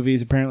Marvel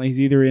movies. Apparently, he's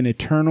either in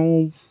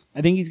Eternals. I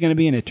think he's going to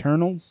be in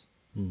Eternals.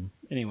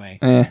 Anyway.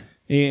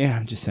 Yeah,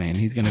 I'm just saying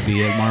he's going to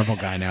be a Marvel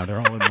guy now. They're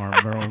all in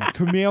Marvel.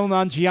 Kumail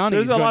Nanjiani.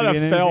 There's a lot of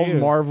failed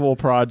Marvel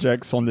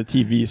projects on the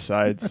TV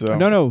side. So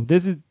no,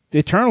 this is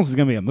Eternals is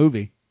going to be a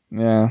movie.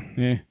 Yeah.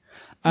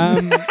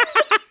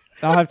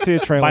 I'll have to see a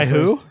trailer. By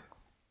who?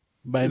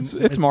 First.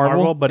 It's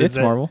Marvel, but it's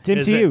Marvel.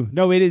 It's MCU.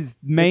 No, it is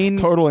main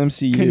it's total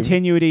MCU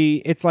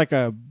continuity. It's like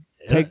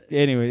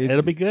anyway.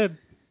 It'll be good.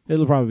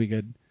 It'll probably be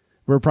good.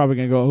 We're probably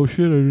gonna go. Oh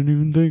shit! I didn't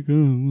even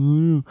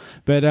think.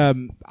 But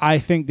I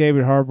think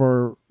David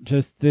Harbour.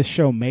 Just this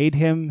show made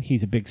him.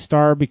 He's a big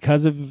star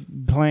because of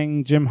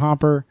playing Jim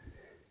Hopper.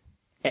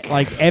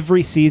 Like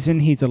every season,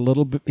 he's a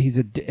little bit.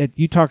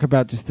 You talk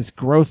about just this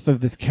growth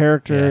of this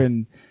character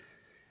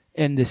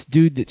and this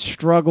dude that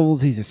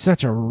struggles. He's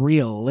such a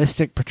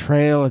realistic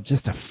portrayal of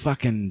just a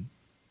fucking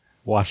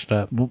washed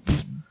up,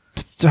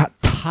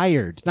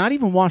 tired, not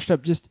even washed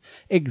up, just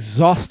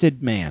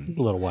exhausted man. He's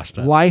a little washed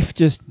up. Life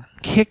just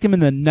kicked him in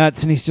the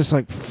nuts, and he's just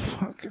like,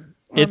 fuck.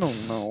 I don't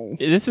know.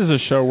 This is a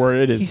show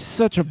where he's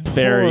such a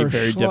very,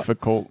 very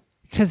difficult.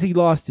 Because he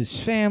lost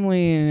his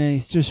family and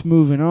he's just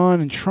moving on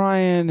and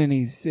trying and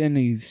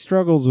he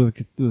struggles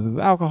with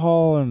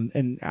alcohol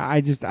and I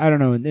don't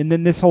know. And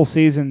then this whole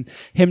season,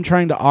 him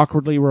trying to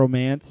awkwardly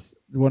romance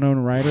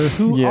Winona Ryder,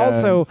 who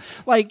also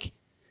like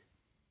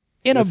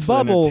in a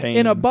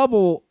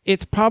bubble,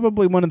 it's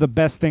probably one of the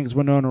best things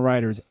Winona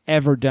Ryder's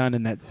ever done,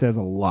 and that says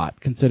a lot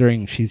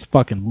considering she's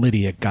fucking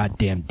Lydia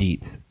goddamn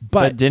Dietz.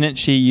 But didn't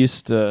she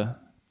used to?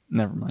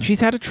 Never mind. She's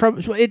had a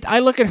trouble. I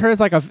look at her as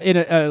like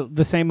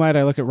the same light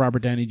I look at Robert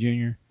Downey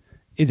Jr.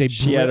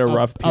 She had a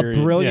rough period.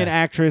 A brilliant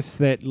actress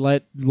that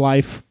let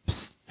life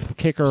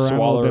kick her around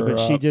a little bit,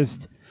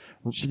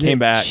 but she came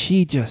back.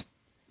 She just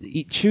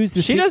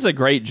chooses. She does a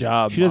great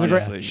job. She does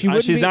honestly. a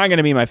great. She's not going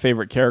to be my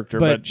favorite character,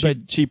 but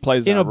she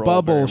plays that in a role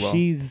bubble.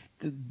 Very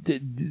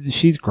well.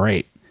 She's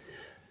great.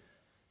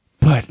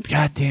 But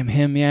goddamn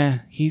him,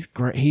 he's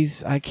great.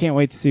 I can't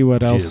wait to see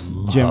what else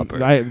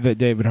that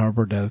David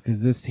Harbour does,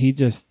 because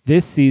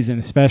this season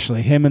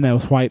especially, him in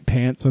those white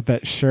pants with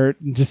that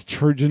shirt and just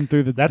trudging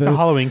through the. That's a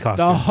Halloween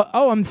costume.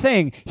 I'm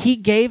saying he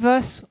gave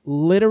us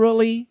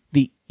literally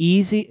the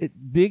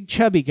big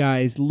chubby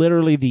guys,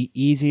 literally the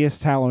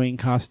easiest Halloween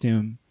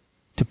costume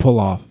to pull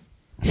off.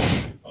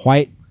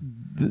 White,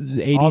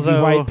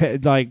 80s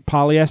white like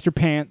polyester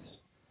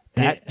pants.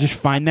 Just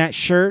find that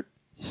shirt,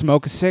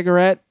 smoke a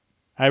cigarette.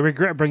 I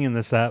regret bringing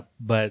this up,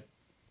 but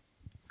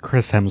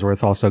Chris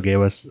Hemsworth also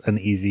gave us an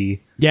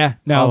easy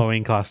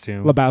Halloween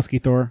costume.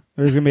 Lebowski Thor.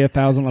 There's going to be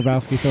 1,000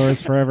 Lebowski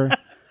Thors forever.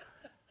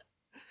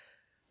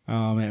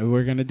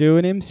 We're going to do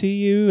an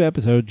MCU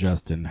episode.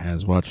 Justin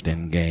has watched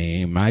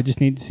Endgame. I just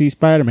need to see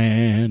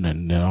Spider-Man,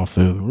 and then I'll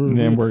feel.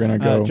 Then we're going to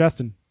go.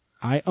 Justin,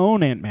 I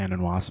own Ant-Man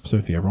and Wasp, so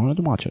if you ever wanted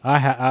to watch it.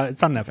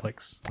 It's on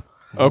Netflix.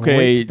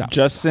 Okay,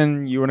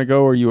 Justin, you want to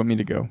go or you want me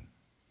to go?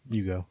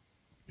 You go.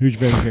 Who's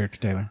your favorite character,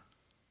 Taylor?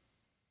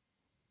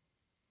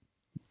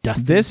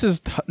 Dustin. This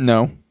is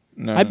no.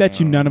 I bet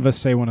you none of us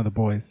say one of the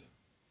boys.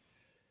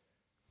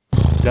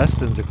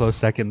 Dustin's a close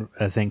second,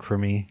 I think, for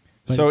me.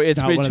 But so it's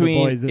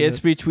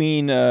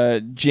between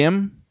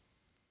Jim,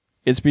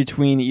 it's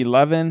between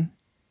 11,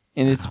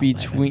 and it's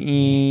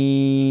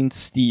between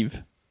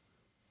Steve.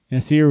 Yeah,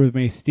 so you're with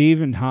me,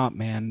 Steve and Hop,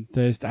 man.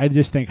 I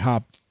just think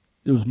Hop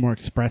was more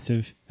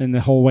expressive, and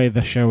the whole way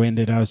the show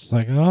ended, I was just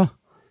like, oh,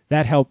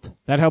 that helped.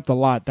 That helped a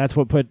lot. That's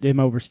what put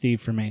him over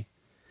Steve for me.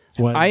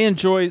 I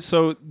enjoy,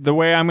 so the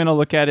way I'm going to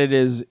look at it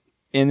is,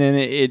 and then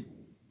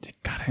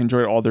God, I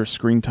enjoy all their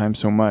screen time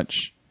so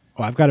much.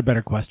 Oh, I've got a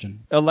better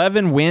question.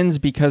 11 wins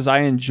because I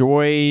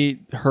enjoy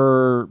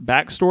her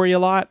backstory a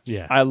lot.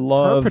 Yeah. I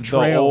love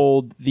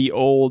the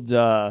old,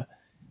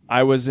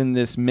 I was in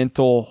this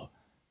mental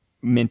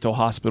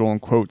hospital in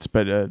quotes,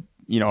 but a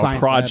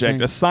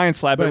project, a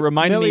science lab. It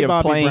reminded me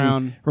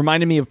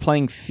of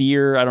playing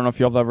Fear. I don't know if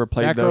y'all have ever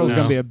played that those. That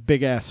girl's gonna be a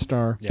big ass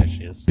star. Yeah,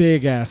 she is.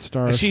 Big ass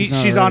star.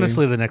 She's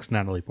honestly the next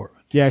Natalie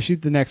Portman. Yeah, she's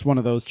the next one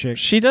of those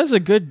chicks. She does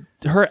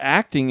her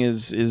acting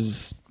is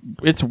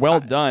it's well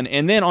done.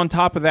 And then on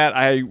top of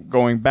that,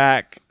 going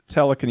back,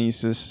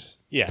 telekinesis.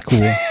 Yeah, it's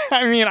cool.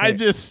 I mean, I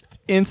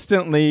just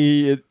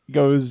instantly it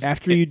goes.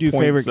 After you do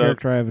favorite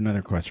character, I have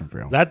another question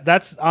for you.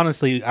 That's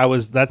honestly,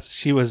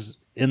 she was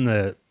in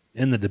the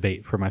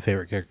debate for my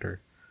favorite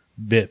character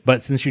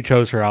but since you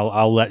chose her,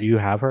 I'll let you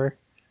have her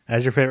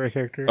as your favorite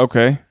character.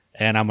 Okay.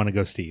 And I'm gonna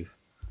go Steve.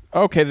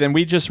 Okay, then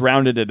we just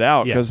rounded it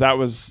out because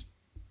that's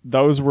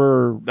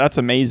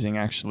amazing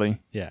actually.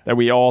 Yeah. That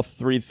we all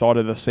three thought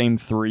of the same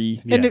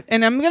three. Yeah.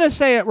 And I'm gonna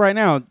say it right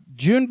now,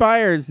 June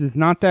Byers is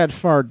not that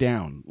far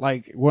down.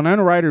 Like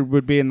Winona Ryder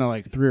would be in the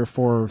like 3 or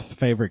 4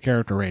 favorite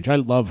character range. I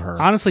love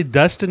her. Honestly,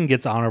 Dustin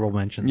gets honorable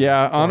mention.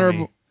 Yeah, for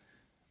me.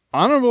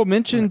 honorable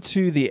mention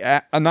to the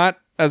not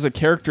as a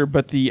character,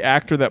 but the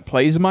actor that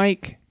plays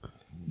Mike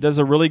does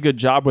a really good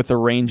job with the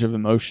range of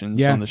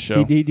emotions on the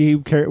show.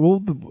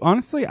 Well,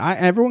 honestly,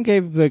 everyone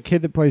gave the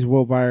kid that plays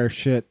Will Byers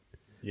shit.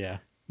 Yeah,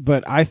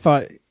 but I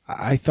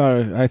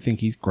think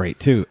he's great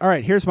too. All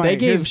right, here's my. They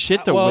gave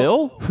shit to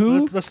Will.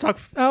 Who? Let's talk.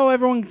 Oh,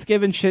 everyone's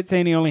giving shit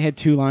saying he only had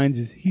 2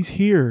 lines. He's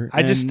here.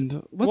 At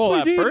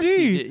first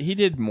he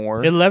did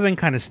more. 11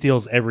 kind of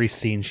steals every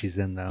scene she's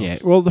in, though. Yeah.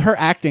 Well, her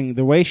acting,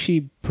 the way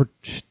she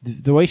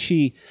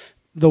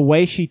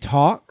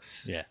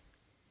talks. Yeah.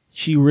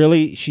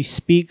 She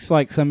speaks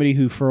like somebody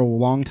who, for a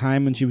long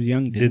time when she was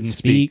young, didn't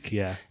speak.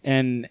 Yeah.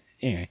 And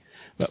anyway,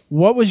 but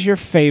what was your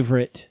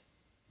favorite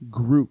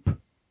group?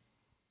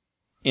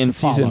 In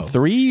season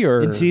 3 or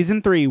in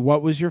season 3,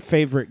 what was your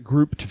favorite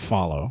group to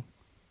follow?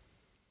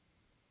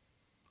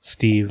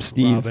 Steve,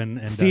 Robin, and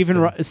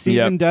Dustin.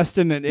 Steve,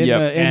 Dustin, and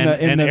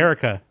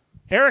Erica.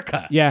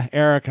 Erica. Yeah,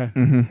 Erica.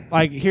 Mm-hmm.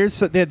 Like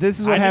this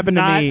is what happened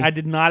to me. I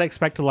did not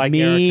expect to like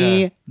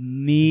me Erica.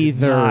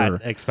 Neither. Did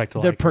not expect to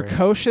like the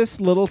precocious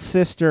little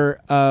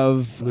sister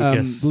of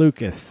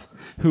Lucas.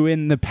 Who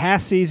in the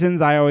past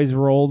seasons I always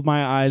rolled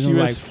my eyes and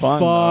was like,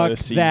 fuck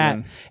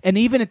that. And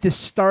even at the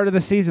start of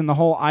the season, the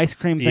whole ice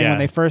cream thing, when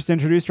they first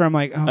introduced her, I'm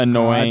like, oh,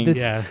 annoying.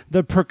 God,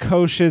 the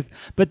precocious.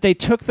 But they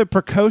took the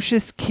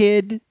precocious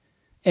kid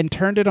and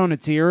turned it on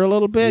its ear a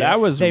little bit. That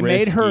was They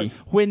risky. made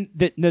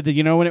her,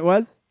 you know when it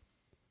was?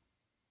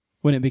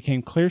 When it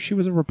became clear she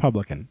was a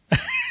Republican.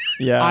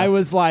 Yeah. I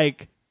was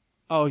like,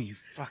 oh, you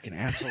fucking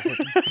assholes.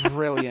 That's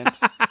brilliant.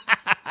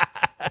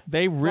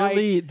 They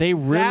really. That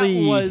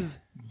was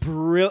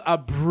a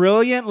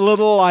brilliant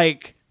little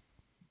like.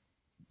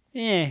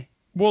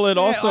 Well, it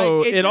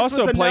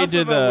also played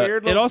to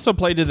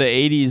the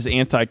 80s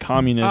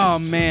anti-communist. Oh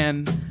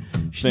man,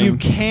 thing you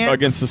can't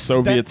against the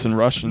Soviets and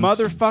Russians.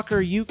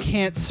 Motherfucker, you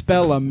can't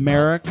spell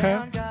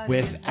America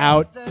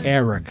without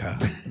Erica.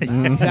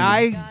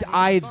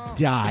 I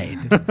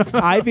died.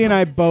 Ivy and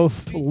I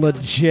both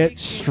legit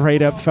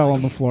straight up fell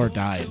on the floor,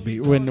 died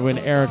when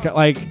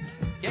Erica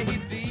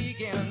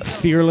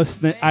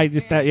fearlessness.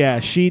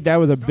 That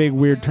was a big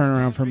weird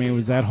turnaround for me.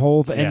 Was that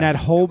whole and that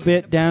whole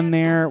bit down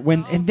there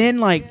and then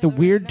like the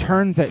weird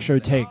turns that show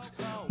takes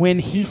when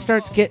Steve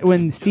starts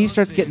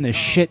getting the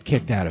shit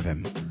kicked out of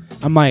him.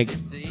 I'm like,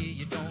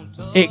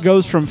 it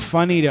goes from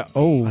funny to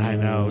I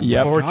know,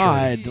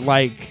 God,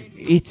 like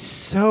it's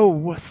so.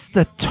 What's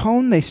the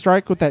tone they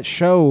strike with that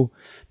show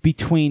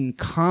between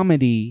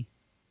comedy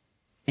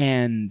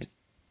and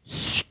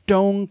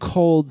stone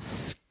cold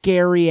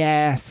scary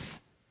ass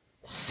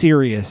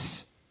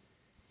serious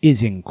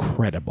is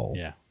incredible.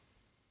 Yeah.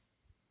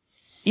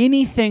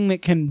 Anything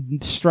that can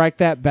strike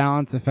that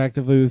balance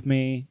effectively with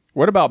me.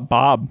 What about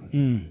Bob?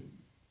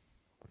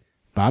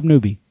 Bob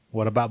Newby.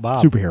 What about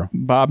Bob? Superhero.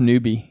 Bob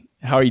Newby.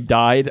 How he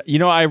died. You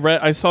know,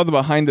 I saw the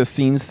behind the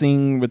scenes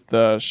thing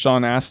with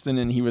Sean Astin,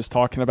 and he was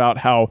talking about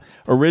how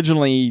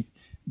originally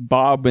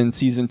Bob in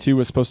season 2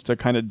 was supposed to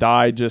kind of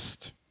die,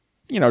 just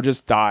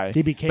die.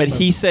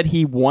 He said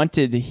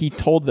he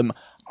told them,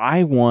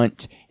 I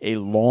want a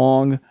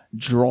long,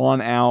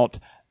 drawn out,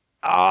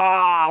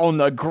 on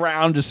the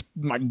ground, just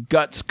my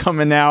guts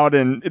coming out,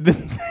 and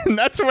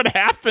that's what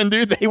happened,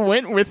 dude. They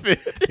went with it.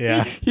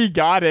 Yeah, he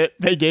got it.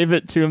 They gave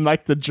it to him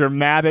like the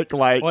dramatic,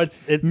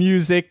 it's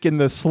music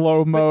and the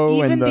slow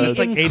mo and it's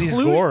like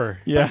 80s gore.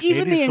 Yeah, but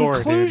even the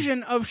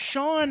inclusion of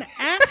Sean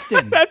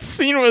Astin. That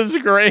scene was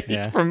great.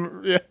 Yeah.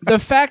 The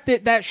fact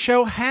that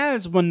show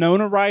has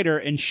Winona Ryder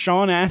and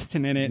Sean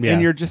Astin in it,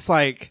 and you're just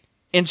like.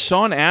 And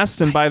Sean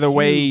Astin, by the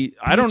way,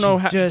 I don't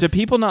know, do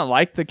people not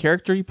like the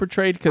character he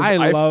portrayed? Because I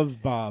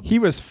love Bob. He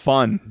was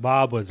fun.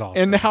 Bob was awesome.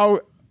 And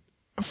how,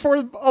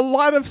 for a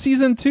lot of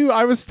season 2,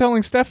 I was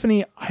telling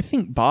Stephanie, I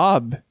think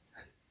Bob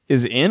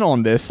is in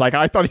on this. Like,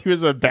 I thought he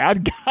was a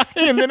bad guy.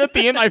 And then at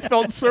the end, I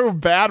felt so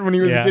bad when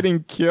he was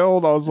getting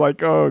killed. I was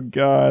like, oh,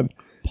 God.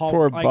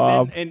 Poor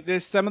Bob. And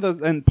there's some of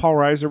those, and Paul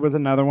Reiser was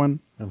another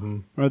one,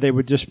 where they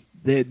would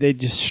they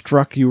just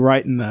struck you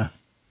right in the...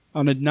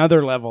 On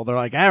another level, they're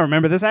like, I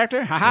remember this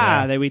actor?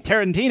 Ha-ha, we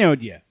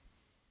Tarantino'd you.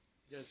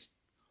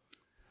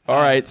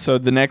 All right, so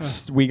the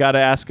next, we got to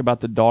ask about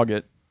the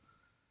Doggett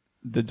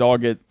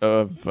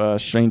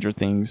of Stranger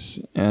Things.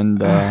 And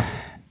the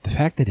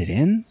fact that it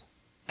ends?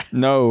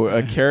 No,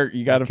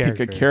 you got to pick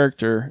a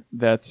character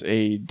that's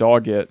a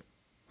Doggett.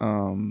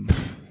 And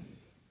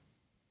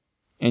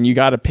you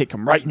got to pick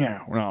him right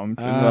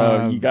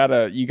now. You got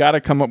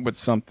to come up with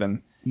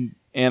something.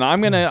 And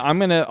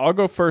I'll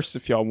go first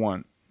if y'all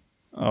want.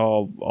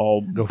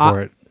 I'll go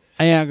for it.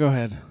 Yeah, go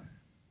ahead.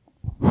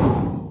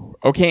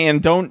 Okay,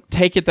 and don't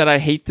take it that I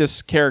hate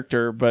this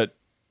character, but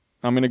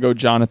I'm gonna go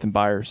Jonathan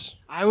Byers.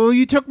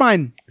 You took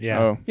mine. Yeah.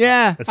 Oh.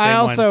 Yeah. I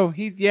also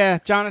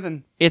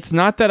Jonathan. It's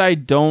not that I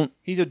don't.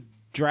 He's a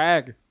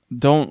drag.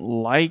 Don't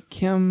like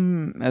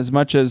him as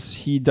much as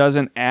he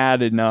doesn't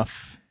add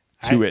enough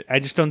to it. I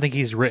just don't think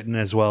he's written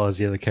as well as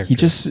the other characters. He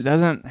just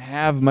doesn't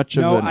have much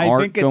of an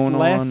arc going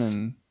on.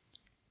 And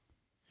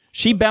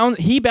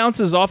he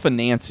bounces off of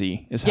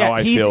Nancy, is how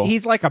I feel.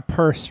 He's like a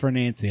purse for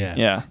Nancy.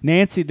 Yeah.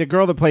 Nancy, the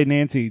girl that played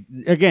Nancy,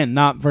 again,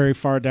 not very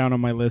far down on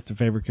my list of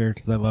favorite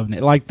characters. I love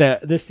it. Like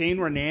the scene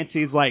where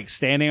Nancy's like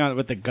standing on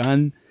with the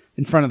gun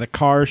in front of the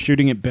car,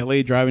 shooting at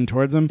Billy, driving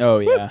towards him. Oh,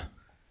 yeah.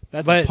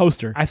 That's a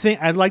poster. I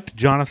think I liked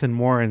Jonathan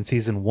more in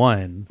season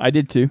 1. I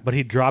did too. But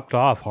he dropped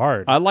off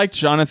hard. I liked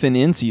Jonathan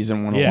in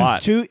season 1 a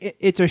lot.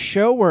 It's a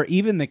show where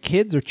even the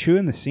kids are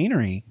chewing the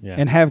scenery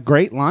and have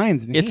great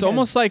lines. It's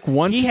almost like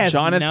once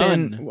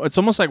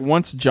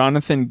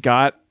Jonathan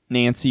got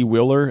Nancy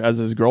Wheeler as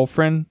his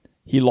girlfriend,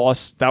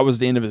 that was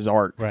the end of his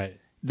arc. Right.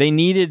 They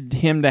needed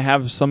him to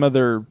have some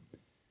other,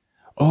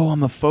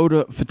 I'm a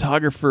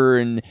photographer,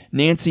 and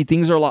Nancy,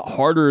 things are a lot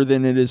harder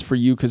than it is for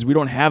you because we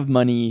don't have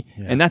money.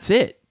 Yeah. And that's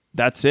it.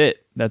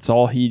 That's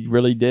all he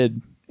really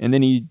did. And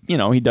then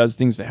he does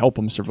things to help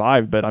him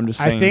survive. But I'm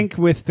just saying. I think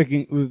with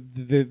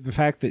the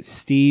fact that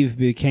Steve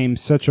became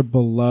such a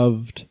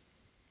beloved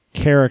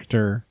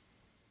character,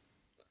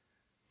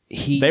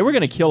 they were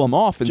going to kill him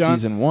off in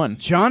season 1.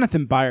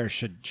 Jonathan Byers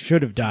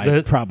should have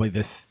died probably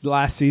this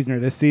last season or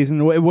this season.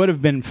 It would have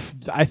been,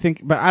 I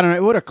think, but I don't know.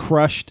 It would have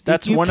crushed.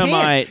 You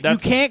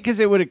can't because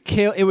it would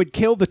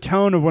kill the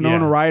tone of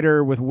Winona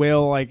Ryder with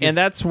Will. And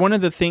that's one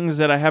of the things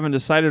that I haven't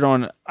decided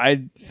on.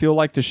 I feel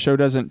like the show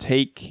doesn't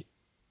take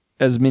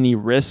as many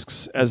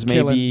risks as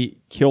maybe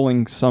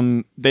killing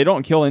some. They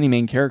don't kill any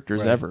main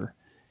characters ever.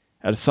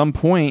 At some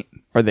point,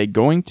 are they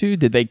going to?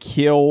 Did they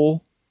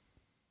kill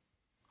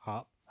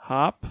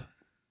Hop?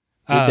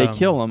 Did they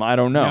kill him? I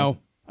don't know. No.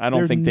 I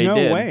don't think they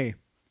did. No way.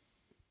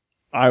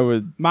 I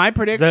would. My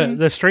prediction.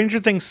 The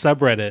Stranger Things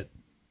subreddit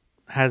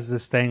has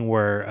this thing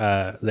where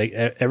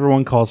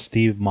everyone calls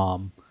Steve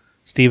mom.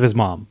 Steve is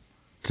mom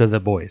to the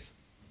boys,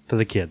 to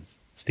the kids.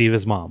 Steve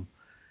is mom,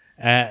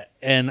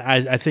 and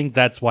I think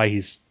that's why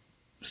he's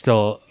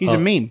still. He's a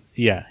meme.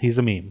 Yeah, he's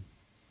a meme,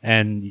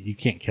 and you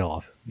can't kill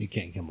off. You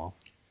can't kill him off.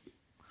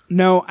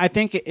 No, I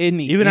think in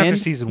the even end, after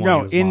season 1.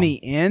 No, in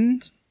the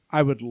end.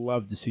 I would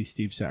love to see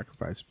Steve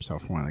sacrifice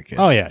himself for one of the kids.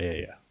 Oh yeah.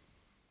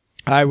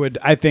 I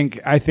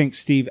think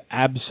Steve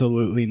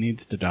absolutely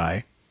needs to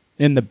die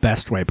in the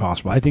best way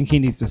possible. I think he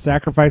needs to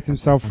sacrifice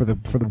himself for the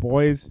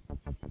boys.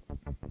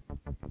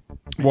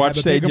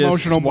 Watch they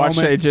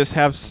just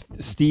have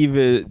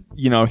Steve.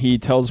 He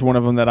tells one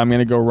of them that I'm going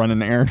to go run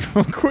an errand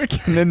real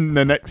quick, and then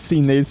the next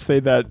scene they say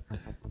that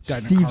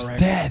Steve's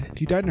dead.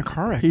 He died in a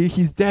car wreck.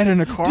 He's dead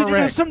in a car wreck. Did it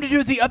have something to do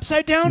with the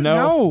Upside Down?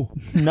 No.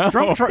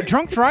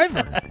 Drunk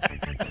driver.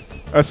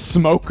 A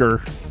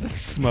smoker. A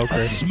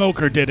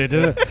smoker did it.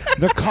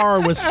 The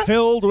car was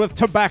filled with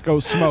tobacco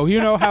smoke.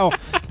 You know how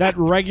that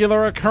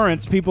regular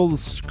occurrence, people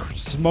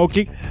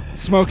smoking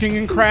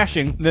and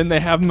crashing. Then they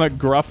have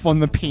McGruff on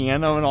the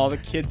piano and all the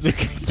kids are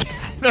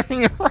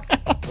gathering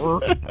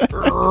around.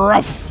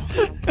 Rough.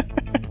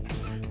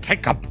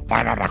 Take a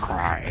bite of the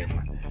crime.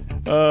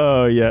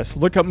 Oh, yes.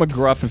 Look up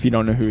McGruff if you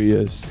don't know who he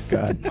is.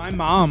 God. My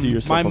mom,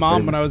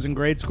 when I was in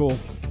grade school,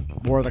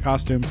 wore the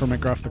costume for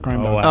McGruff the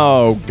crime dog. Wow.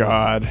 Oh,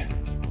 God.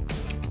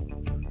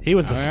 He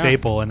was a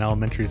staple in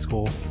elementary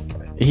school.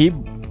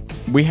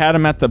 We had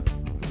him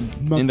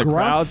in the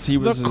crowds. He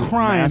was the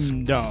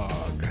crime dog.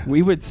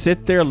 We would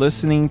sit there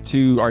listening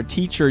to our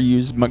teacher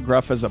use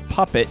McGruff as a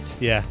puppet.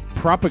 Yeah.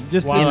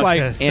 Just it's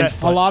like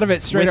a lot of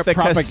it straight up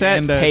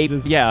propaganda.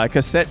 A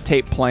cassette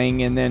tape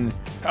playing, and then,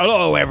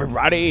 hello,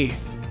 everybody.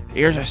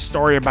 Here's a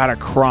story about a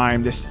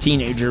crime. This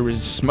teenager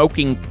was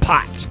smoking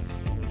pot,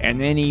 and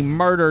then he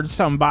murdered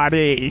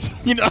somebody.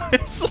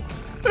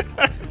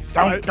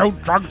 Don't do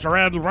drugs or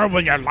it'll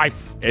ruin your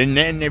life. And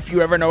then if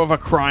you ever know of a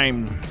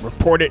crime,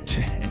 report it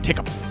and take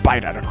a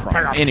bite out of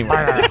crime.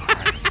 Anyway.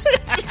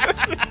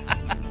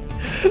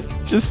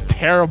 Just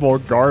terrible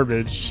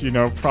garbage,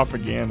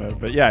 propaganda.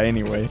 But yeah,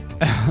 anyway.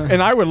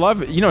 And I would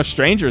love it.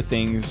 Stranger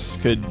Things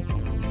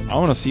I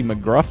want to see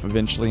McGruff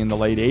eventually in the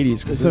late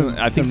 80s. Because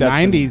I think that's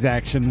 90s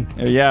action.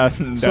 Yeah.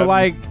 So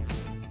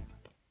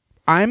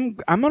I'm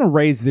going to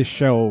raise this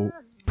show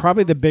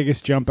probably the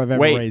biggest jump I've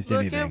ever raised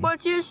anything. Look at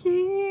what you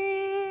see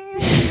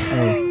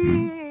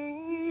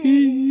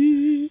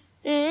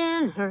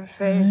in her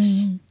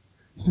face.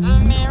 The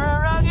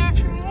mirror of your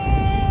dreams.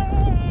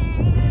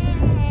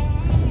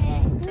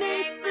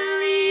 Make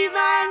believe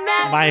I'm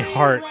not. My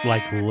heart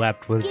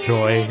leapt with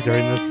joy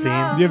during this scene.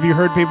 Have you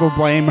heard people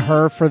blame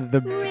her for the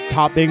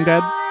top being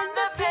dead?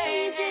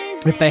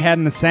 If they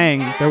hadn't sang,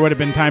 there would have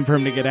been time for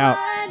him to get out.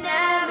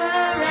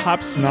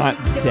 Hop's not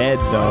dead,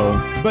 though.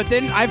 But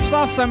then I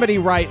saw somebody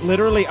write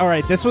literally, all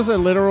right, this was a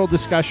literal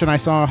discussion I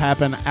saw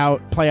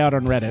play out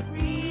on Reddit.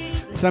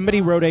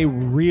 Somebody wrote a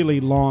really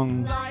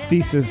long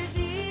thesis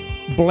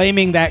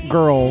blaming that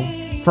girl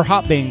for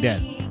Hop being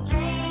dead.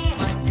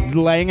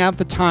 Laying out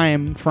the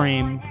time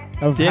frame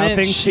of how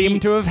things seem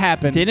to have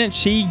happened. Didn't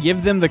she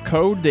give them the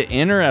code to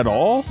enter at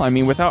all? I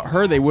mean, without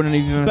her, they wouldn't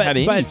have even had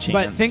any chance.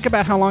 But think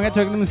about how long it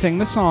took them to sing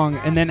the song,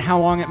 and then how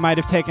long it might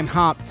have taken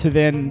Hop to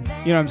then,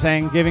 you know what I'm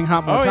saying, giving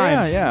Hop more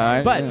time.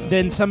 Yeah.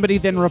 Then somebody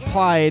then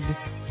replied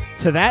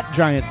to that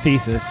giant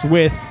thesis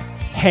with,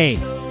 hey,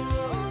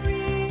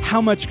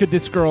 how much could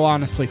this girl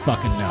honestly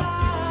fucking know?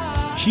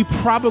 She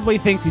probably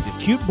thinks he's a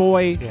cute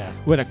boy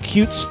with a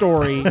cute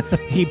story.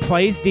 He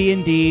plays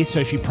D&D,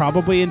 so she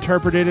probably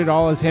interpreted it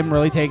all as him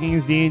really taking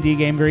his D&D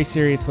game very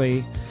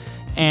seriously.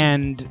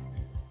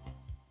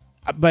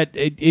 But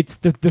it's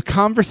the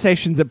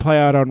conversations that play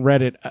out on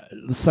Reddit,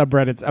 the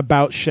subreddits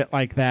about shit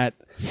like that.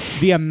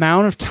 The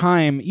amount of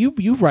time you're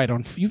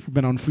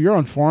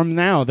on forum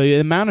now. The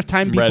amount of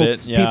time people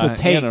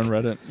take on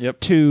Reddit.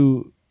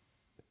 To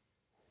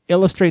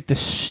illustrate the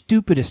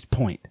stupidest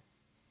point.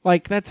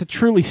 Like, that's a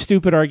truly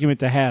stupid argument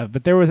to have,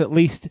 but there was at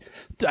least,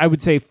 I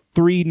would say,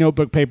 3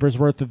 notebook papers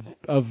worth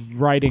of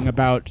writing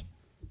about,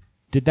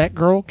 did that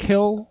girl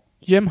kill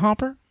Jim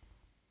Hopper?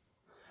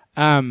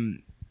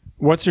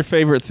 What's your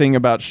favorite thing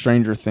about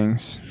Stranger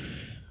Things?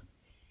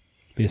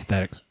 The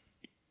aesthetics.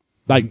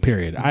 Like,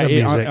 period.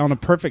 On a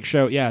perfect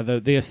show,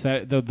 the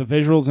aesthetic, the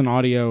visuals and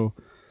audio.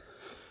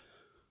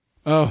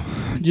 Oh,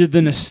 just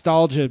the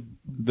nostalgia.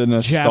 The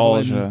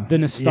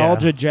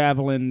nostalgia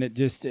javelin that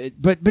just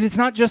but it's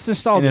not just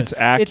nostalgia. And it's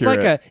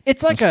accurate.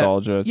 It's like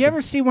nostalgia. You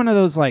ever see one of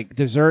those like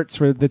desserts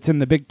that's in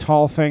the big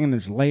tall thing and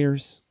there's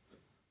layers?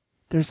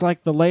 There's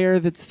like the layer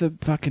that's the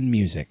fucking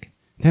music.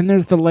 Then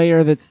there's the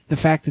layer that's the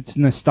fact it's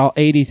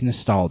 80s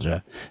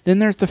nostalgia. Then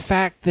there's the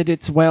fact that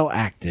it's well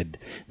acted.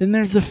 Then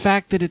there's the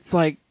fact that it's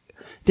like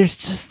there's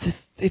just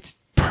this, it's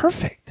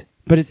perfect.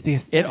 But it's the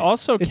aesthetic. It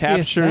also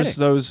captures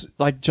those,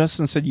 like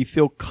Justin said, you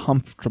feel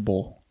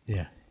comfortable.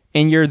 Yeah.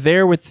 And you're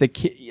there with the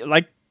kid,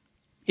 like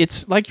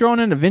it's like you're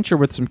on an adventure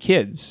with some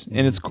kids,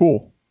 and it's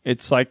cool.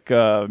 It's like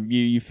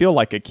you feel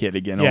like a kid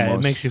again. Yeah,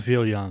 almost. It makes you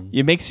feel young.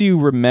 It makes you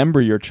remember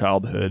your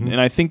childhood,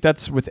 and I think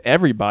that's with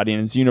everybody,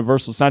 and it's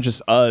universal. It's not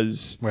just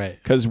us, right?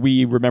 Because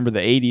we remember the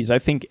 '80s. I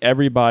think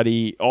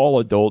everybody, all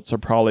adults, are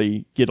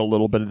probably get a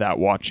little bit of that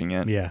watching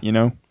it. Yeah, you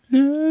know,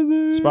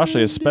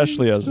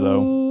 especially us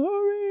though.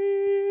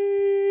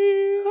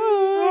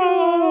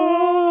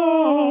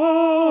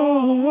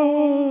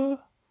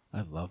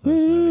 I love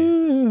those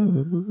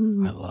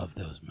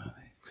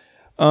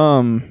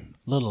movies.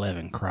 Little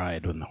Evan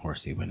cried when the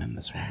horsey went in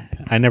the swamp.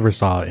 I never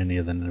saw any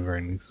of the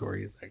Neverending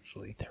Stories,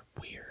 actually. They're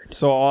weird.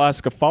 So I'll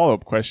ask a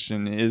follow-up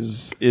question.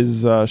 Is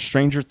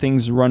Stranger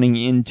Things running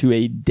into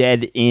a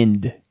dead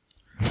end?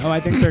 Oh, I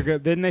think they're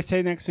good. Didn't they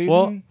say next season?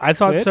 Well, I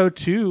thought so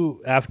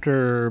too.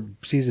 After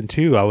season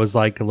 2, I was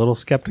like a little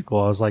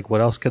skeptical. I was like,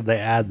 what else could they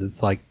add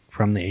that's like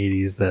from the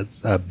 80s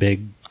that's a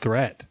big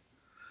threat?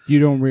 You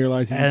don't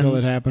realize it until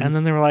it happens. And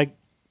then they were like,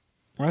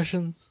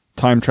 Russians?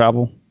 Time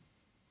travel?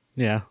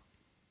 Yeah.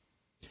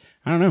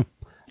 I don't know.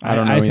 I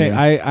don't know. I think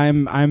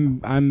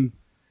I'm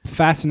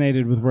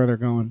fascinated with where they're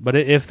going. But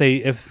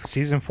if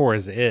season 4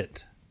 is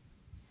it,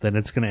 then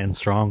it's going to end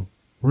strong.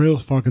 Real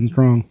fucking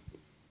strong.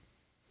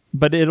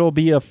 But it'll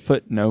be a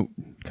footnote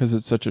because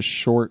it's such a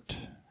short.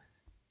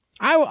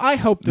 I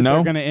hope that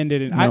they're going to end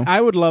it. I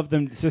would love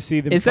them to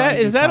see them. Is that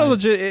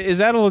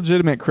a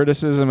legitimate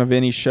criticism of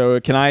any show?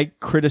 Can I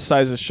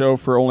criticize a show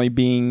for only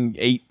being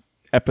 8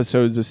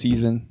 episodes a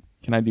season?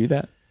 Can I do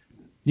that?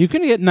 You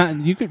can get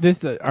on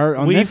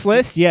this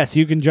list. Yes,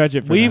 you can judge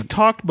it. We've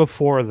talked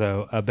before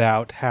though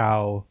about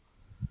how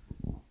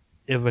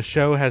if a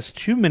show has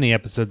too many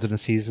episodes in a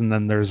season,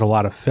 then there's a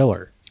lot of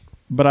filler.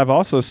 But I've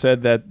also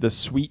said that the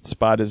sweet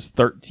spot is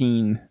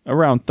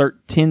around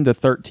 10 to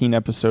 13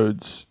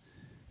 episodes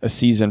a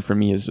season for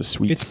me is a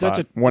sweet spot.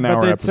 Such a 1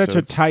 hour it's episodes.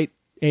 such a tight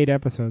 8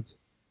 episodes.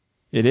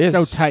 It is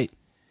so tight.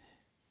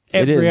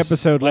 Every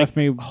episode left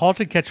me. Halt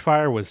and Catch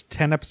Fire was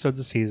 10 episodes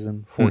a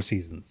season, 4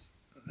 seasons.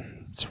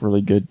 It's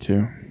really good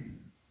too.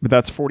 But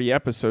that's 40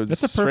 episodes.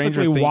 That's a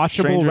perfectly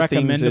watchable,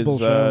 recommendable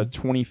show.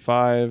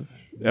 25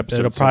 episodes.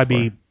 It'll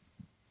probably be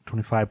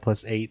 25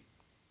 plus 8,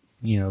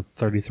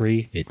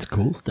 33. It's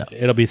cool stuff.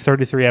 It'll be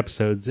 33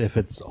 episodes if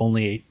it's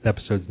only 8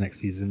 episodes next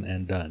season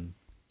and done.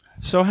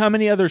 So how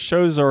many other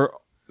shows are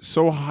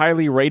so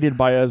highly rated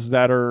by us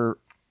that are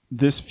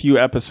this few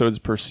episodes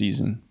per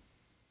season?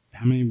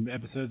 How many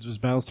episodes was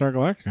Battlestar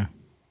Galactica?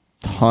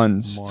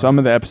 Tons. More. Some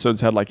of the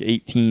episodes had like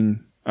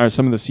 18, or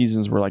some of the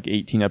seasons were like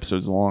 18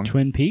 episodes long.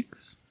 Twin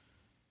Peaks?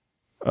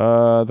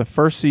 The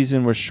first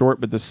season was short,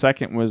 but the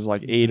second was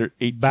like 8 or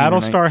 18.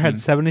 Battlestar had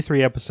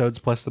 73 episodes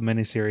plus the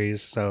miniseries,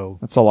 so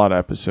that's a lot of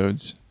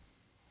episodes.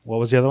 What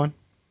was the other one?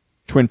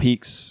 Twin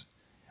Peaks.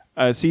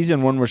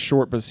 Season 1 was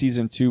short, but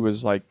season 2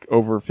 was like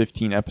over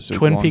 15 episodes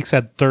Twin long. Peaks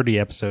had 30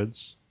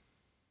 episodes.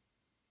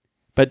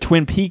 But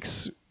Twin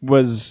Peaks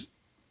was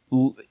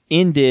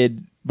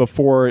ended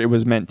before it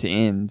was meant to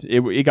end.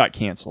 It got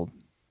canceled.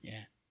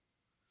 Yeah.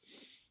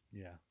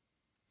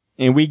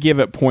 And we give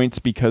it points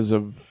because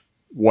of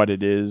what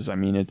it is. I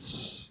mean,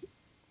 it's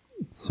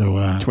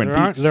Twin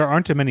Peaks. There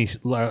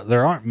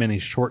aren't many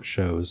short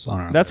shows on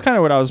our That's kind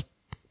of what I was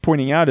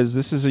pointing out. Is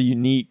this is a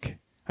unique?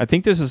 I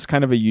think this is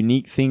kind of a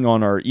unique thing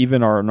on our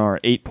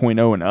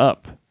 8.0 and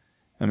up.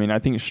 I mean, I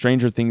think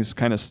Stranger Things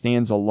kind of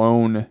stands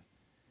alone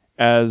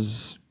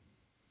as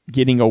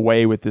getting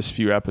away with this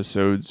few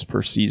episodes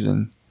per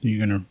season. You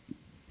gonna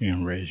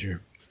raise your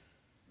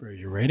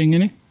rating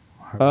any?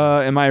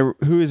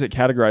 Who is it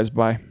categorized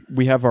by?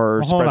 We have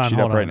our spreadsheet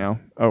up right now.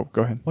 Oh,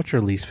 go ahead. What's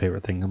your least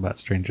favorite thing about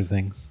Stranger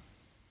Things?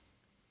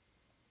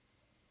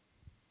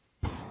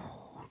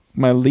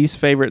 My least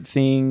favorite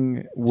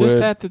thing would... Just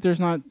that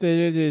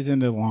it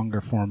isn't a longer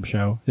form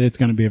show. It's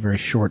going to be a very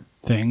short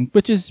thing,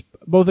 which is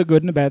both a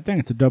good and a bad thing.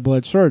 It's a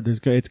double-edged sword.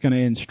 It's going to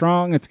end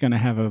strong. It's going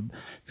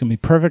to be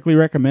perfectly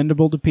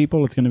recommendable to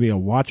people. It's going to be a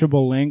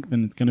watchable length,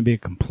 and it's going to be a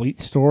complete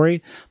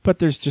story. But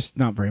in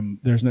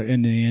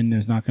the end,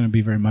 there's not going to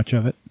be very much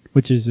of it,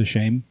 which is a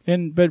shame.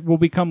 But will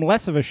become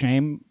less of a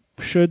shame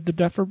should the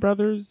Duffer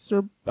Brothers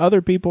or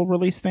other people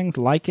release things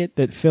like it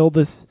that fill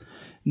this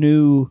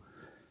new,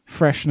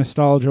 fresh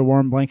nostalgia,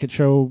 warm blanket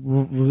show,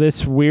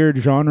 this weird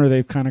genre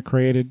they've kind of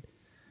created,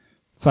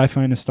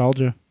 sci-fi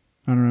nostalgia.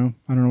 I don't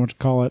know what to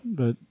call it,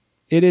 but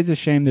it is a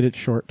shame that it's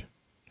short.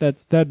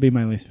 That'd be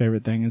my least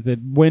favorite thing, is that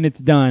when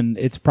it's done,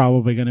 it's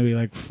probably going to be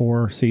like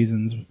 4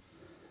 seasons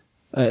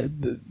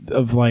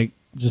of like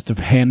just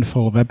a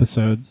handful of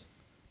episodes.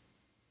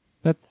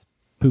 That's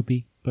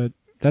poopy, but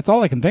that's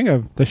all I can think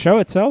of. The show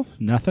itself,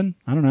 nothing.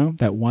 I don't know.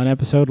 That one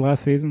episode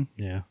last season.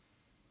 Yeah.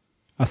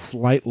 A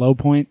slight low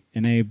point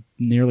in a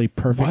nearly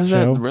perfect show. Was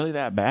that really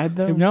that bad,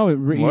 though? No, it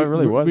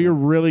really wasn't. You're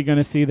really going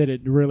to see that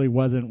it really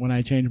wasn't when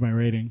I change my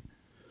rating.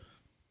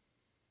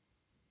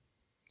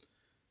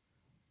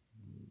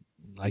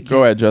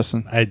 Go ahead,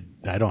 Justin. I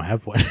don't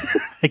have one.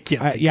 I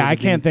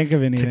can't think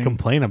of anything to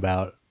complain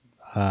about.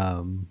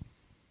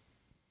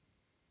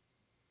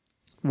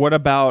 What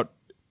about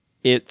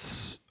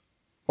its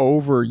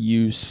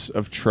overuse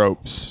of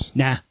tropes?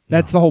 Nah,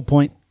 that's the whole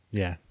point.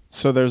 Yeah.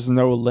 So there's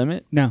no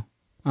limit? No.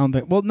 I don't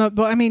think. Well, no,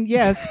 but I mean,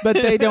 yes, but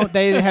they don't.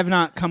 They have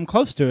not come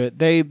close to it.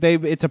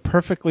 It's a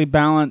perfectly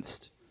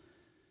balanced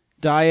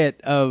diet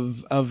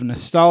of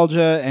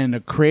nostalgia and a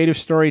creative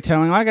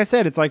storytelling. Like I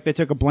said, it's like they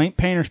took a blank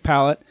painter's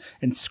palette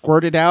and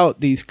squirted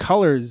out these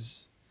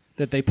colors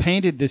that they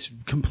painted this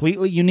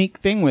completely unique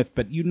thing with.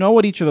 But you know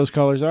what each of those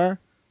colors are.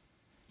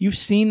 You've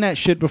seen that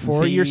shit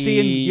before. You're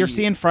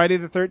seeing Friday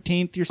the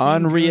 13th. You're seeing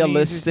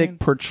unrealistic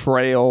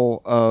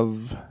portrayal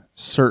of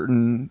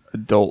certain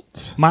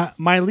adults.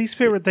 My least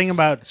favorite thing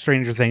about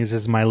Stranger Things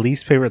is my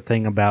least favorite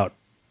thing about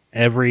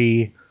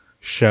every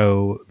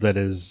show that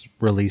is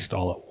released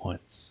all at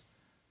once.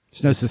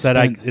 There's no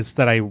suspense. It's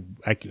that I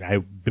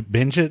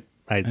binge it,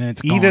 eat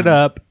gone. it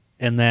up,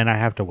 and then I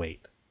have to wait.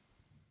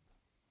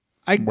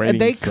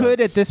 They could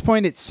at this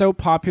point. It's so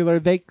popular.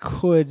 They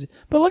could,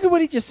 but look at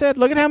what he just said.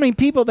 Look at how many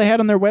people they had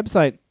on their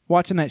website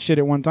watching that shit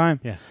at one time.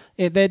 Yeah,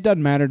 it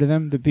doesn't matter to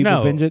them. The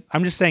people binge it.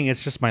 I'm just saying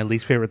it's just my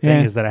least favorite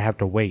thing is that I have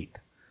to wait.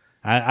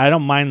 I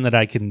don't mind that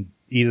I can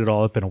eat it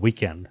all up in a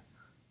weekend,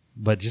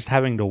 but just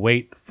having to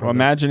wait.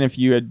 Imagine if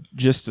you had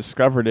just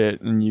discovered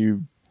it and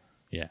you.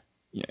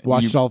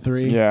 Watched all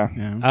 3. Yeah.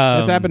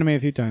 It's happened to me a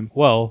few times.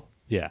 Well,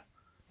 yeah.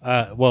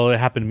 It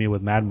happened to me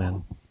with Mad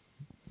Men.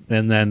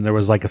 And then there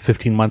was like a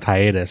 15-month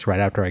hiatus right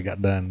after I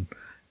got done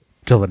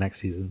till the next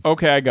season.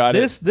 Okay, I got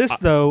it.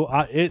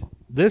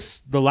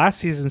 The last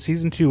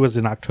season 2 was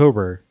in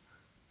October.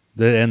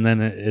 And then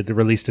it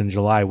released in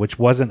July, which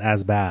wasn't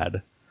as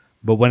bad.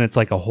 But when it's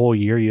like a whole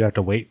year, you have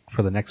to wait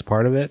for the next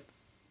part of it.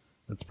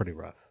 That's pretty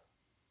rough.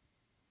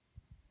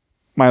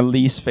 My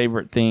least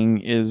favorite thing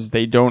is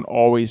they don't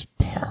always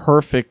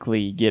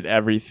perfectly get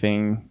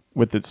everything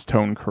with its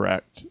tone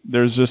correct.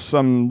 There's just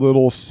some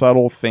little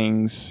subtle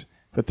things,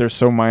 but they're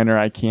so minor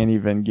I can't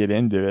even get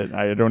into it.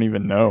 I don't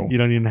even know. You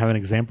don't even have an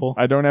example?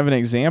 I don't have an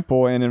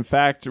example. And in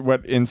fact,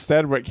 what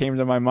came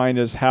to my mind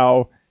is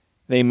how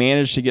they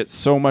managed to get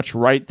so much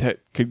right that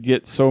could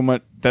get so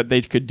much that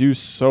they could do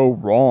so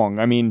wrong.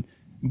 I mean,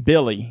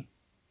 Billy,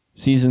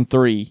 season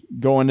 3,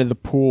 going to the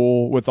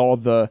pool with all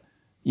the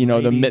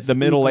the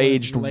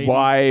middle-aged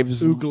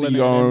wives, putting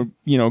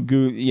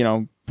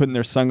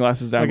their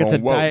sunglasses down. Like it's a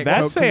Diet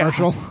Coke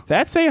commercial.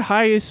 That's a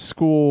high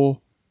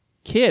school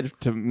kid.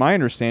 To my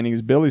understanding,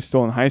 is Billy's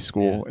still in high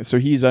school, so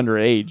he's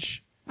underage.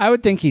 I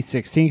would think he's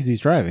 16 because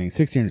he's driving.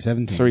 16 or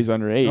 17. So he's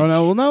underage. Oh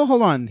no! Well, no.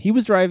 Hold on. He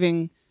was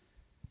driving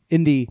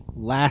in the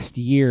last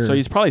year. So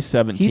he's probably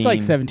 17. He's like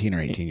 17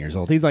 or 18 years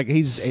old.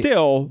 He's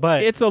still,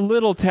 but it's a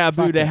little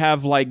taboo to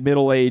have like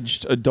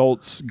middle-aged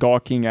adults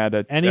gawking at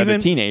a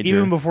teenager.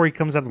 Even before he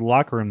comes out of the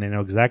locker room, they know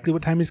exactly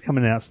what time he's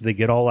coming out, so they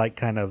get all like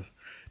kind of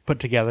put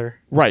together.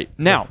 Right.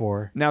 Now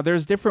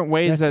there's different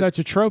ways That's such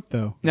a trope,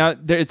 though. Now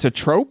it's a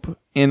trope,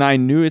 and I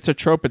knew it's a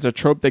trope. It's a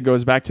trope that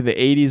goes back to the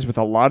 80s with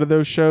a lot of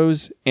those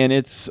shows, and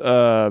it's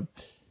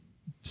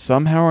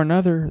somehow or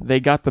another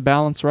they got the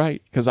balance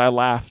right because I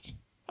laughed.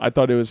 I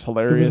thought it was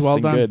hilarious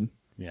and good.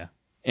 Yeah.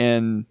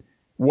 And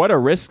what a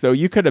risk, though.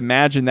 You could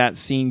imagine that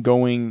scene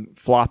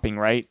flopping,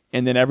 right?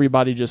 And then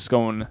everybody just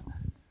going,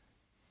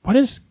 what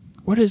is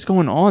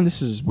going on?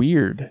 This is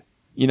weird.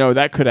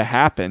 That could have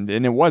happened.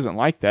 And it wasn't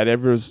like that.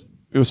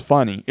 It was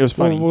funny. It was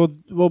funny.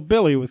 Well,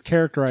 Billy was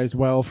characterized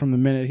well from the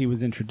minute he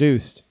was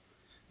introduced.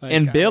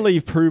 And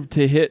Billy proved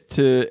to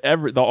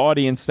the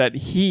audience that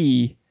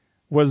he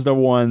was the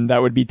one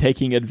that would be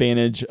taking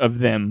advantage of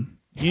them.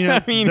 You know,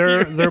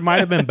 there might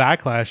have been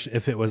backlash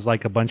if it was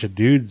like a bunch of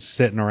dudes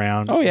sitting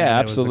around. Oh yeah,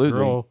 and it was a absolutely.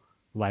 girl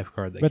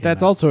lifeguard. But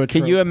that's also a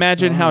trope. Can you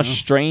imagine So, how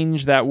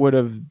strange that would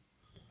have?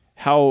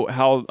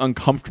 How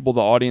uncomfortable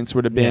the audience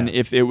would have been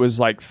if it was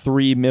like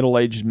 3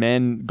 middle-aged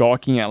men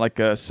gawking at like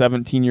a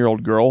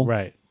 17-year-old girl.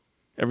 Right.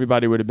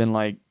 Everybody would have been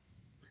like,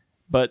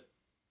 but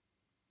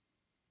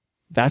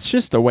that's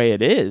just the way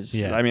it is.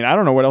 Yeah. I mean, I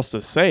don't know what else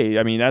to say.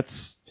 I mean,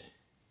 that's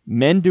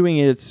men doing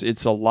it.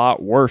 It's a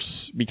lot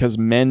worse because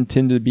men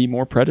tend to be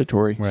more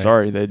predatory. Right.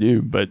 Sorry, they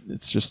do, but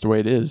it's just the way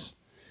it is.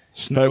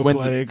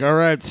 Snowflake. All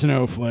right,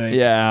 Snowflake.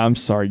 Yeah, I'm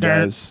sorry,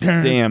 guys.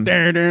 Damn.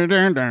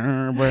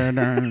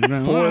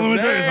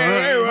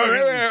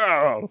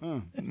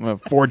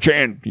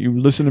 4chan, you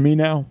listen to me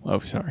now? Oh,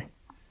 sorry.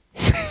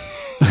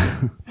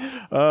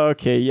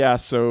 Okay, yeah,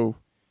 so...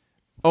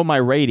 Oh, my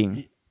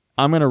rating.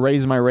 I'm going to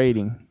raise my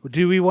rating.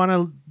 Do we want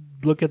to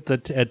look at the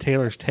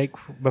Taylor's take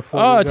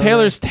before? Oh,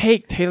 Taylor's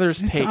take.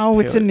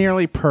 It's a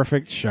nearly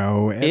perfect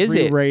show.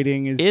 Every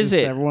rating is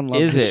everyone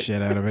loves the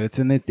shit out of it. It's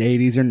in the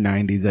 80s or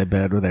 90s, I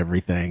bet, with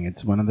everything.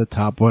 It's one of the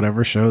top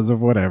whatever shows of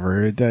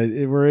whatever.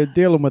 We're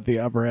dealing with the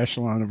upper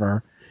echelon of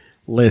our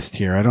list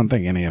here. I don't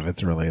think any of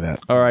it's really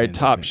that. All right,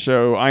 top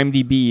show.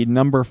 IMDb,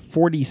 number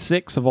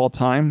 46 of all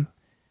time,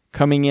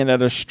 coming in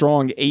at a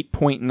strong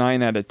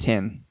 8.9 out of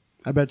 10.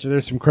 I bet you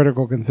there's some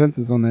critical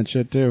consensus on that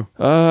shit, too.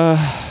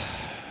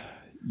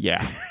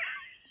 Yeah.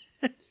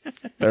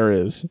 There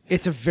is.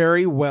 It's a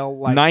very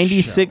well-liked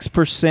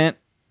 96%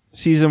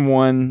 season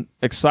 1,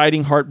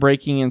 exciting,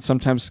 heartbreaking, and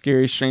sometimes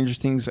scary. Stranger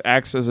Things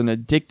acts as an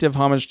addictive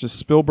homage to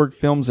Spielberg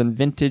films and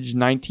vintage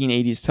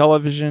 1980s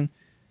television.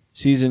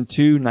 Season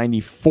 2,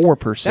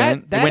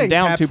 94%. It went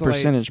down 2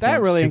 percentage points.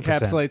 That really 2%.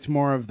 encapsulates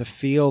more of the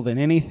feel than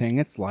anything.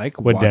 It's like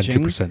Went down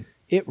watching... 2%.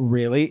 It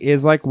really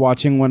is like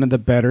watching one of the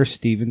better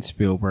Steven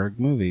Spielberg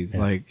movies.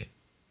 Yeah. Like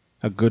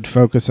a good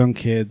focus on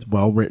kids,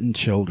 well-written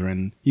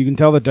children. You can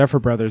tell the Duffer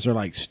Brothers are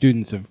like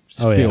students of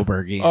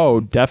Spielberg. Oh,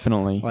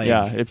 definitely. Like-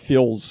 yeah, it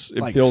feels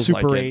like like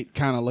Super it. 8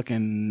 kind of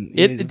looking.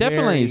 It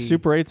definitely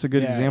Super 8's a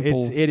good yeah,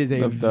 example. It is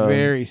a of the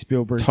very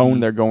Spielberg tone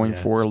they're going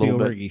for a little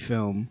bit. Spielberg-y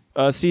film.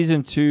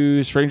 Season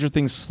 2, Stranger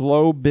Things'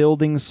 slow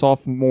building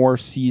sophomore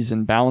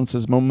season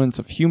balances moments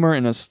of humor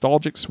and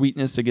nostalgic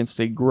sweetness against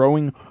a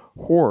growing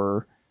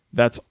horror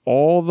that's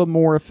all the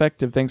more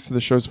effective thanks to the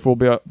show's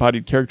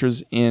full-bodied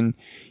characters in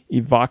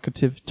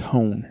evocative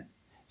tone.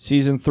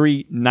 Season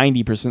 3,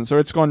 90%. So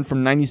it's gone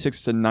from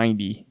 96 to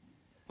 90.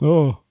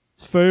 Oh,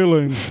 it's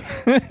failing.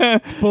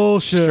 It's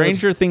bullshit.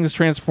 Stranger Things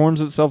transforms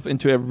itself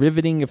into a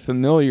riveting,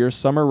 familiar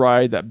summer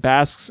ride that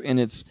basks in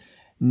its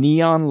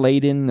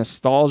neon-laden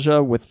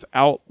nostalgia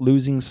without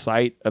losing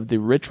sight of the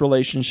rich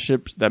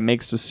relationships that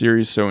makes the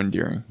series so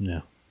endearing. Yeah.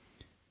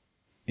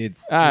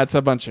 It's It's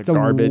a bunch of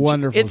garbage.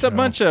 It's a show.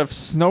 bunch of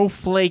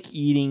snowflake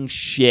eating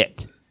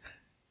shit.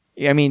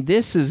 I mean,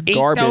 this is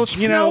garbage.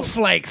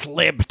 snowflakes,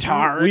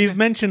 libtard. We've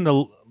mentioned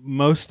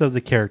most of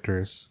the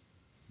characters.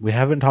 We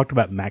haven't talked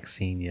about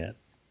Maxine yet.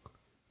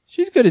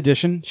 She's a good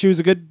addition. She was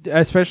a good,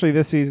 especially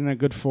this season, a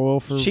good foil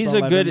for. She's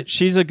 11.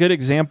 She's a good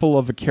example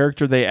of a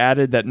character they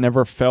added that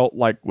never felt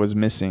like was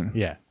missing.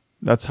 Yeah.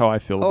 That's how I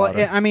feel about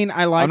her. I mean,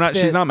 I like.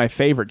 She's not my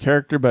favorite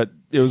character, but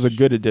it was a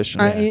good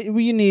addition.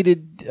 We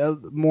needed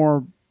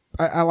more.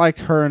 I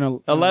liked her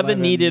in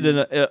 11 needed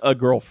a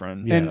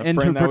girlfriend, and to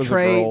friend that was a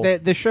portray girl.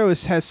 that the show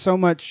has so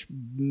much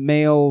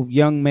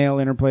young male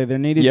interplay. There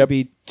needed to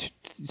be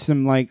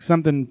some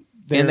something.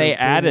 There and they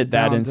to added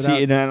that, balance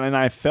it out. and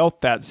I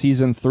felt that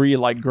season 3,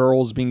 like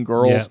girls being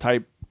girls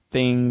type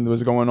thing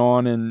was going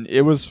on, and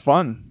it was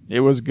fun.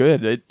 It was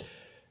good.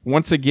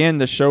 Once again,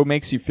 the show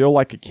makes you feel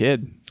like a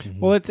kid.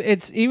 Well,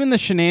 it's even the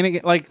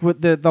shenanigans, like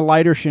with the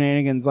lighter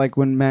shenanigans, like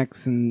when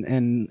Max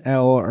and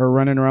Elle are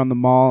running around the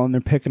mall and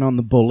they're picking on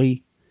the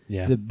bully,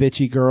 the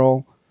bitchy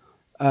girl.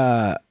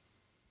 I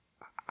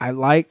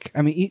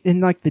mean,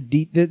 and like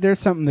there's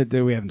something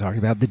that we haven't talked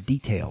about, the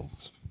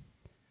details.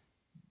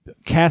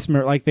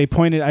 Casmer, like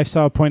I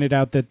saw pointed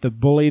out that the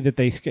bully that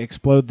they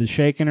explode the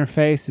shake in her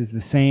face is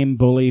the same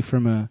bully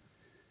from a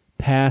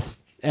past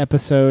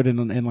episode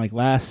in like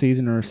last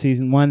season or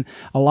season 1.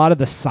 A lot of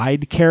the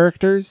side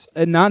characters,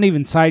 and not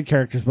even side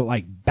characters, but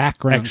like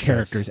background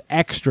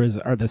extras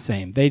are the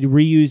same. They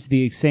reuse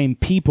the same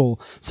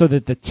people so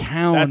that the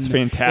town That's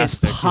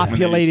fantastic, is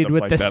populated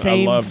with like the that.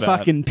 same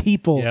fucking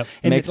people. Yep.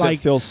 And Makes it's like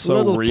it feel so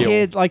little real.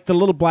 kid, like the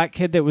little black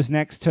kid that was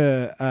next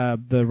to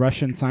the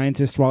Russian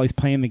scientist while he's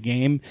playing the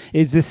game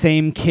is the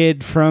same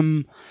kid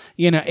from.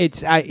 It's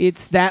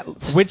that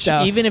Which,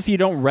 stuff. even if you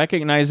don't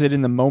recognize it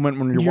in the moment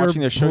when you're Your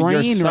watching the show, your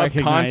brain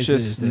subconscious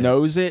recognizes it.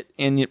 knows it,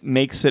 and it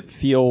makes it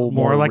feel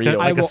More like real.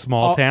 a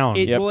small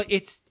town. Well,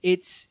 it's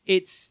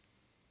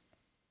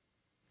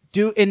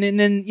and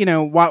then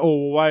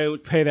why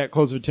pay that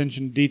close of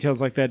attention to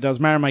details like that? It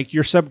doesn't matter, Mike.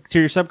 To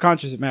your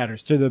subconscious, it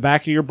matters. To the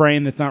back of your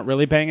brain that's not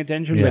really paying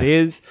attention, but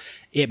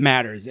it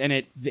matters, and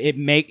it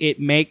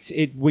makes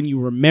it when you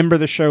remember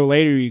the show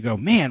later, you go,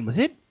 man, was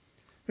it?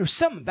 There was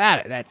something about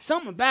it. That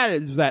something about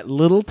it is that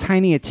little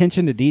tiny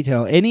attention to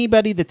detail.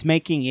 Anybody that's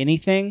making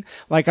anything,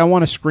 like I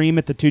want to scream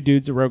at the two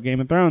dudes that wrote Game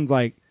of Thrones,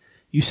 like,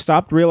 you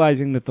stopped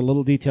realizing that the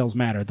little details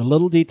matter. The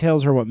little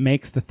details are what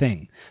makes the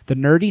thing. The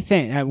nerdy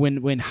thing.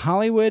 When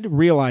Hollywood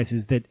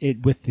realizes that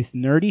with this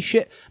nerdy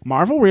shit,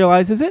 Marvel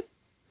realizes it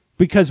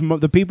because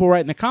the people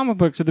writing the comic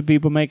books are the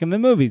people making the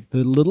movies.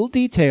 The little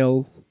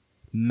details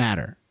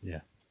matter.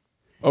 Yeah.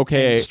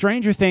 Okay. And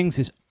Stranger Things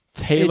is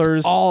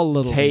Taylor's all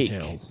little take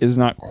details. is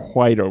not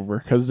quite over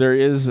because there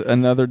is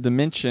another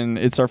dimension.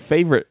 It's our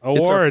favorite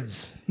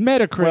awards.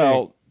 Metacritic.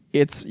 Well,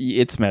 it's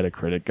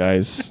Metacritic,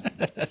 guys.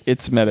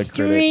 It's Metacritic.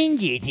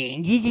 Stranger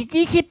Things is a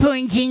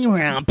disappointing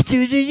romp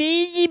through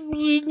the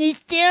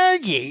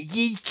nostalgia.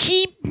 Just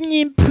cheap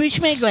and push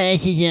my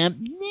glasses up.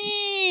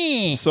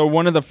 So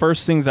one of the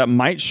first things that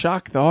might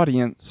shock the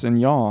audience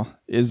and y'all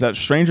is that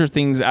Stranger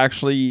Things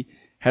actually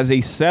has a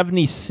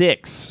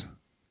 76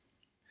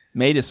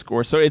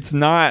 Metascore. So it's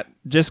not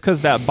just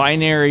because that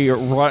binary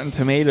Rotten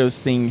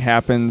Tomatoes thing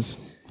happens.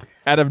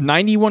 Out of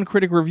 91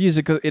 critic reviews,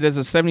 it has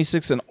a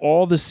 76, and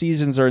all the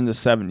seasons are in the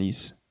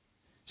 70s.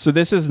 So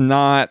this is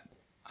not.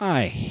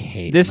 I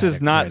hate. This Metacritic.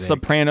 is not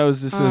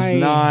Sopranos. This is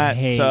not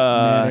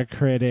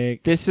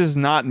Metacritic. This is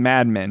not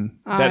Mad Men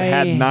that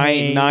had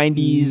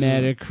 90s.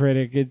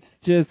 Metacritic. It's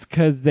just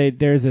because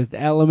there's an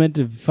element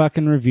of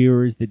fucking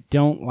reviewers that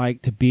don't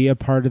like to be a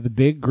part of the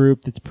big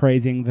group that's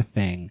praising the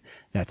thing.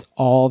 That's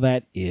all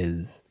that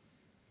is.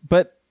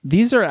 But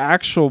these are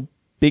actual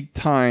big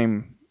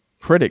time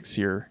critics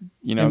here.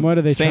 And what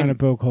are they trying to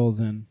poke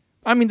holes in?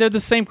 I mean, they're the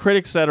same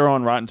critics that are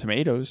on Rotten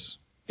Tomatoes.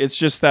 It's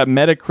just that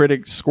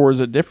Metacritic scores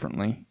it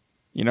differently,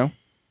 I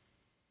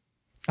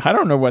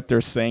don't know what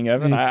they're saying,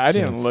 Evan. I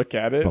didn't look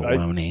at it.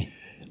 Baloney.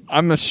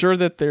 I'm sure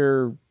that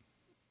they're...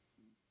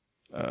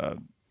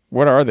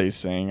 what are they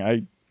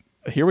saying?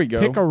 Here we go.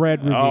 Pick a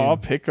red review. I'll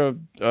pick a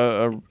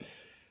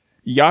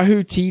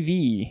Yahoo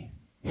TV.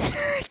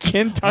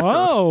 Ken Tucker.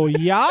 Oh,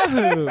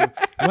 Yahoo!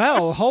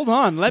 Well, hold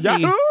on. Let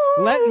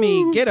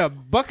me get a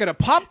bucket of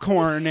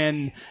popcorn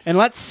and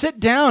let's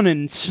sit down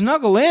and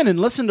snuggle in and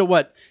listen to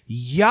what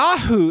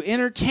Yahoo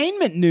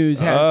Entertainment News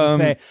has to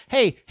say.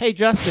 Hey,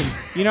 Justin,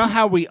 you know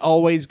how we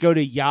always go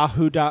to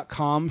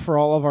yahoo.com for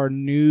all of our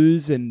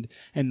news and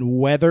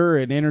weather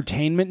and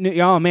entertainment news?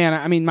 Oh, man,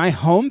 I mean, my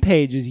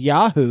homepage is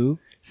Yahoo.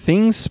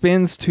 Things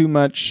spins too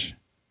much.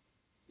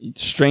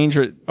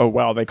 Stranger... Oh,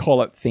 wow, they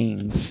call it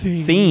Things.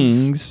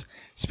 Things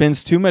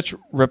spends too much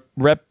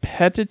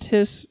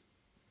repetitious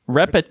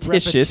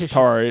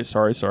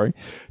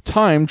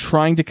time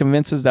trying to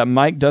convince us that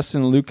Mike,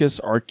 Dustin, and Lucas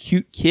are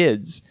cute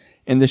kids,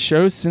 and the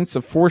show's sense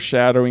of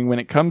foreshadowing when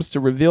it comes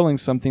to revealing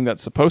something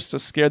that's supposed to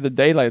scare the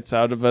daylights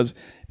out of us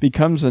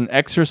becomes an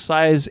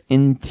exercise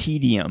in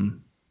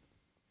tedium.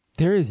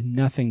 There is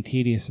nothing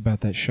tedious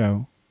about that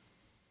show.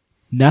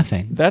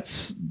 Nothing.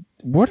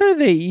 What are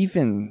they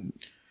even...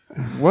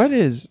 What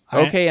is...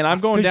 Okay, and I'm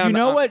going down...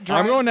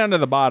 I'm going down to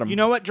the bottom. You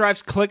know what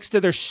drives clicks to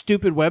their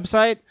stupid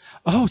website?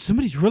 Oh,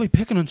 somebody's really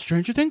picking on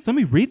Stranger Things? Let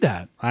me read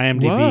that.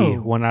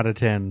 IMDb, 1 out of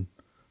 10.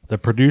 The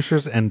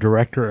producers and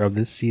director of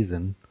this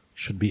season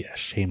should be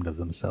ashamed of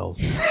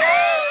themselves.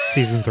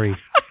 Season 3.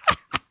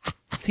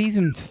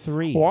 Season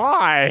 3.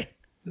 Why?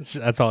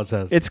 That's all it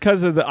says. It's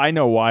because of the... I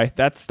know why.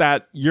 That's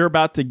that... You're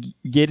about to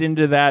get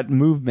into that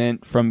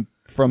movement from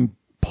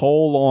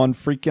poll on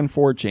freaking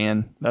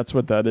 4chan. That's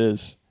what that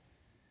is.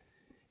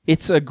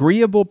 It's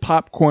agreeable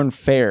popcorn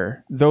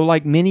fare, though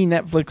like many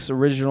Netflix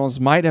originals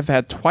might have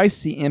had twice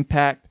the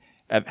impact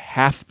at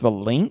half the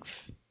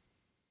length.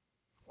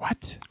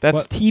 What?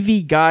 That's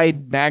TV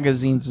Guide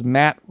Magazine's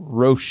Matt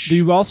Roche.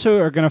 You also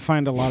are going to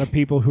find a lot of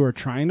people who are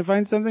trying to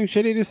find something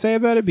shitty to say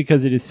about it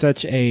because it is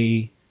such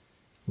a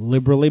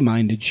liberally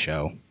minded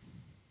show.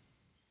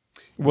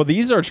 Well,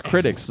 these are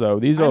critics,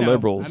 though. These are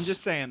liberals. I'm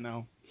just saying,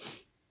 though.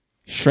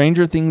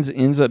 Stranger Things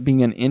ends up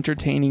being an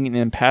entertaining and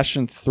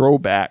impassioned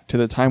throwback to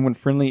the time when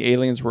friendly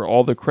aliens were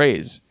all the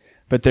craze.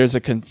 But there's a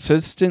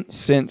consistent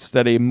sense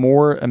that a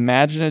more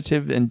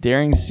imaginative and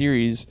daring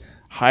series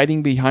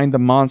hiding behind the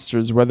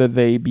monsters, whether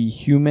they be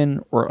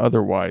human or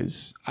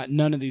otherwise.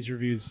 None of these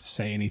reviews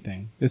say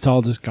anything. It's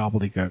all just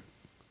gobbledygook.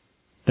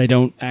 They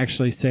don't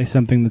actually say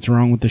something that's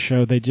wrong with the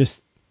show. They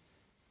just...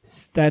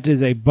 That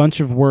is a bunch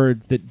of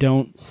words that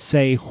don't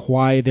say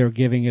why they're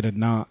giving it a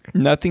knock.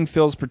 Nothing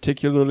feels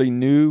particularly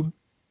new,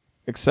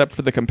 except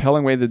for the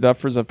compelling way the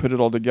Duffers have put it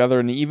all together,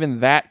 and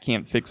even that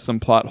can't fix some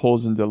plot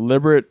holes and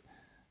deliberate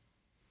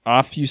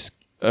obfuscation.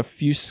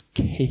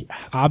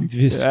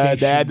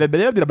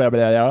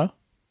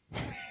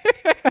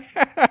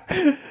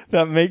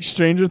 That makes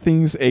Stranger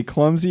Things a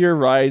clumsier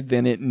ride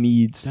than it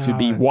needs to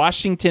be.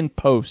 Washington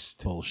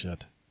Post.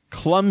 Bullshit.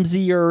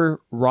 Clumsier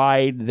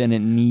ride than it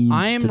needs to be.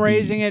 I am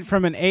raising it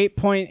from an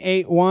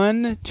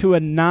 8.81 to a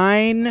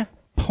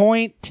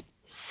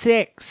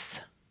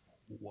 9.6.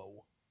 Whoa.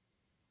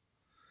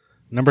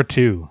 Number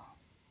 2.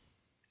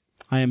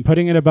 I am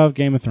putting it above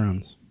Game of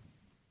Thrones.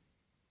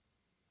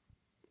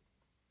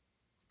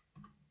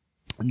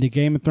 The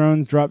Game of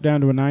Thrones dropped down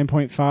to a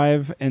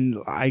 9.5, and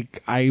I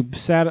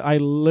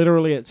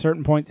literally at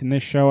certain points in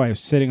this show I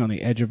was sitting on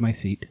the edge of my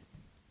seat.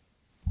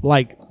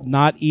 Like,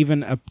 not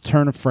even a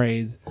turn of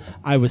phrase.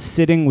 I was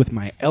sitting with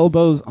my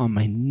elbows on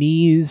my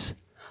knees.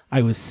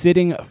 I was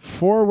sitting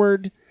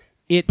forward.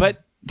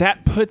 But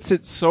that puts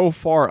it so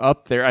far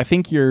up there. I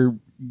think you're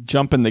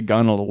jumping the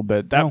gun a little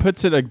bit. That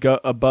puts it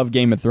above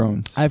Game of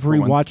Thrones. I've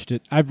rewatched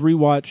it. I've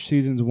rewatched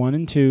seasons 1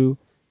 and 2.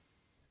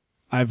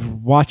 I've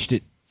watched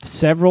it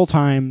several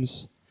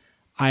times.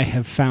 I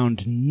have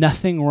found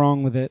nothing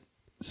wrong with it.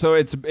 So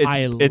it's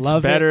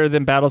better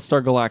than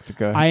Battlestar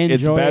Galactica.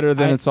 It's better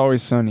than It's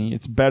Always Sunny.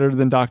 It's better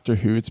than Doctor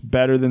Who. It's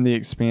better than The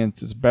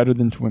Expanse. It's better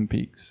than Twin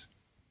Peaks.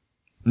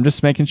 I'm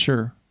just making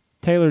sure.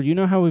 Taylor, you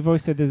know how we've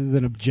always said this is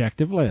an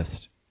objective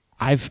list.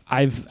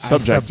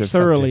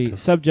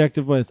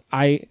 Subjective list.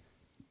 I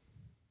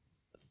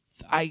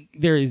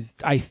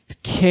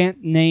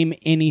can't name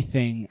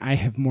anything I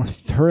have more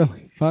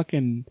thoroughly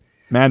fucking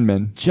Mad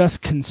Men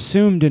just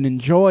consumed and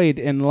enjoyed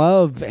and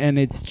loved, and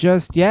it's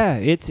just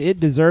it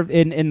deserved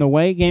in the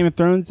way Game of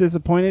Thrones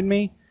disappointed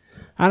me.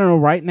 I don't know,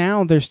 right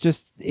now there's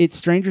just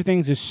Stranger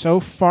Things is so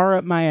far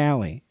up my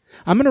alley.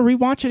 I'm gonna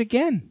rewatch it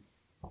again.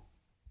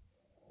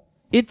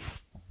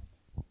 It's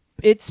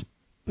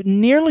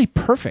nearly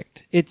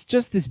perfect. It's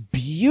just this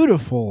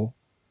beautiful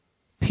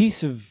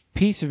piece of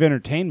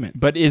entertainment.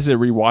 But is it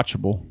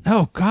rewatchable?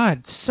 Oh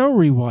God, so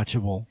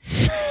rewatchable.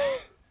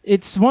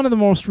 It's one of the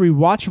most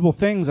rewatchable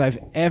things I've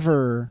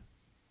ever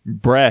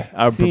Breh.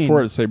 I would seen.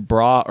 prefer to say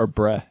bra or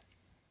breh.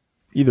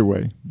 Either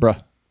way, bruh.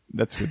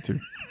 That's good too.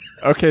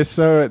 Okay,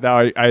 so now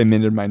I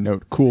amended my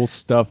note. Cool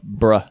stuff,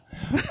 bruh.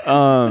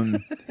 I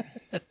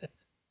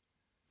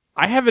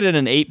have it at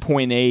an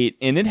 8.8,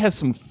 and it has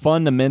some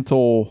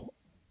fundamental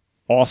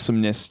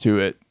awesomeness to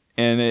it,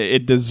 and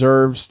it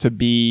deserves to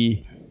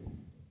be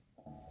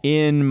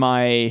in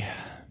my...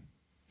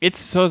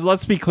 So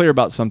let's be clear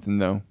about something,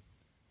 though.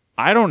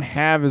 I don't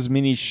have as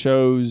many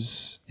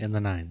shows... In the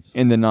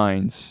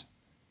 9s.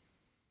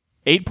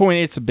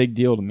 8.8 is a big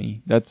deal to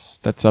me. That's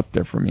up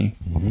there for me.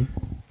 Mm-hmm.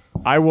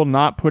 I will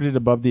not put it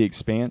above The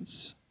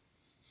Expanse,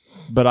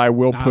 but I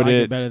will put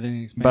it better than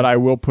The Expanse. But I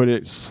will put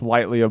it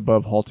slightly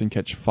above *Halt and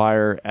Catch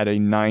Fire* at a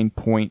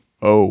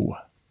 9.0.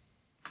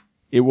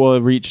 It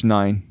will reach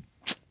 9.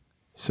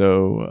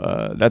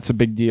 So that's a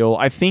big deal.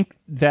 I think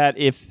that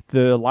if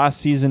the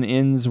last season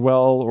ends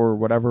well, or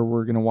whatever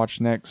we're going to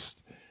watch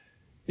next,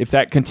 if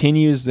that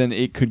continues, then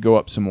it could go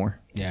up some more.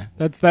 Yeah,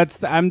 that's.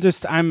 I'm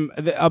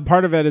a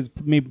part of it is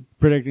me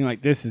predicting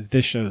like this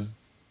show's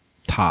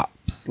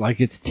tops,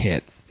 like it's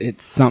tits,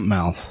 it's something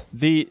else.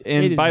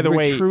 By the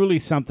way, truly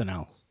something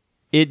else.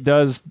 It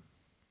does.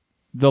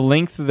 The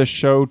length of the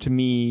show to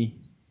me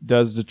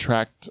does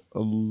detract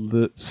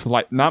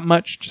slight, not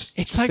much. Just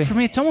like for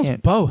me, it's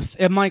almost both.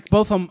 I'm like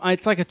both.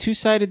 It's like a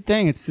two-sided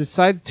thing. It's two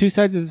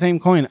sides of the same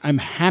coin. I'm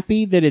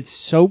happy that it's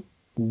so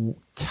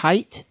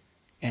tight.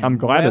 I'm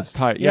glad it's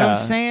tight. You know what I'm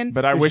saying?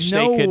 But I wish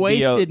there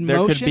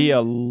could be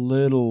a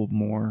little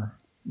more,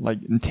 like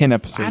in 10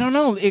 episodes. I don't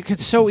know. It could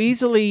so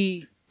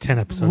easily 10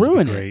 episodes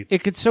ruin it.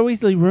 It could so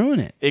easily ruin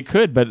it. It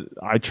could, but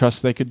I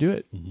trust they could do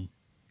it. Mm-hmm.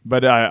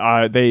 But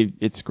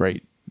it's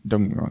great.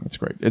 Don't get me wrong, it's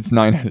great. It's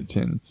 9 out of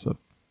 10. So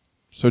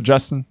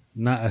Justin,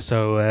 from a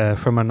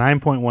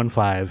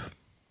 9.15,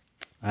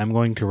 I'm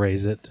going to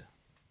raise it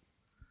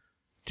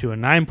to a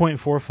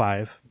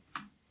 9.45.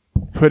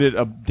 Put it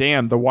up.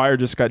 Damn, The Wire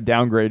just got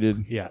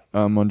downgraded. Yeah.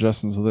 On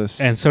Justin's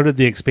list, and so did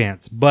The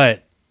Expanse.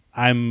 But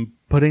I'm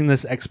putting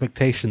this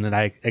expectation that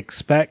I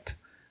expect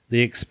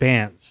The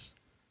Expanse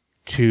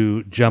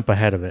to jump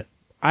ahead of it.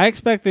 I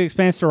expect The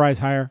Expanse to rise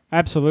higher.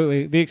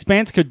 Absolutely, The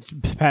Expanse could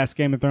pass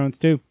Game of Thrones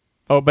too.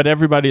 Oh, but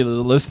everybody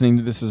listening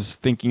to this is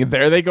thinking,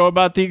 there they go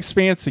about The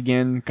Expanse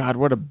again. God,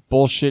 what a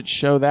bullshit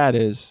show that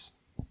is.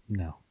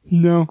 No.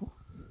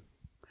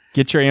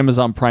 Get your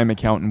Amazon Prime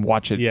account and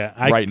watch it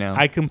right now.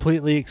 I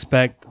completely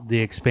expect The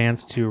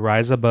Expanse to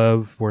rise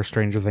above where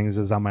Stranger Things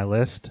is on my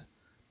list.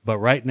 But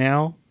right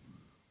now,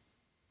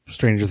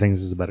 Stranger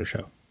Things is a better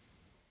show.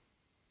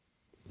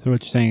 So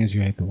what you're saying is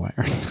you hate The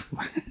Wire.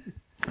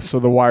 So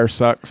The Wire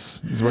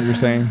sucks, is what you're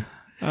saying?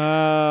 Oh,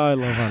 I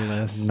love our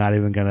list. Not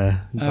even going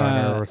to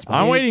garner a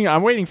response.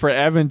 I'm waiting for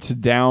Evan to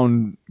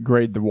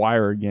downgrade The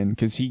Wire again,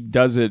 because he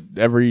does it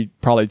every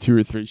probably 2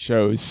 or 3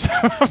 shows.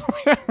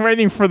 I'm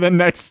waiting for the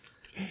next...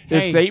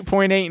 It's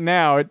 8.8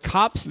 now.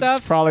 Cop stuff,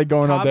 it's probably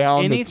going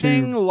down.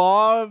 Anything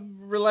law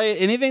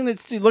related, anything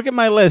that's look at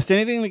my list.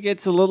 Anything that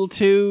gets a little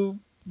too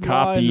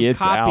copy, it's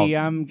copy.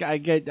 out. I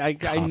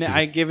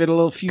give it a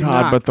little few. God,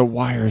 knocks. but The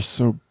Wire is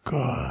so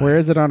good. Where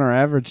is it on our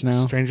average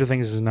now? Stranger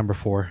Things is number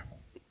 4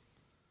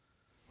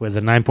 with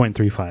a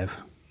 9.35.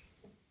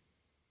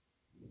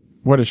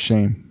 What a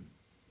shame.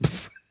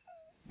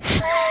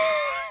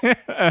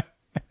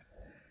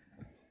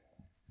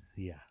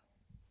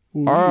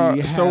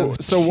 Yeah. So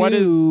what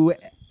is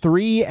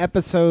 3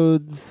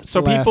 episodes. So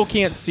left. people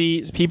can't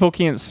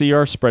see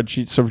our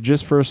spreadsheet. So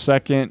just for a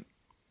second,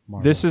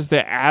 this is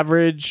the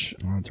average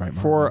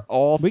for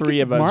all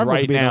three of us Marvel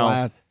right could be the now.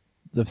 last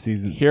of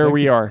season. Here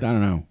we are. I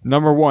don't know.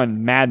 Number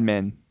 1, Mad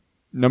Men.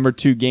 Number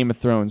 2, Game of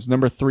Thrones.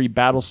 Number 3,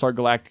 Battlestar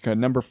Galactica.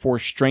 Number 4,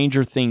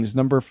 Stranger Things.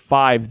 Number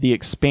 5, The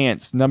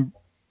Expanse.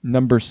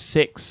 Number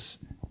 6,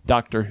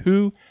 Doctor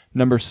Who.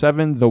 Number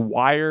 7, The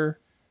Wire.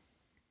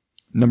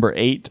 Number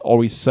 8,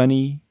 Always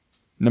Sunny.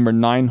 Number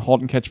 9, Halt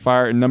and Catch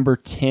Fire. And number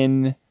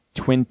 10,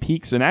 Twin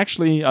Peaks. And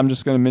actually, I'm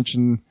just going to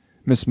mention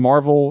Miss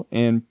Marvel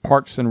and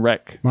Parks and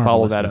Rec.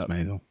 Follow that up.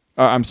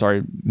 I'm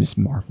sorry, Miss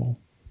Marvel.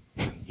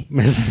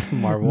 Miss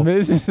Marvel.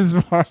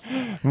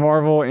 Mrs.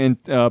 Marvel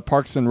and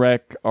Parks and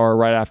Rec are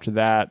right after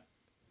that.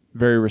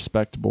 Very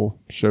respectable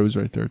shows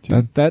right there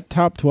too. That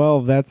top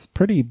 12, that's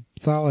pretty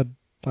solid.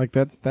 Like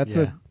that's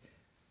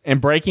And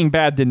Breaking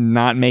Bad did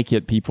not make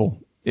it, people.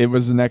 It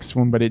was the next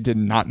one, but it did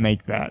not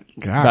make that.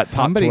 God, that top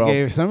somebody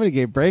 12.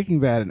 gave Breaking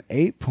Bad an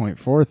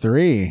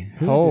 8.43.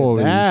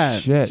 Holy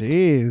shit.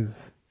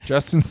 Jeez.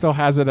 Justin still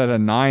has it at a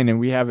 9, and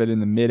we have it in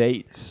the mid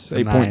 8s.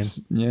 8 9.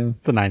 points. Yeah,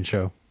 It's a 9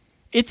 show.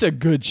 it's a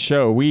good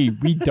show. We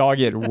dog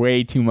it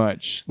way too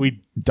much. We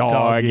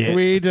dog it.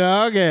 We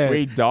dog it.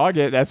 We dog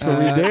it. That's what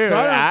we do.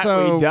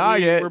 So we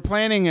dog it. We're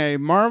planning a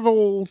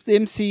Marvel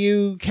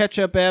MCU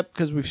catch-up ep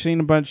because we've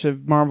seen a bunch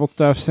of Marvel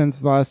stuff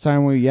since the last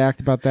time we yacked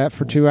about that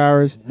for 2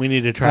 hours. We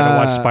need to try to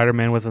watch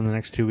Spider-Man within the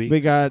next 2 weeks.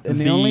 We got, and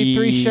the only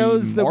 3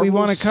 shows that we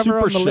Marvel want to cover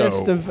on the Super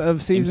list Show.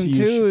 of season MCU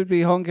 2 would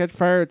be Halt and Catch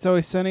Fire, It's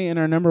Always Sunny, and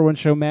our number 1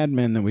 show, Mad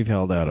Men, that we've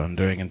held out on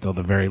doing until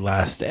the very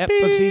last ep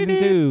of season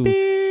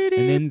 2.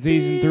 And in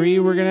season 3,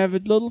 we're going to have a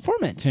little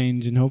format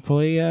change and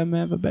hopefully have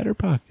a better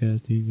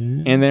podcast.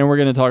 Even. And then we're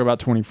going to talk about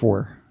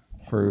 24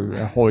 for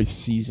a whole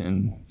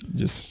season.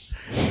 Just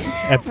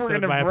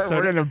episode by episode.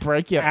 We're going to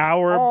break it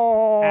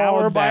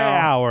hour by down.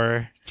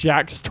 hour.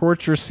 Jack's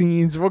torture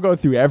scenes. We'll go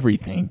through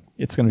everything.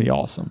 It's going to be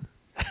awesome.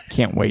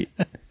 Can't wait.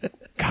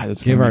 God,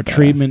 it's Give gonna our be badass.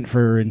 treatment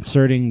for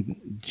inserting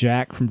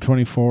Jack from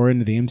 24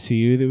 into the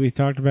MCU that we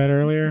talked about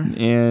earlier.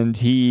 And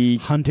he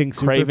Hunting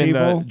super Craven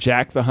people. the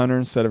Jack the Hunter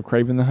instead of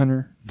Craven the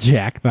Hunter.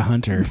 Jack the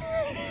Hunter.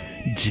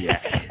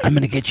 Jack. I'm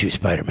going to get you,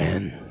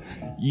 Spider-Man.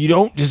 You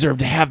don't deserve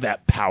to have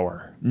that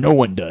power. No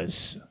one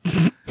does.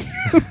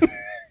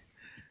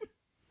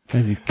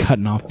 As he's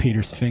cutting off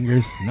Peter's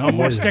fingers. No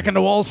more sticking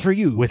to walls for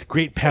you. With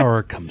great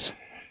power comes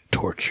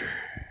torture.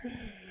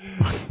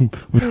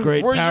 With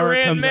great Where's power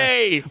your Aunt comes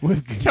May?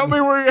 Tell me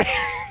where.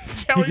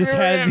 He just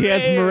has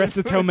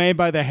Marissa Tomei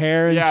by the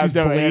hair and she's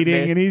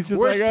bleeding and he's just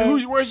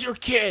where's your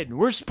kid?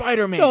 Where's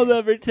Spider-Man? I'll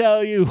never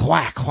tell you.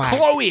 Whack, whack.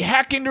 Chloe,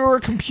 hack into her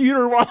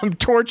computer while I'm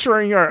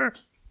torturing her.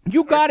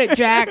 You got it,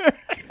 Jack.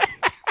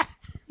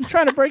 I'm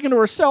trying to break into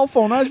her cell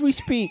phone as we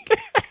speak.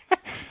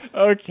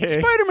 Okay.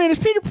 Spider-Man is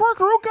Peter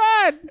Parker. Oh,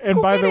 God. And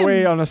Go by get the him.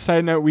 way, on a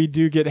side note, we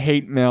do get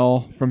hate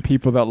mail from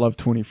people that love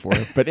 24.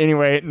 But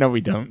anyway, no,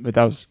 we don't. But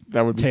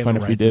that would be fun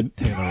if we did.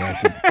 Taylor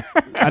writes it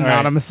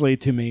anonymously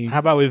to me. How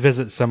about we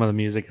visit some of the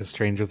music of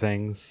Stranger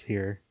Things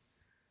here?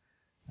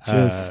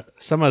 Just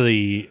some of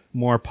the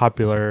more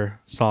popular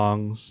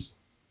songs.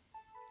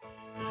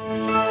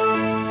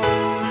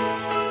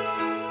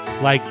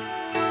 Like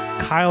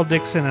Kyle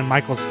Dixon and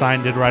Michael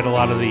Stein did write a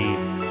lot of the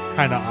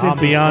kind of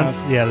Synthy ambiance.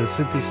 stuff. Yeah, the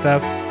synthy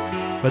stuff.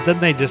 But then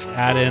they just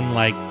add in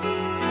like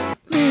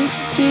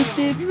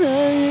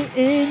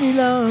Any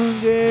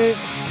longer.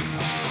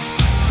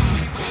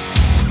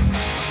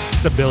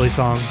 it's a Billy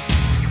song.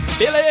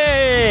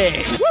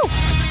 Billy! Woo!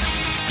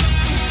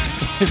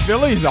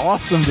 Billy's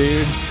awesome,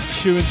 dude.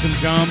 chewing some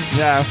gum.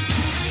 Yeah.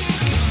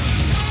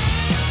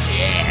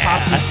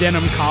 Pops his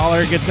denim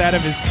collar, gets out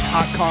of his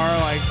hot car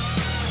like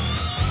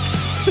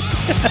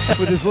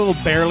with his little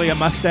barely a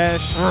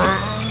mustache.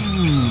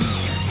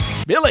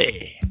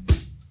 Billy!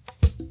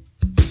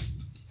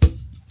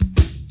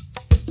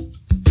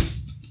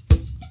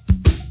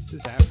 Is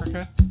this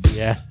Africa?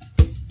 Yeah.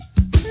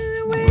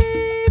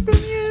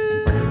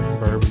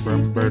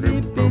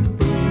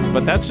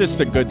 But that's just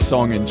a good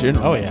song in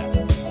general. Oh, yeah.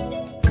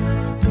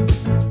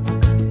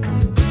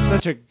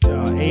 Such a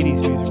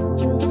 80s music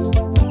rules.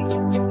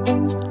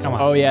 Come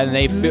on. Oh, yeah, and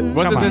they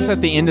wasn't on. this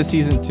at the end of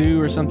season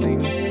 2 or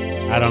something?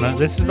 I don't know.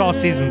 This is all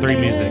season 3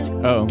 music.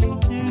 Oh,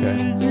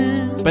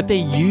 okay. But they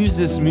use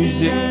this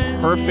music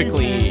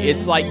perfectly.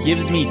 It's like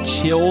gives me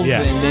chills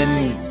Yeah. and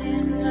then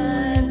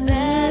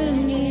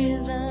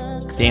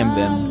damn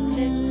them.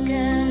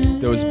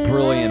 Those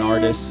brilliant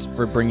artists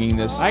for bringing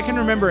this. I can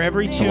remember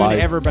every tune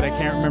life. ever, but I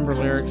can't remember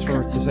lyrics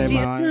for to save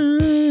my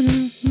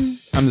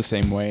life. I'm the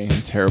same way.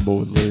 I'm terrible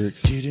with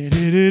lyrics.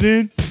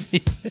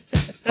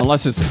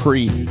 Unless it's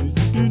Creed.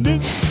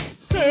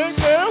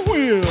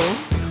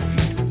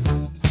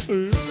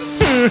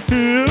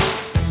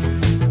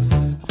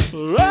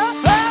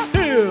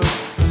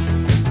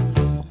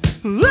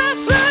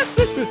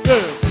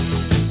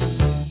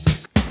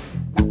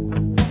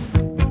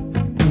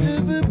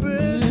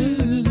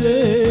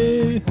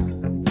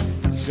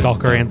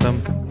 Stalker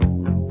Anthem.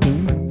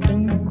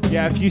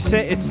 Yeah, if you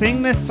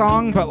sing this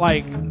song, but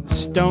like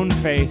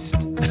stone-faced,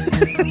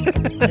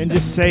 and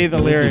just say the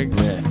lyrics.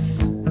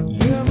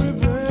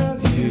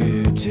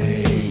 You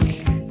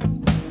take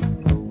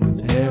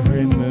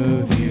every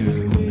move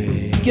you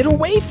make. Get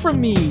away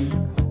from me!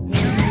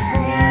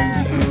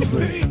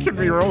 It could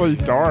be really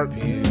dark.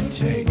 You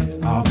take.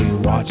 I'll be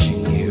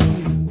watching you.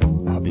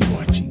 I'll be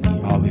watching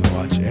you. I'll be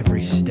watching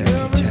every step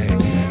you take.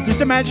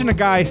 Just imagine a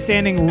guy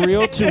standing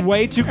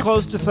way too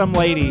close to some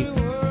lady.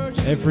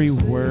 Every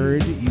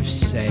word you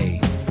say.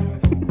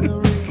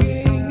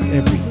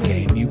 Every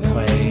game you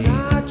play.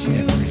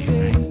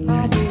 Everything.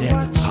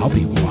 I'll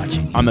be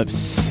watching you. I'm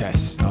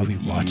obsessed. I'll be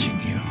watching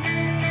you.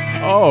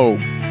 Oh,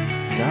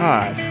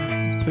 God.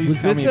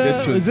 Please tell me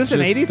this was this an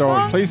just 80s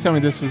song? Please tell me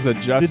this was a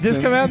Justin. Did this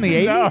come out in the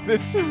 80s? No,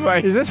 this is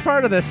like... Is this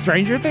part of the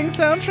Stranger Things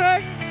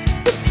soundtrack?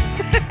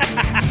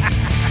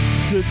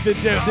 This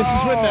is when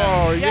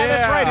yeah,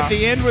 that's right. At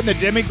the end, when the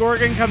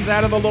Demogorgon comes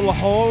out of the little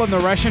hole in the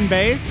Russian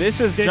base.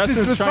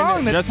 Justin's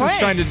trying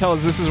to tell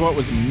us this is what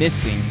was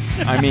missing.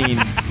 I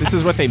mean, this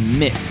is what they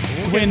missed.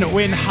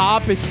 When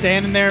Hop is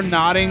standing there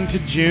nodding to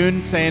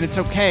June, saying it's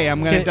okay,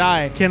 I'm gonna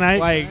die. Can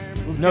I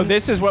No,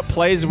 this is what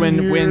plays when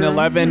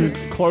 11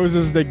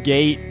 closes the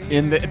gate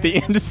at the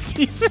end of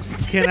season.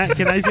 Can I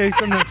tell you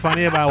something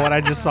funny about what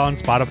I just saw on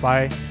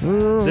Spotify?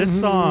 This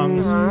song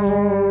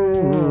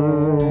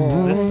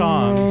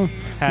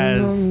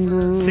has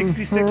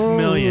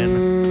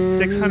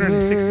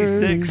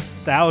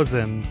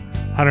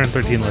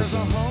 66,666,113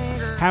 listens.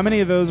 How many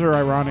of those are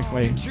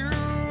ironically?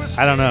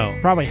 I don't know.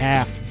 Probably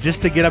half.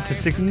 Just to get up to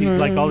 60,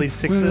 like all these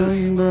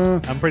sixes,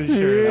 I'm pretty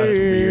sure that's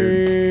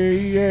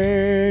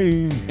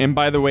weird. And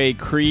by the way,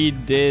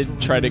 Creed did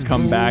try to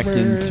come back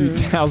in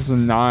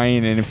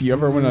 2009, and if you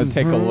ever want to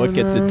take a look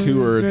at the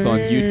tour, it's on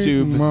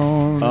YouTube.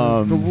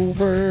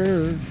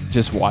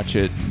 Just watch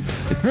it.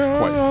 It's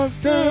quite...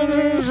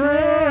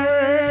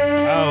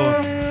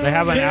 Oh, they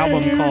have an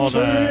album called...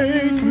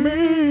 Take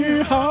me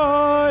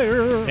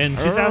higher. In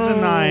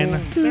 2009,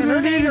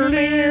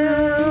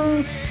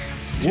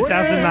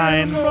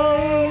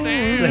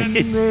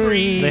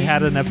 they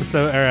had an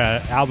episode or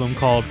an album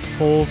called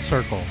Full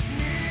Circle.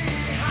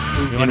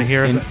 You want to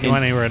hear an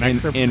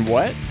excerpt? In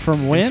what?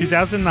 From when? In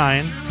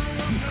 2009,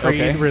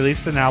 Creed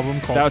released an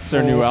album called That's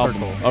their new album.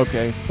 Circle.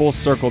 Okay, Full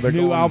Circle. Their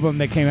new album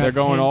that came out. They're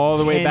going all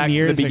the way back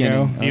to the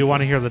beginning. Ago. Do you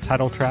want to hear the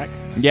title track?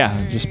 Yeah,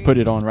 just put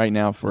it on right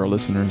now for our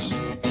listeners,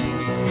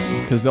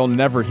 because they'll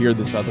never hear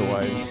this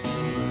otherwise.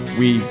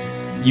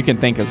 You can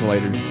thank us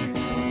later.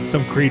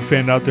 Some Creed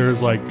fan out there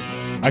is like,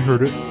 I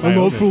heard it. I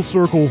love Full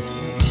Circle.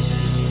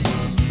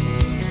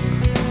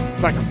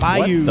 It's like a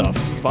bayou. What the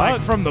fuck?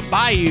 Like from the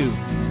bayou.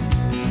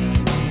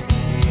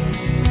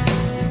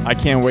 I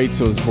can't wait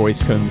till his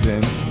voice comes in.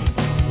 Got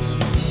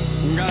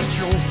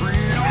your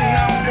freedom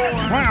now, boy.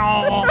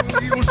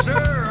 You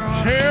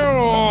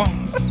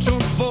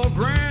took for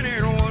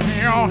granted what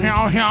no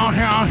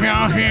time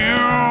left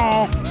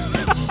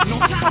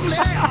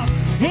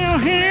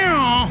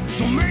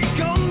to make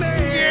a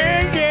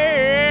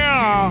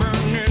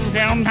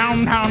Down.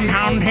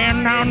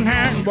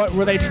 What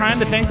were they trying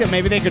to think that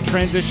maybe they could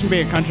transition to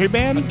be a country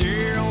band?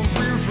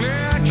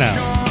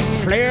 No.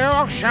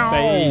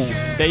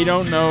 They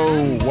don't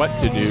know what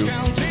to do.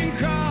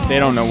 They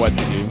don't know what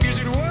to do.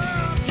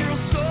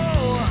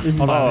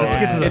 Hold on, let's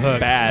get to the it's hook.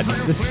 bad.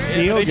 The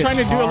steel Are they trying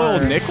to do a little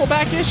guitar.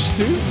 Nickelback-ish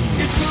too?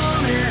 It's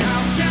funny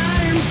how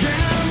times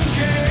can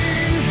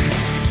change.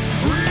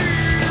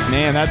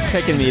 Man, that's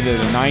taking me to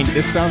the 90s.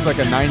 This sounds like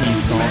a 90s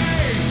song.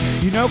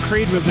 You know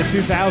Creed was a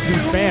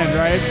 2000s band,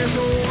 right?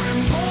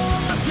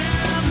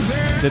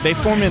 Did they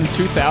form in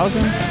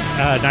 2000?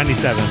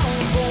 97.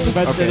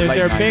 But Okay, late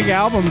their 90s. big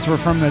albums were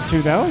from the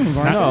 2000s,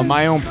 weren't No, they?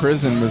 My Own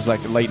Prison was like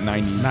late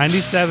 90s.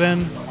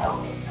 97,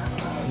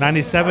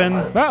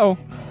 Uh-oh.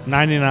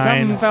 99,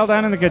 Something fell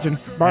down in the kitchen.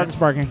 Bark's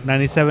barking.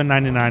 97,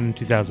 99, and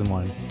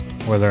 2001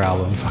 were their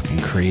albums. Fucking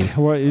Creed.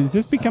 What, is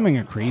this becoming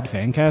a Creed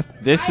fan cast?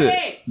 This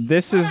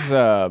is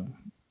yeah,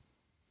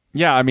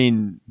 I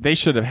mean, they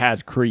should have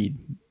had Creed.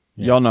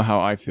 Y'all know how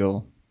I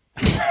feel.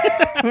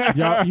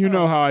 Yeah, you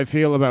know how I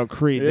feel about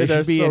Creed. They they're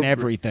should be so in gr-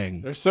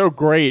 everything. They're so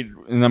great,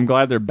 and I'm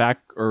glad they're back,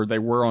 or they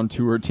were on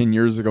tour 10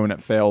 years ago and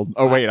it failed.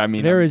 Oh wait, I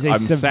mean, There is I'm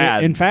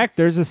sad. In fact,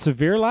 there's a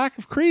severe lack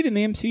of Creed in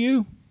the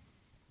MCU.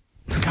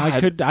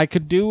 I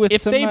could do with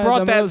if some, they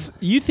brought that, those-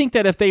 you think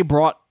that if they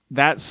brought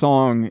that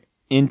song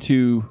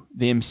into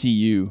the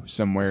MCU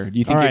somewhere, do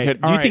you think All right, it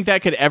could? Do all you right. think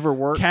that could ever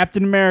work?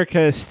 Captain America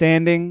is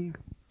standing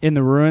in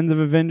the ruins of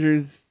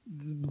Avengers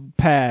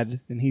pad,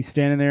 and he's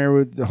standing there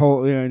with the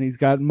whole, and he's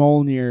got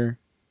Mjolnir,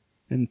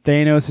 and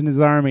Thanos and his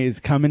army is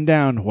coming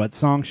down. What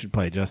song should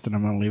play, Justin?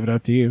 I'm going to leave it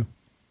up to you.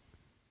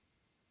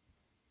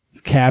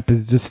 His Cap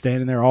is just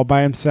standing there all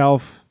by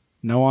himself.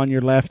 No on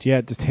your left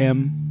yet, just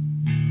him.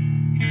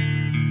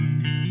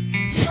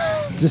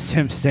 Just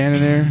him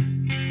standing there.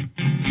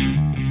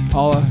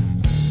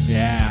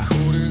 Yeah.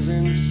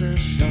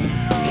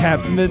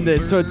 Cap, and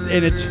then so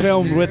it's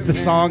filmed with the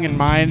song in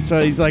mind. So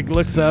he's like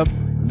looks up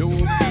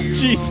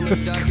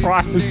Jesus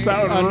Christ!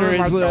 That would under ruin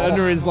my his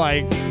soul.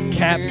 like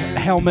cap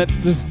helmet.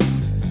 Just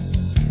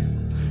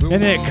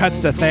And then it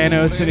cuts to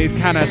Thanos, and he's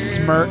kind of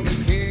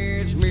smirks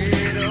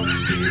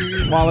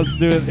while it's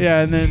doing.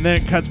 Yeah, and then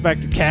it cuts back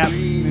to Cap,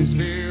 and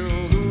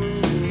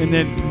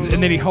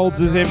then he holds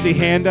his empty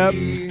hand up,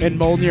 and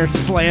Mjolnir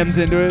slams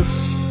into it,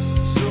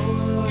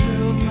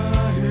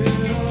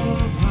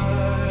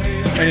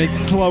 and it's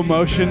slow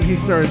motion. He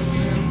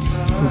starts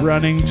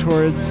running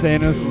towards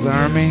Thanos'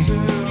 army.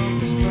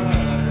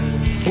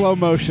 Slow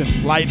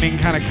motion, lightning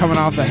kind of coming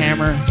off the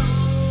hammer,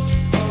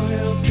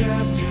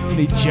 and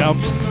he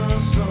jumps.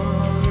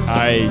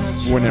 I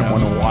wouldn't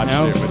want to watch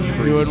it with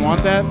Creed. You wouldn't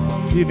want that?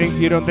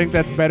 You don't think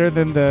that's better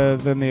than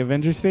the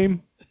Avengers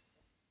theme?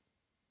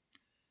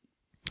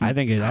 I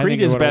think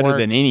Creed is better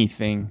than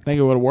anything. I think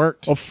it would have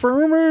worked.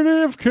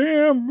 Affirmative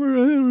camp.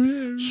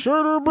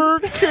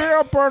 Shutterbird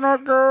camp on a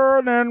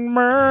girl and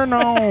man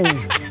on.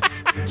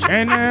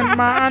 Chain in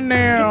my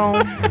nail.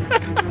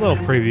 A little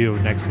preview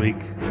of next week.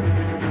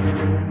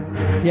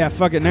 Yeah,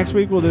 fuck it. Next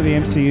week we'll do the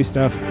MCU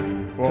stuff.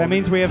 Well, that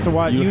means we have to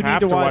watch. You need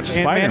to watch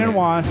Ant-Man and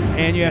Wasp,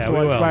 and you have to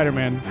watch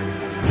Spider-Man.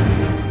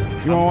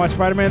 You want to watch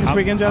Spider-Man this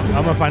weekend, Justin?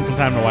 I'm gonna find some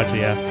time to watch it.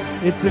 Yeah.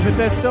 If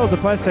it's still at the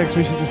Plex,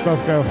 we should just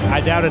both go.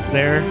 I doubt it's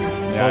there.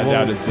 Yeah, I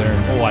doubt it's there.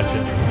 We'll watch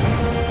it.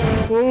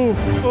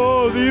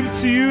 Oh, the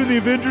MCU and the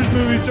Avengers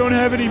movies don't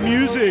have any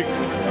music.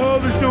 Oh,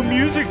 there's no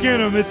music in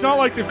them. It's not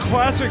like the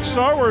classic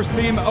Star Wars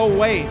theme. Oh,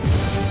 wait.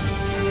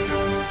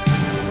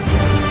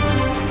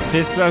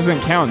 This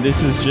doesn't count.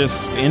 This is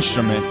just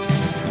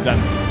instruments.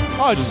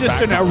 It's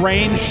just an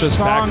arranged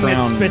song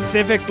that's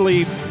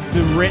specifically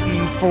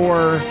written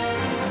for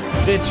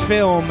this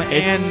film.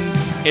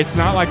 It's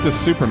not like the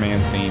Superman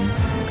theme,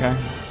 okay?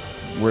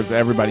 Where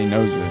everybody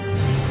knows it.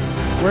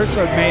 Where's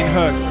the main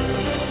hook?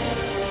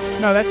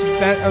 No, that.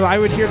 I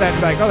would hear that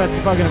and be like, oh, that's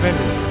the fucking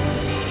Avengers.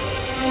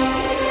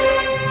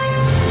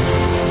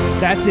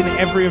 That's in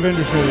every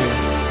Avengers movie.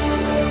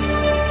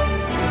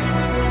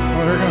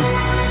 Oh, there it goes.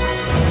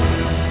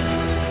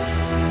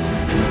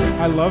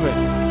 I love it.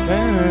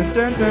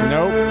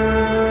 Nope.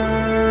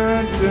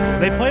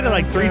 They played it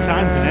like 3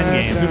 times in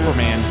Endgame.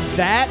 Superman.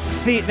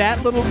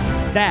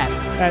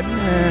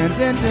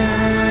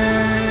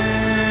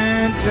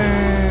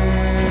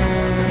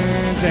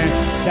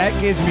 That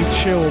gives me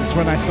chills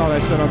when I saw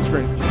that shit on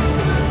screen.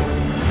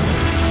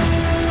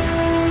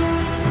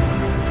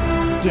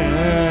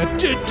 Dun,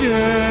 dun,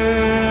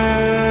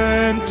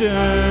 dun,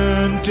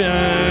 dun,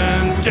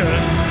 dun.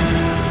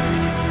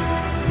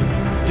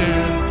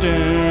 Dun,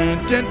 dun,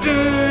 dun, dun,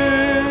 dun.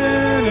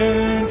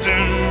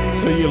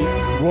 So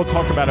we'll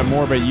talk about it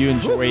more, but you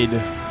enjoyed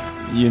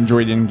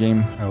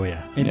Endgame. Oh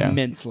yeah,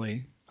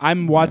 immensely.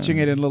 I'm watching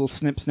it in little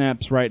snip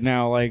snaps right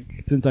now. Like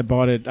since I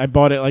bought it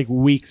like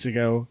weeks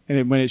ago,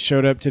 and when it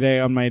showed up today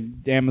on my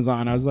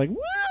Amazon, I was like, woo!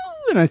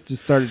 And I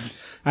just started.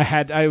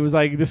 I was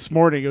like this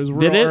morning. It was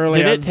real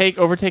early. Did it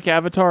overtake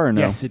Avatar or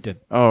no? Yes, it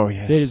did. Oh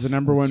yes, it is the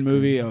number one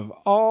movie of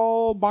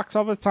all box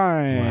office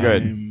time. Wow.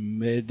 Good.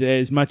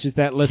 As much as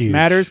that list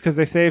matters, because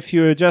they say if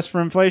you adjust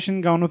for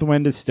inflation, Gone with the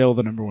Wind is still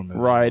the number one movie.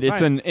 Right.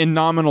 It's in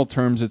nominal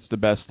terms, it's the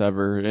best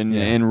ever.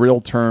 In real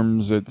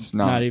terms, it's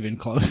not even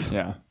close.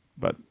 Yeah.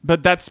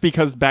 But that's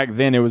because back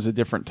then it was a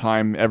different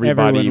time.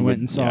 Everyone went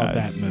and saw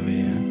that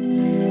movie.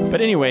 Yeah. But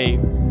anyway,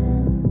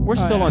 we're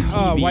still on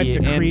TV. Wipe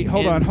the Creed.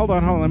 Hold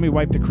on. Let me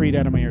wipe the Creed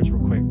out of my ears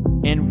real quick.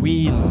 And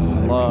we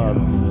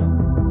love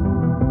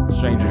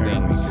Stranger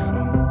Things.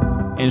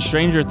 And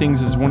Stranger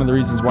Things is one of the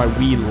reasons why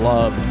we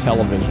love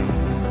television.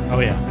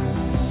 Oh yeah.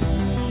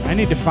 I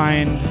need to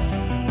find.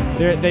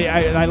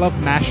 I love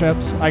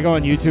mashups. I go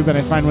on YouTube and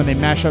I find when they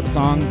mash up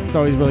songs, it's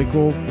always really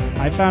cool.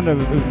 I found a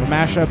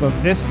mashup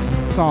of this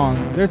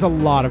song. There's a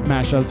lot of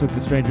mashups with the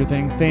Stranger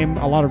Things theme,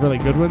 a lot of really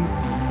good ones.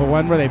 But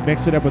one where they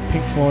mixed it up with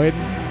Pink Floyd.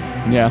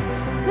 Yeah.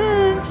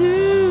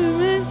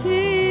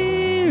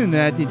 And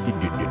that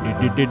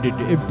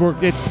it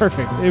worked. It's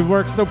perfect. It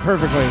works so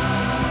perfectly.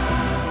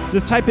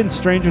 Just type in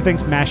Stranger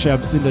Things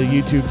mashups into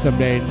YouTube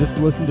someday and just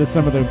listen to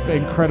some of the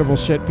incredible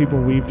shit people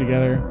weave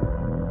together.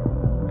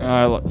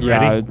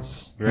 Ready?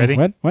 You ready?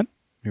 What?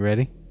 You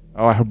ready?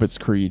 Oh, I hope it's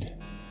Creed.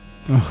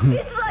 It's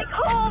like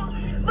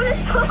home, but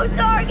it's so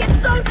dark.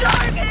 It's so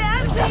dark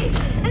and empty,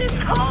 and it's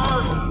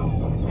cold.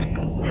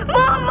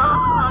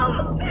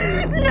 Mom!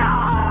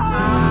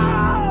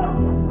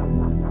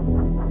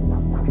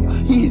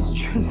 No! He's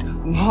just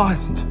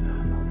lost.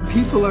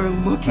 People are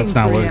looking. That's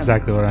not for him.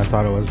 exactly what I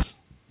thought it was.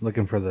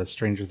 Looking for the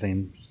Stranger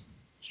Things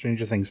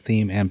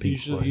theme and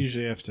Pink Floyd.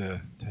 Usually have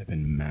to type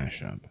in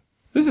mashup.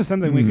 This is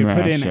something we could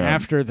put in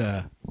after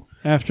the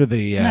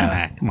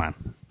come on.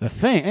 The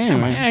thing.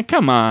 Anyway.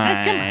 Come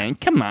on.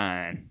 Come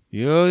on,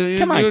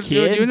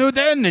 kid. You knew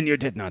then and you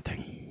did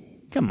nothing.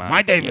 Come on,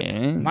 my David.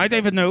 Kid. My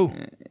David knew.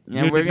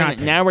 Now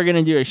we're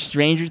gonna do a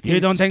Stranger Things. You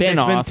don't think they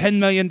spent $10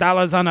 million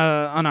on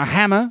a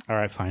hammer? All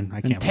right, fine.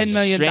 I can't. $10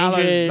 million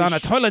on a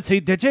toilet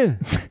seat, did you?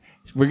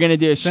 We're gonna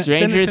do a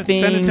Stranger Things.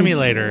 Send it to me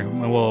later,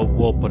 and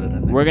we'll put it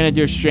in there. We're gonna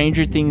do a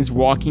Stranger Things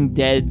Walking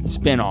Dead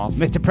spinoff.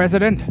 Mr.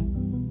 President.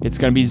 It's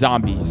gonna be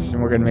zombies,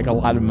 and we're gonna make a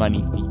lot of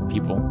money,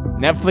 people.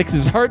 Netflix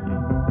is hurting,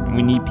 and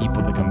we need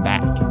people to come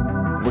back.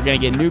 We're gonna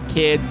get new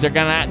kids. They're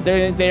not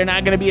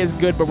gonna be as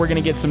good, but we're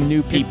gonna get some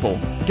new people.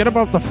 Get up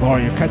off the floor.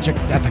 You catch a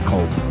death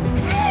cold.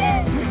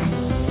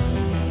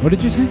 What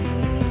did you say?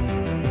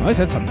 Oh, I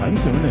said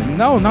sometimes.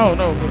 No.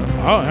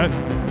 Oh,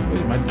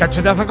 you might catch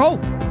a death cold.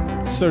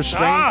 So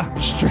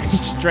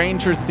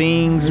Stranger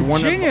Things, You're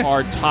one genius. of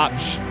our top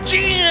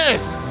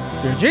genius.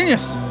 You're a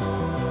genius.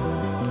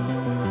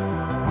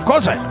 Of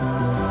course I am.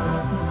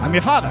 I'm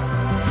your father.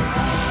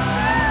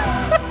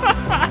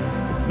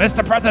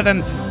 Mr.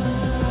 President.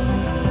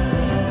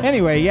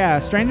 Anyway, yeah,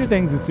 Stranger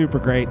Things is super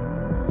great.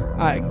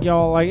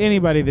 Y'all, like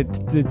anybody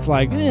that's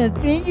like,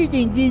 Stranger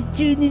Things is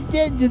too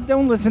just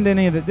don't listen to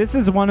any of it. This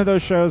is one of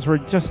those shows where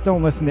just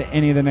don't listen to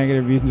any of the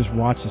negative reviews and just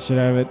watch the shit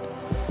out of it.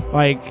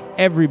 Like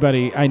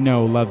everybody I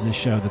know loves this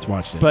show that's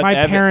watched it. But my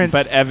Evan,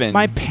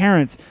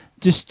 parents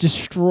just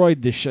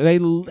destroyed this show. They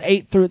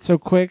ate through it so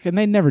quick, and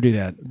they never do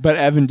that. But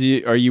Evan,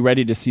 are you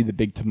ready to see the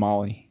big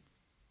tamale?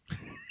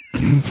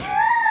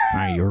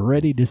 Are you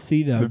ready to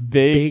see the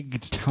big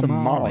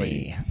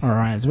tamale?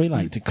 Or as we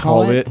like to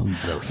call it,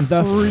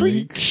 the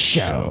freak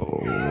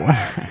show.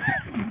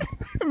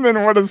 And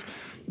then what does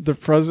the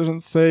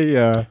president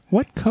say?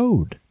 What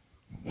code?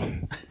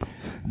 You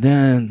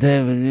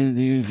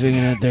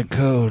figuring out their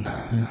code.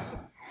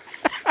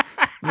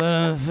 Let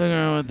them figure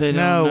out what they don't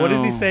know. What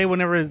does he say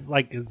whenever it's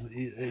like...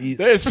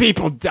 There's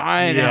people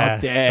dying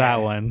out there.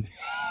 That one.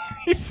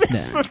 He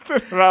says something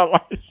about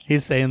like...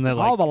 He's saying that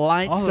like... all the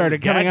lights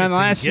started coming on the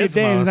last few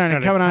days.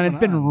 Started coming on. It's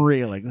been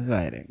real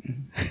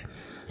exciting.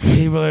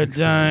 People are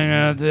dying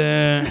out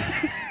there.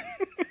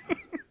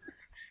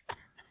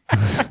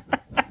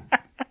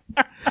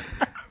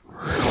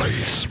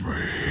 Release me.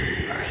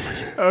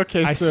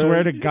 Okay, I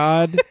swear to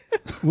God,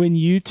 when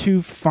you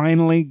two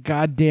finally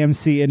goddamn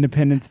see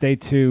Independence Day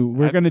 2,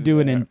 we're going to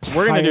do an entire...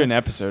 We're going to do an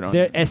episode on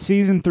it. At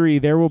season 3,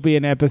 there will be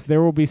an episode.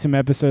 There will be some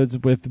episodes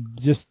with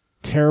just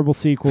terrible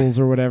sequels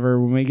or whatever.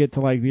 When we get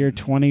to like the year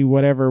 20,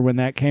 whatever, when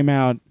that came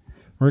out,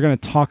 we're going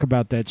to talk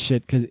about that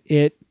shit because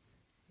it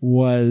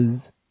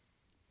was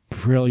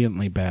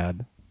brilliantly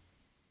bad.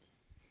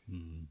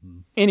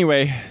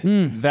 Anyway,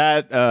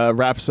 that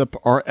wraps up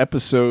our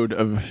episode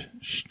of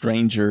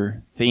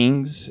Stranger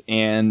Things,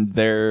 and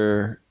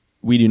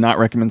we do not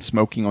recommend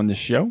smoking on this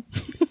show,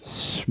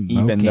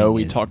 even though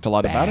we talked a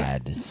lot about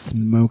it.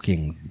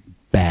 Smoking's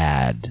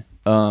bad.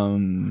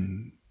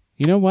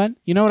 You know what?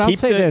 I'll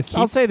say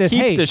this. Keep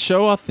Hey, the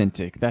show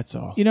authentic. That's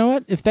all. you know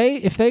what? If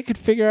they could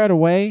figure out a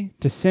way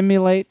to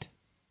simulate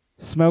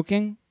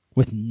smoking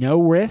with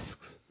no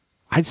risks,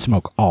 I'd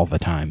smoke all the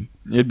time.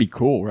 It'd be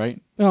cool,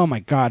 right? Oh my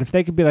God. If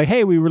they could be like,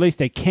 hey, we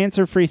released a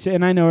cancer-free...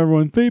 And I know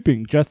everyone's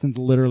vaping. Justin's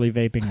literally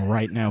vaping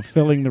right now,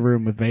 filling the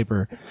room with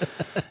vapor.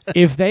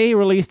 If they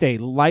released a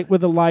light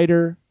with a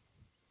lighter,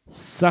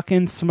 suck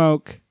in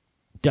smoke,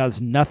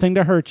 does nothing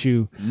to hurt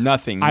you.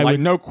 Nothing.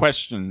 No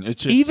question.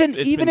 It's just even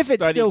been if it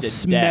studied still to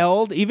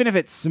smelled, death. even if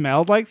it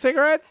smelled like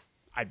cigarettes,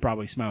 I'd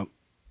probably smoke.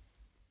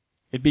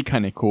 It'd be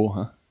kind of cool,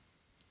 huh?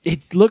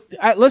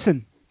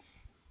 Listen,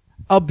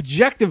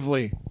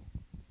 objectively,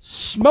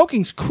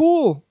 smoking's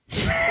cool.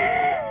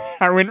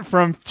 I went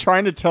from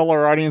trying to tell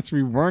our audience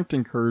we weren't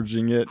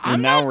encouraging it,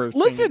 and now we're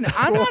listen.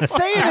 I'm not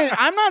saying it.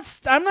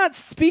 I'm not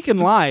speaking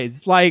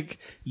lies. Like,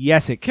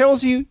 yes, it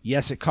kills you.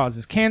 Yes, it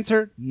causes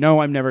cancer.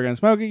 No, I'm never going to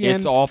smoke again.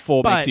 It's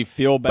awful. Makes you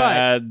feel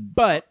bad.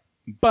 But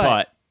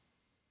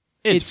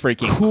it's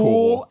freaking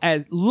cool.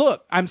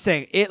 I'm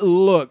saying it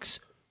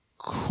looks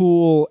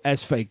cool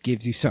as fuck. It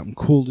gives you something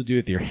cool to do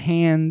with your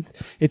hands.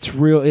 It's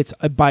real. It's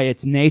by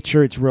its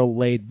nature. It's real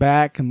laid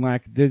back and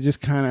like they're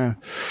just kind of.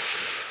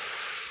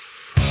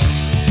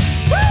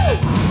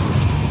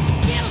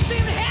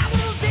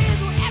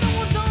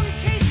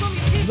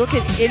 Look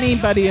at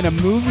anybody in a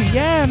movie.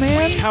 Yeah,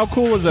 man. How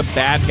cool is a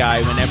bad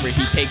guy whenever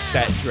he takes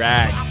that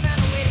drag?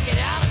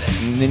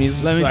 And then he's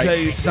just Let me like, tell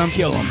you something.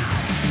 kill him.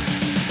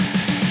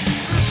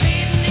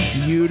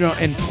 You don't,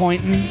 and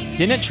pointing.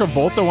 Didn't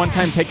Travolta one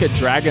time take a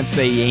drag and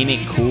say, "Ain't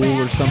it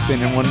cool" or something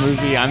in one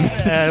movie?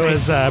 It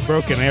was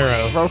Broken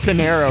Arrow.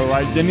 Broken Arrow,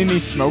 right? Didn't he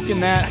smoke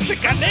in that? That's a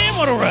goddamn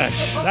what a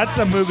rush. That's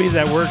a movie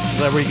that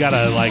we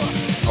gotta like.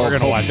 We're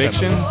gonna watch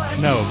Fiction?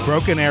 No,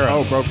 Broken Arrow.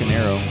 Oh, Broken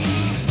Arrow.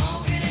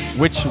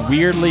 Which,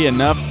 weirdly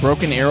enough,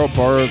 Broken Arrow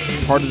borrows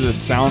part of the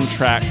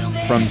soundtrack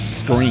from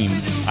Scream.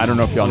 I don't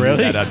know if y'all knew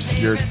that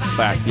obscure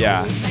fact.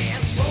 Yeah.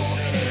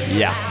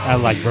 Yeah. I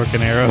like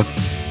Broken Arrow.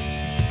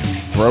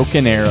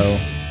 Broken Arrow.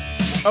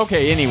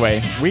 Okay,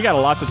 anyway, we got a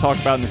lot to talk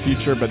about in the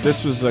future, but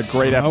this was a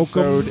great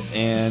episode,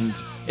 and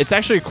it's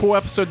actually a cool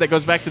episode that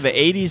goes back to the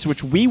 80s,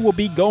 which we will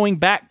be going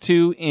back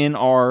to in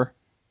our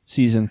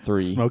season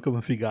 3. Smoke them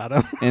if you got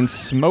them. And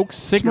smoke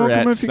cigarettes.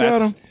 Smoke 'em if you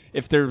got 'em.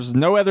 If there's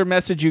no other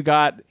message you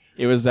got,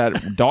 it was that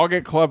Dog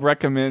It Club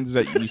recommends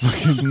that you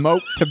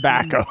smoke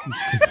tobacco.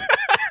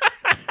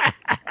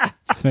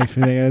 This makes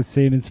me think of that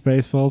scene in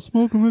Spaceballs.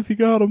 Smoke them if you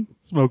got them.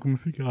 Smoke them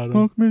if you got them.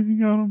 Smoke them if you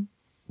got them.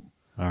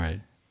 All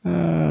right.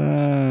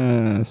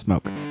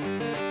 Smoke.